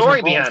see the Edge and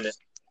story Roman. behind it.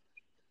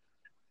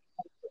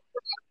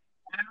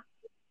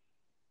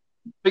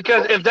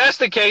 Because if that's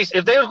the case,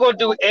 if they was going to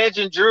do Edge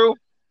and Drew,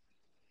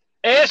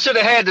 Edge should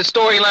have had the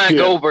storyline Yeah.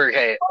 Goldberg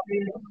had.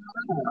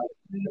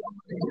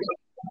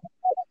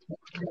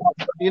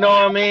 You know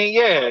what I mean?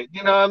 Yeah.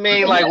 You know what I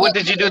mean? Like, what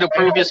did you do to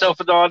prove yourself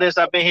with all this?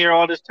 I've been here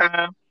all this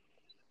time.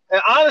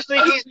 And honestly,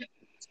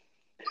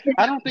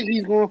 I don't think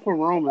he's going for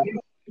Roman.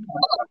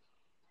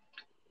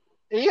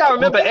 you gotta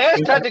remember,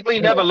 Edge technically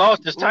never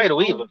lost his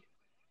title either.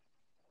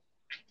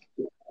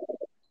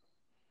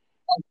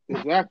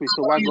 Exactly.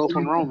 So why go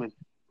for Roman?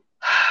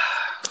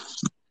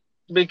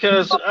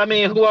 Because I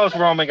mean, who else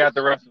Roman got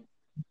the wrestle?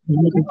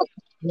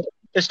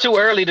 It's too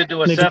early to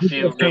do a Nigga, Seth he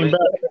feud, just came really. back.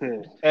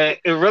 And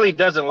it really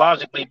doesn't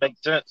logically make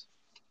sense.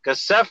 Because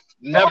Seth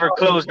never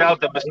closed out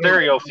the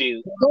Mysterio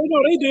feud.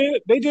 No, they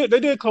did. They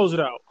did close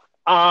it out.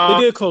 They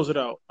did close it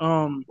out.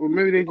 Well,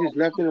 maybe they just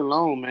left it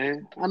alone,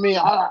 man. I mean,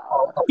 Yeah,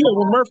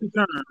 when Murphy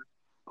turned.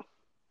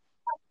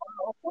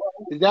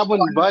 is that when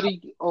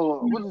Buddy?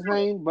 Oh, what's his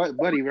name?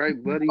 Buddy, right?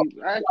 Buddy.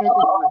 I can't think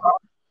of his name.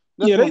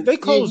 That's Yeah, when, they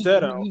closed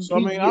that out. So I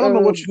mean, I don't know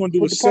what you're gonna do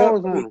put with the Seth.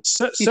 pause on him. He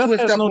Seth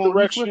switched has up no on. He switched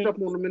direction. up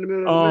on him in the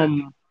middle of the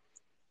match.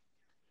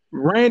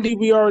 Randy,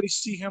 we already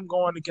see him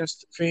going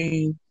against the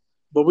Fiend,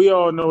 but we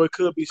all know it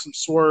could be some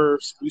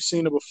swerves. We've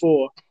seen it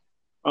before.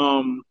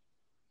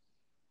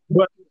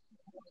 But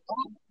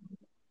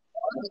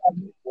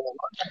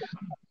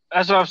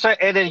That's what I'm saying.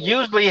 And it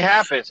usually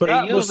happens. but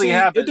see,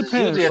 it It's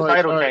depends. usually a Like,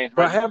 title all right, change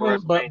right before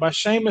WrestleMania. by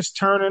Sheamus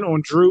turning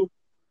on Drew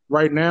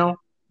right now,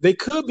 they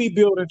could be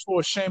building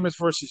towards Sheamus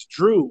versus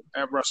Drew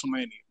at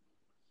WrestleMania.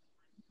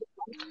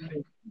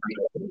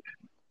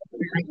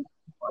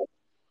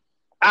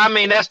 I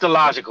mean, that's the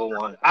logical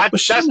one. But That's the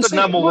Sheamus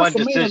ain't number one worth a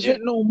man yet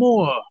decision. no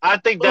more. I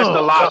think that's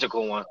the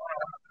logical one.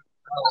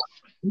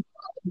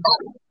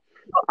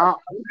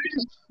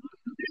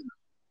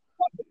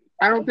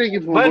 I don't think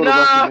it's But gonna go to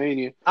nah,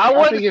 WrestleMania. I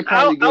I think it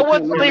probably go to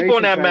wouldn't sleep on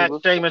Elimination that match, Chamber.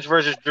 Sheamus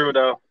versus Drew,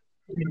 though.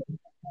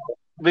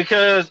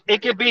 Because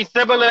it could be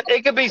similar.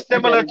 It could be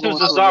similar to going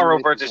to Cesaro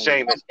Elimination versus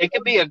Chamber. Sheamus. It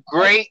could be a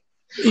great,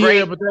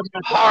 Yeah, but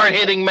hard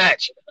hitting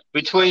match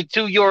between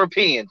two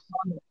Europeans.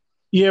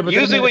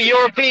 Usually when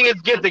Europeans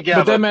get but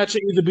together, that match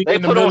should either be they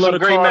in the put on middle of some the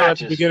great card or at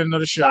the matches. beginning of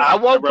the show. I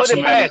won't at put it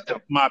WrestleMania, past them.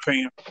 my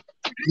opinion.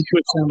 You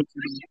put Sheamus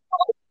in.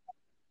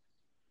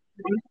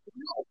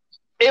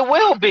 It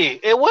will be.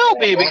 It will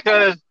be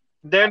because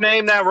they're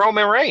named that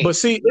Roman Reigns. But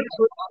see,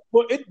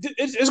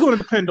 it's going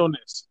to depend on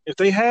this. If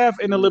they have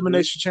an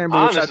elimination chamber,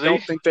 which I Honestly.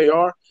 don't think they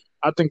are,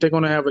 I think they're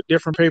going to have a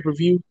different pay per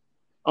view.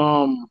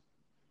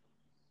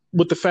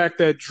 With the fact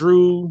that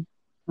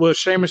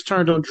Sheamus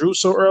turned on Drew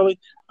so early,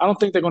 I don't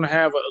think they're going to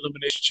have an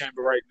elimination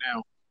chamber right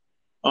now.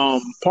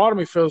 Part of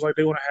me feels like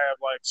they want to have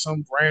like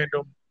some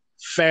random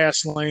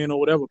fast lane or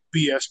whatever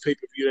BS pay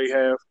per view they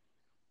have.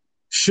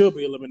 Should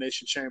be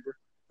elimination chamber,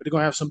 but they're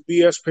going to have some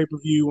BS pay per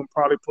view and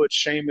probably put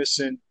Sheamus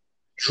and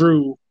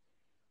Drew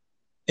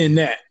in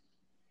that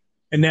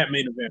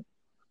main event.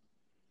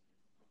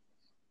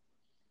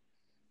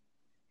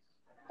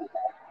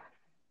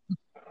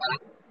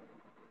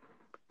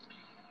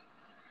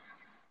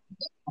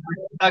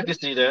 I can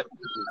see that.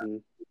 Mm-hmm.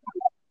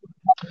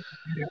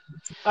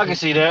 I can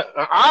see that.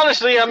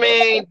 Honestly, I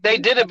mean, they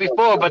did it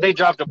before, but they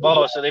dropped the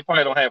ball, so they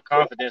probably don't have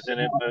confidence in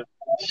it. But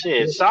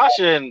shit,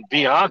 Sasha and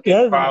Bianca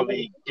Yeah,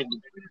 probably can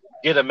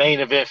get a main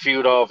event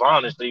feud off,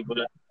 honestly. But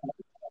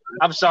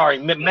I'm sorry,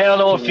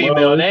 male or female,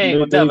 well, they ain't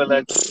gonna they never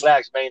let two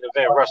blacks main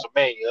event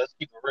WrestleMania. Let's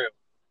keep it real.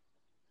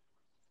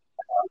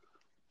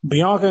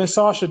 Bianca and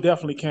Sasha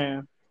definitely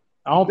can.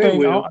 They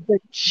will. I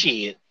think,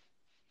 Shit,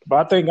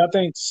 but I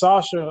think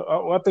Sasha.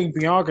 I think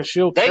Bianca.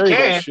 She'll they carry that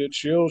can. shit.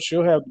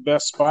 She'll have the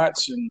best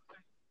spots and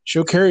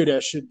she'll carry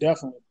that shit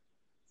definitely.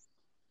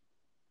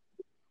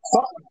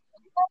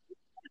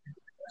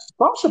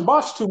 Sasha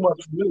botched too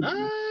much for me.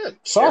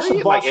 Sasha Carry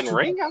it like botched in too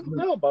ring. I much. don't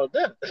know about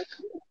that.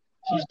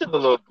 She's still a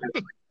little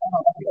green,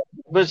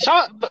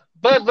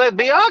 but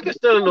Bianca's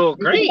still a little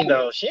green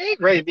though. She ain't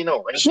ready to be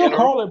no ring She'll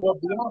general. call it,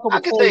 but Bianca I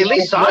will could call say it at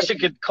least athletic. Sasha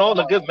could call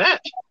a good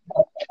match.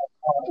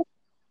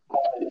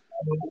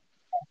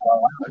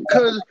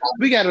 Because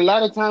we got a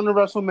lot of time to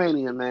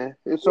WrestleMania, man.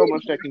 There's so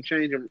much that can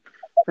change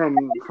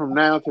from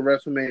now to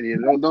WrestleMania.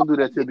 Don't do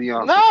that to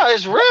Bianca. No,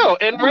 it's real.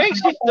 In ring,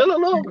 she's still a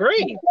little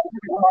green.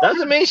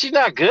 Doesn't mean she's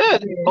not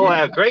good or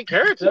have great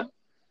character.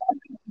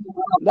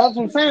 That's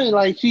what I'm saying.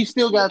 Like she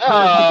still got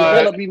time to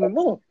develop even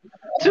more.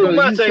 2 So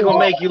months ain't gonna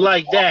make you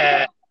like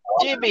that.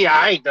 She'll be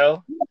alright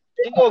though.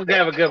 She's gonna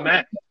have a good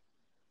match.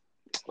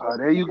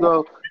 there you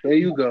go. There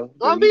you go.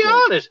 I'll be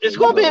honest. It's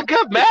gonna be a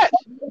good match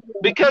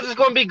because it's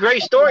gonna be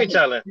great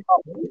storytelling.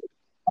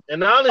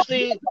 And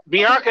honestly,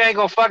 Bianca ain't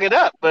gonna fuck it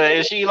up. But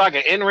is she like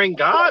an in-ring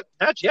god?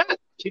 Not yet.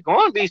 She's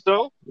gonna be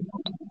soon.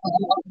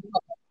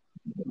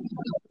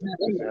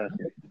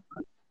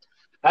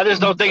 I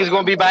just don't think it's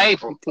gonna be by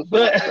April,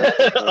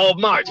 but or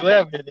March,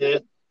 whatever it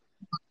is.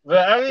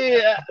 But I mean,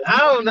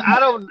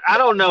 I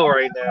don't know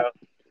right now.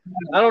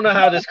 I don't know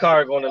how this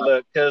card going to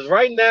look because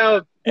right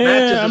now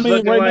matches Yeah, I is mean,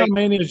 looking right now like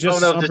Mania is I don't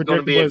just know as if it's going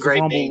to be unpredictable a as the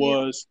great Rumble Mania.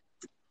 was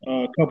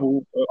a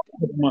couple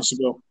months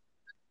ago.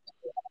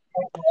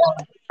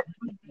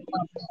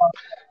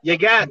 You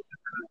got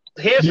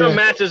here's some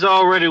matches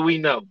already we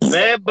know: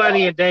 Bad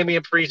Bunny and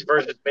Damian Priest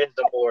versus Miz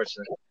and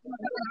Morrison.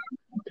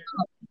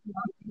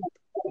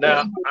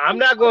 Now I'm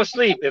not gonna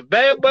sleep if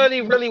Bad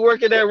Bunny really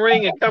work in that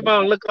ring and come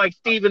out and look like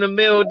Stephen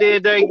Amell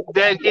did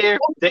that year,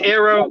 the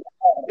Arrow,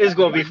 it's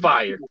gonna be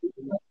fire.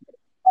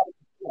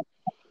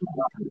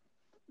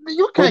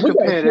 You can't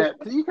compare that.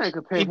 You can't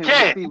compare him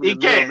to Stephen He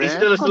can't. Amell, He's man.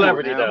 still a Come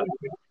celebrity on now.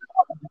 though.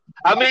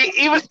 I mean,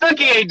 even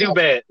Snooki ain't do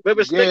bad.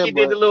 Remember Snooki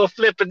did the little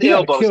flip in the He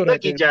elbow. killed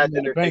that Snooki damn John in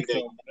did the her bank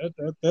thing.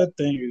 That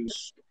thing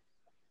is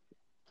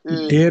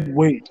dead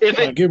weight.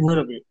 Get rid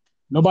of it.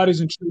 Nobody's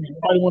intrigued.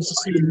 Nobody wants to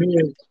see the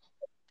Miz.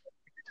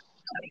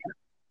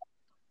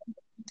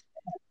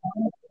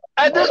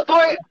 At this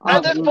point,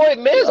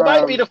 Miz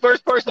might be the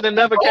first person to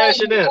never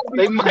cash it in.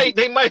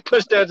 They might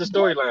push that as a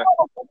storyline.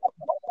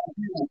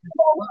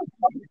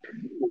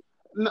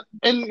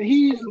 And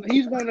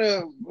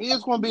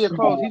it's gonna be a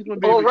close. He's gonna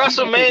be or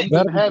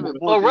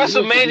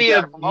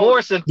WrestleMania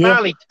Morrison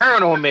finally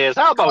turn on Miz.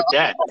 How about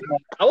that?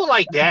 I would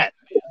like that.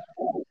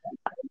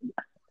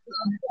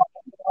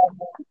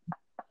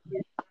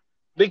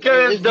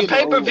 Because the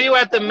pay-per-view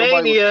at the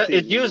Mania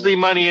is usually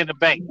Money in the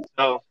Bank.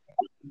 So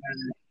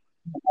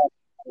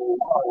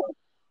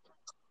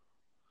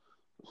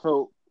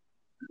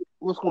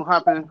what's gonna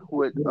happen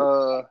with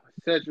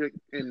Cedric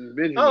and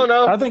Benjamin? I don't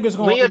know. I think it's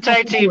going to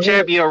tag team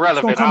champion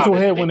irrelevant. It's going to come to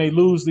a head when they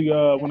lose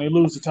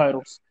the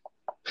titles.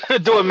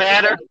 Do it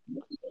matter?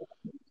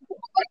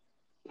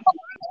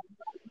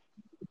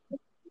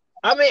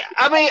 I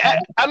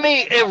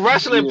mean, in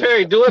wrestling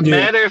period, do it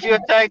matter if you're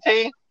a tag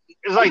team?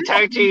 It's like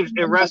tag teams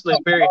in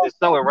wrestling period is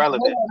so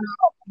irrelevant.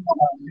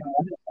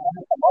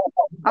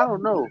 I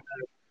don't know.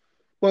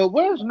 Well,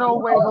 where's No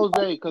Way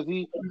Jose? Because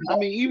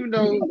even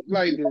though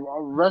like the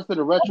rest of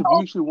the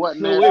Retribution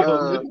wasn't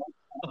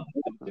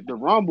at the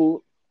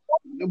Rumble,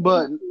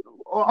 but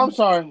I'm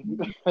sorry,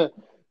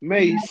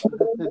 Mace,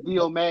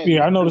 Dio Madden.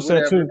 Yeah, I noticed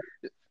that too.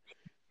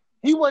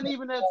 He wasn't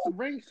even at the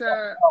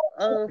ringside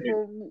for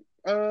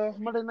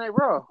Monday Night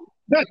Raw.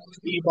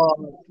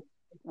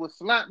 With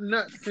slap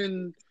nuts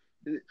and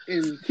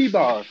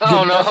T-bars. I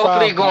don't know.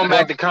 Hopefully he's going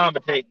back to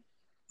commentate.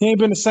 He ain't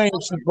been the same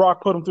since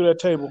Brock put him through that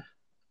table.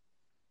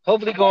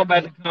 Hopefully going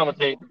back to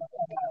commentate.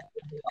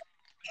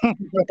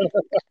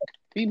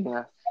 He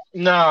not.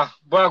 Nah,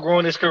 Brock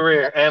ruined his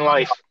career and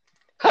life.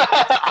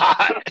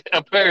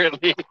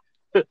 Apparently.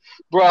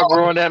 Brock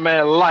ruined that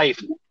man's life.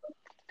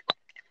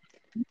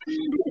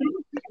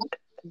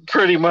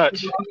 Pretty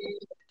much.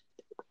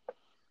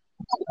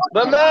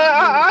 But man,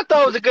 I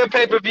thought it was a good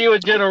pay-per-view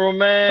in general,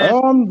 man.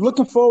 I'm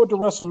looking forward to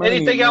WrestleMania.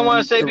 Anything y'all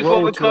want to say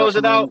before we close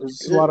it out?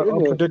 There's a lot of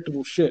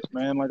unpredictable shit,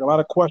 man. Like a lot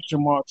of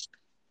question marks,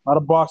 a lot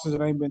of boxes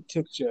that ain't been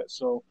ticked yet.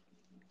 So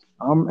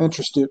I'm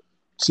interested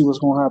to see what's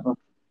going to happen.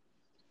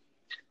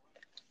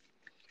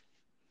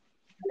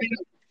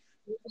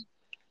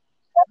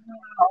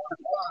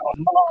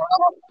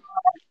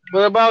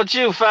 What about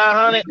you,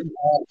 500?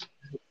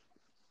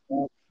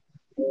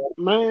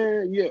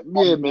 Man, yeah,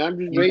 man. I'm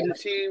just waiting to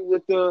see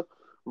what the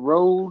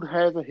road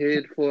has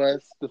ahead for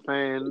us, the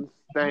fans,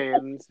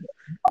 stands,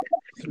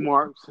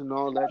 smarts, and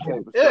all that type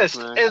of stuff, Yes,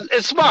 man.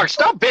 it's smart.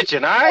 Stop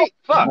bitching, all right?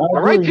 Fuck, I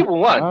the right agree. people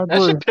won. I That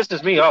agree. shit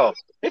pisses me off.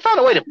 They found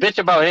a way to bitch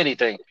about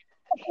anything.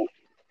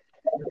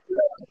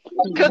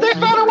 Because they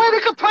found a way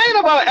to complain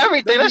about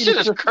everything. That shit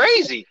is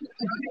crazy.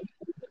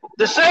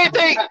 The same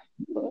thing.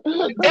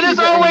 It is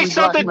always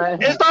something.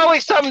 It's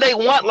always something they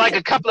want like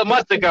a couple of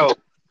months ago.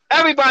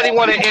 Everybody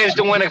wanted Edge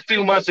to win a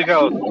few months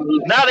ago.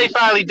 Now they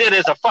finally did it.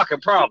 It's a fucking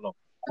problem.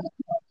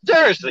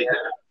 Seriously.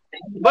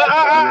 But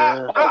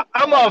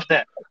I'm off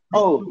that.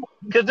 Oh,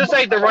 Because this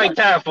ain't the right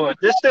time for it.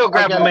 This still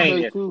I gotta say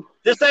Grapplemania. too.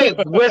 This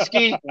ain't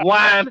whiskey,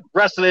 wine,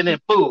 wrestling,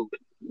 and food.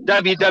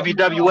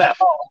 WWF.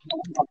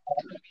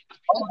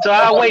 So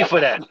I'll wait for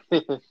that.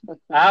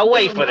 I'll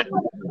wait for that.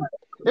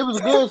 It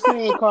was good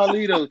seeing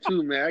Carlito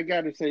too, man. I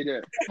gotta say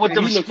that. With And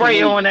them he looks spray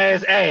amazing. on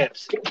ass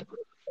abs.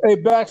 Hey,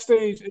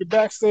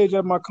 backstage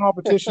at my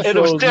competition And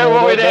them shows, man.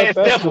 steroid ass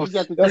That's nipples. He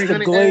got the the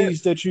 300 glaze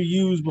abs. that you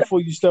use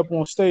before you step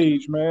on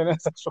stage, man.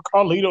 That's what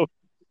Carlito.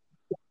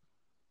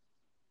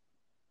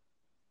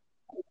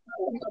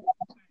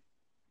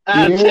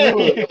 I Yeah, tell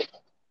look. you.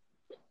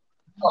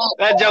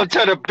 That Joe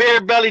turned a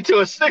beer belly to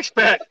a six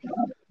pack.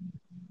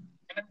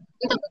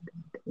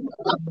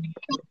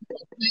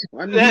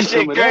 I need That some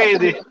shit of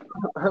crazy. that.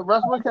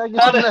 Russ, where can I get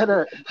How some of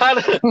the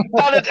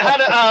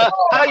that?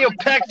 how your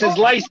pecs is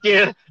light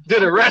skin do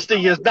the rest of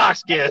your dark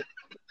skin?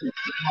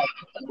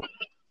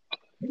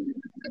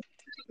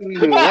 Yeah,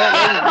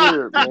 that was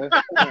weird, man.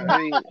 I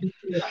mean,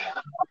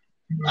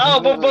 Oh,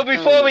 but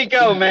before we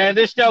go, man,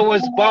 this show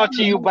was brought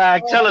to you by.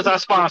 Tell us our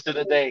sponsor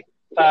today.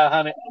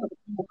 500.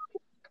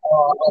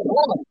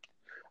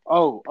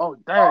 oh,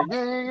 dang,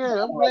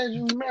 yeah. I'm glad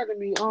you reminded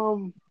me.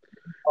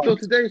 So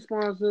today's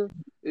sponsor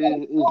is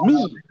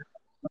me.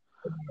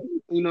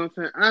 You know what I'm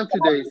saying? I'm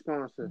today's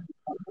sponsor,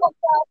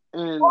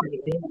 and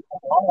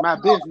my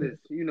business.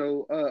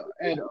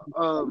 At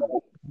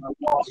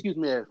excuse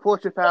me, at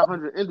Fortune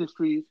 500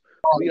 Industries,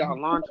 we are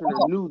launching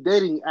a new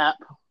dating app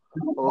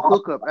or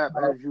hookup app,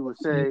 as you would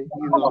say.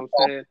 You know what I'm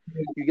saying?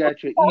 You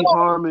got your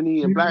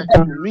eHarmony and Black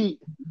People Meet.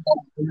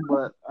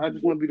 But I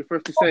just want to be the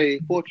first to say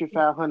Fortune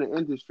 500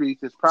 Industries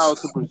is proud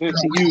to present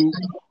to you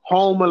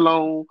Home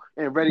Alone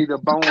and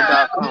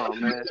ReadyToBone.com,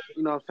 man.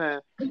 You know what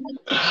I'm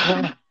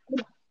saying?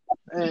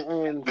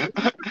 And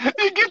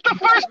You get the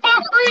first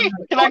month free.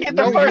 Can I get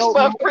the no, first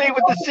month free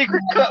with the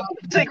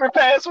secret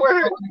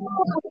password?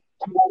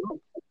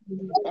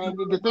 and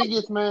the thing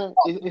is, man,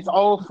 it's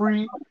all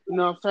free. You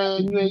know what I'm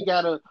saying? You ain't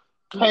gotta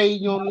pay.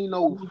 You don't need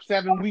no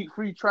 7-week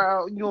free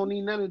trial. You don't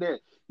need none of that.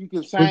 You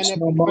can sign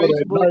up on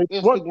Facebook,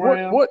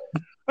 Instagram, What?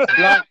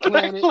 Black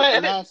Planet,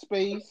 Planet.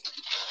 MySpace.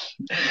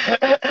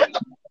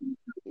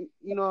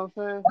 You know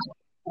what I'm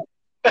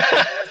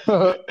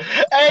saying?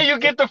 Hey, you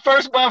get the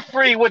first month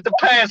free with the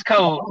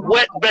passcode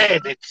Wet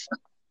Bandits.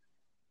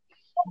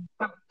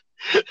 You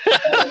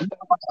know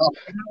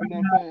what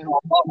I'm saying?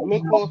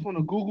 Look for us on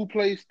the Google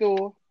Play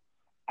Store,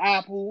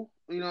 Apple.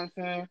 You know what I'm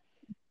saying?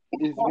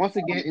 Once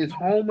again, it's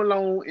Home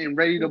Alone and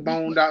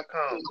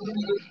ReadyToBone.com.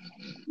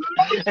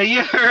 And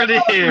you heard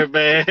it here,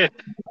 man.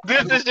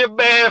 This is your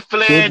man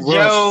Flair Big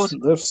Russ, Jones.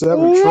 lift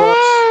 7 trucks.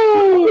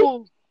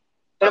 Woo!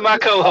 And my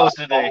co-host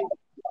today.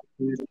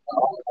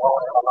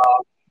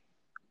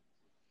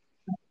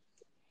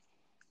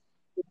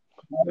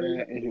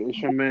 Man, it's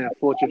your man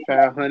Fortune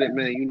 500,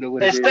 man. You know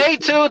what And it stay is.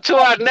 tuned to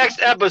our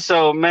next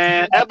episode,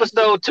 man.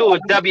 Episode 2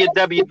 of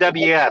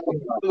WWWF.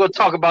 We're going to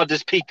talk about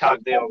this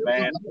Peacock deal,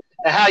 man.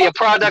 And how your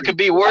product could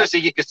be worse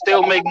and you can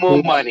still make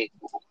more money.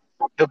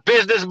 The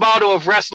business model of wrestling.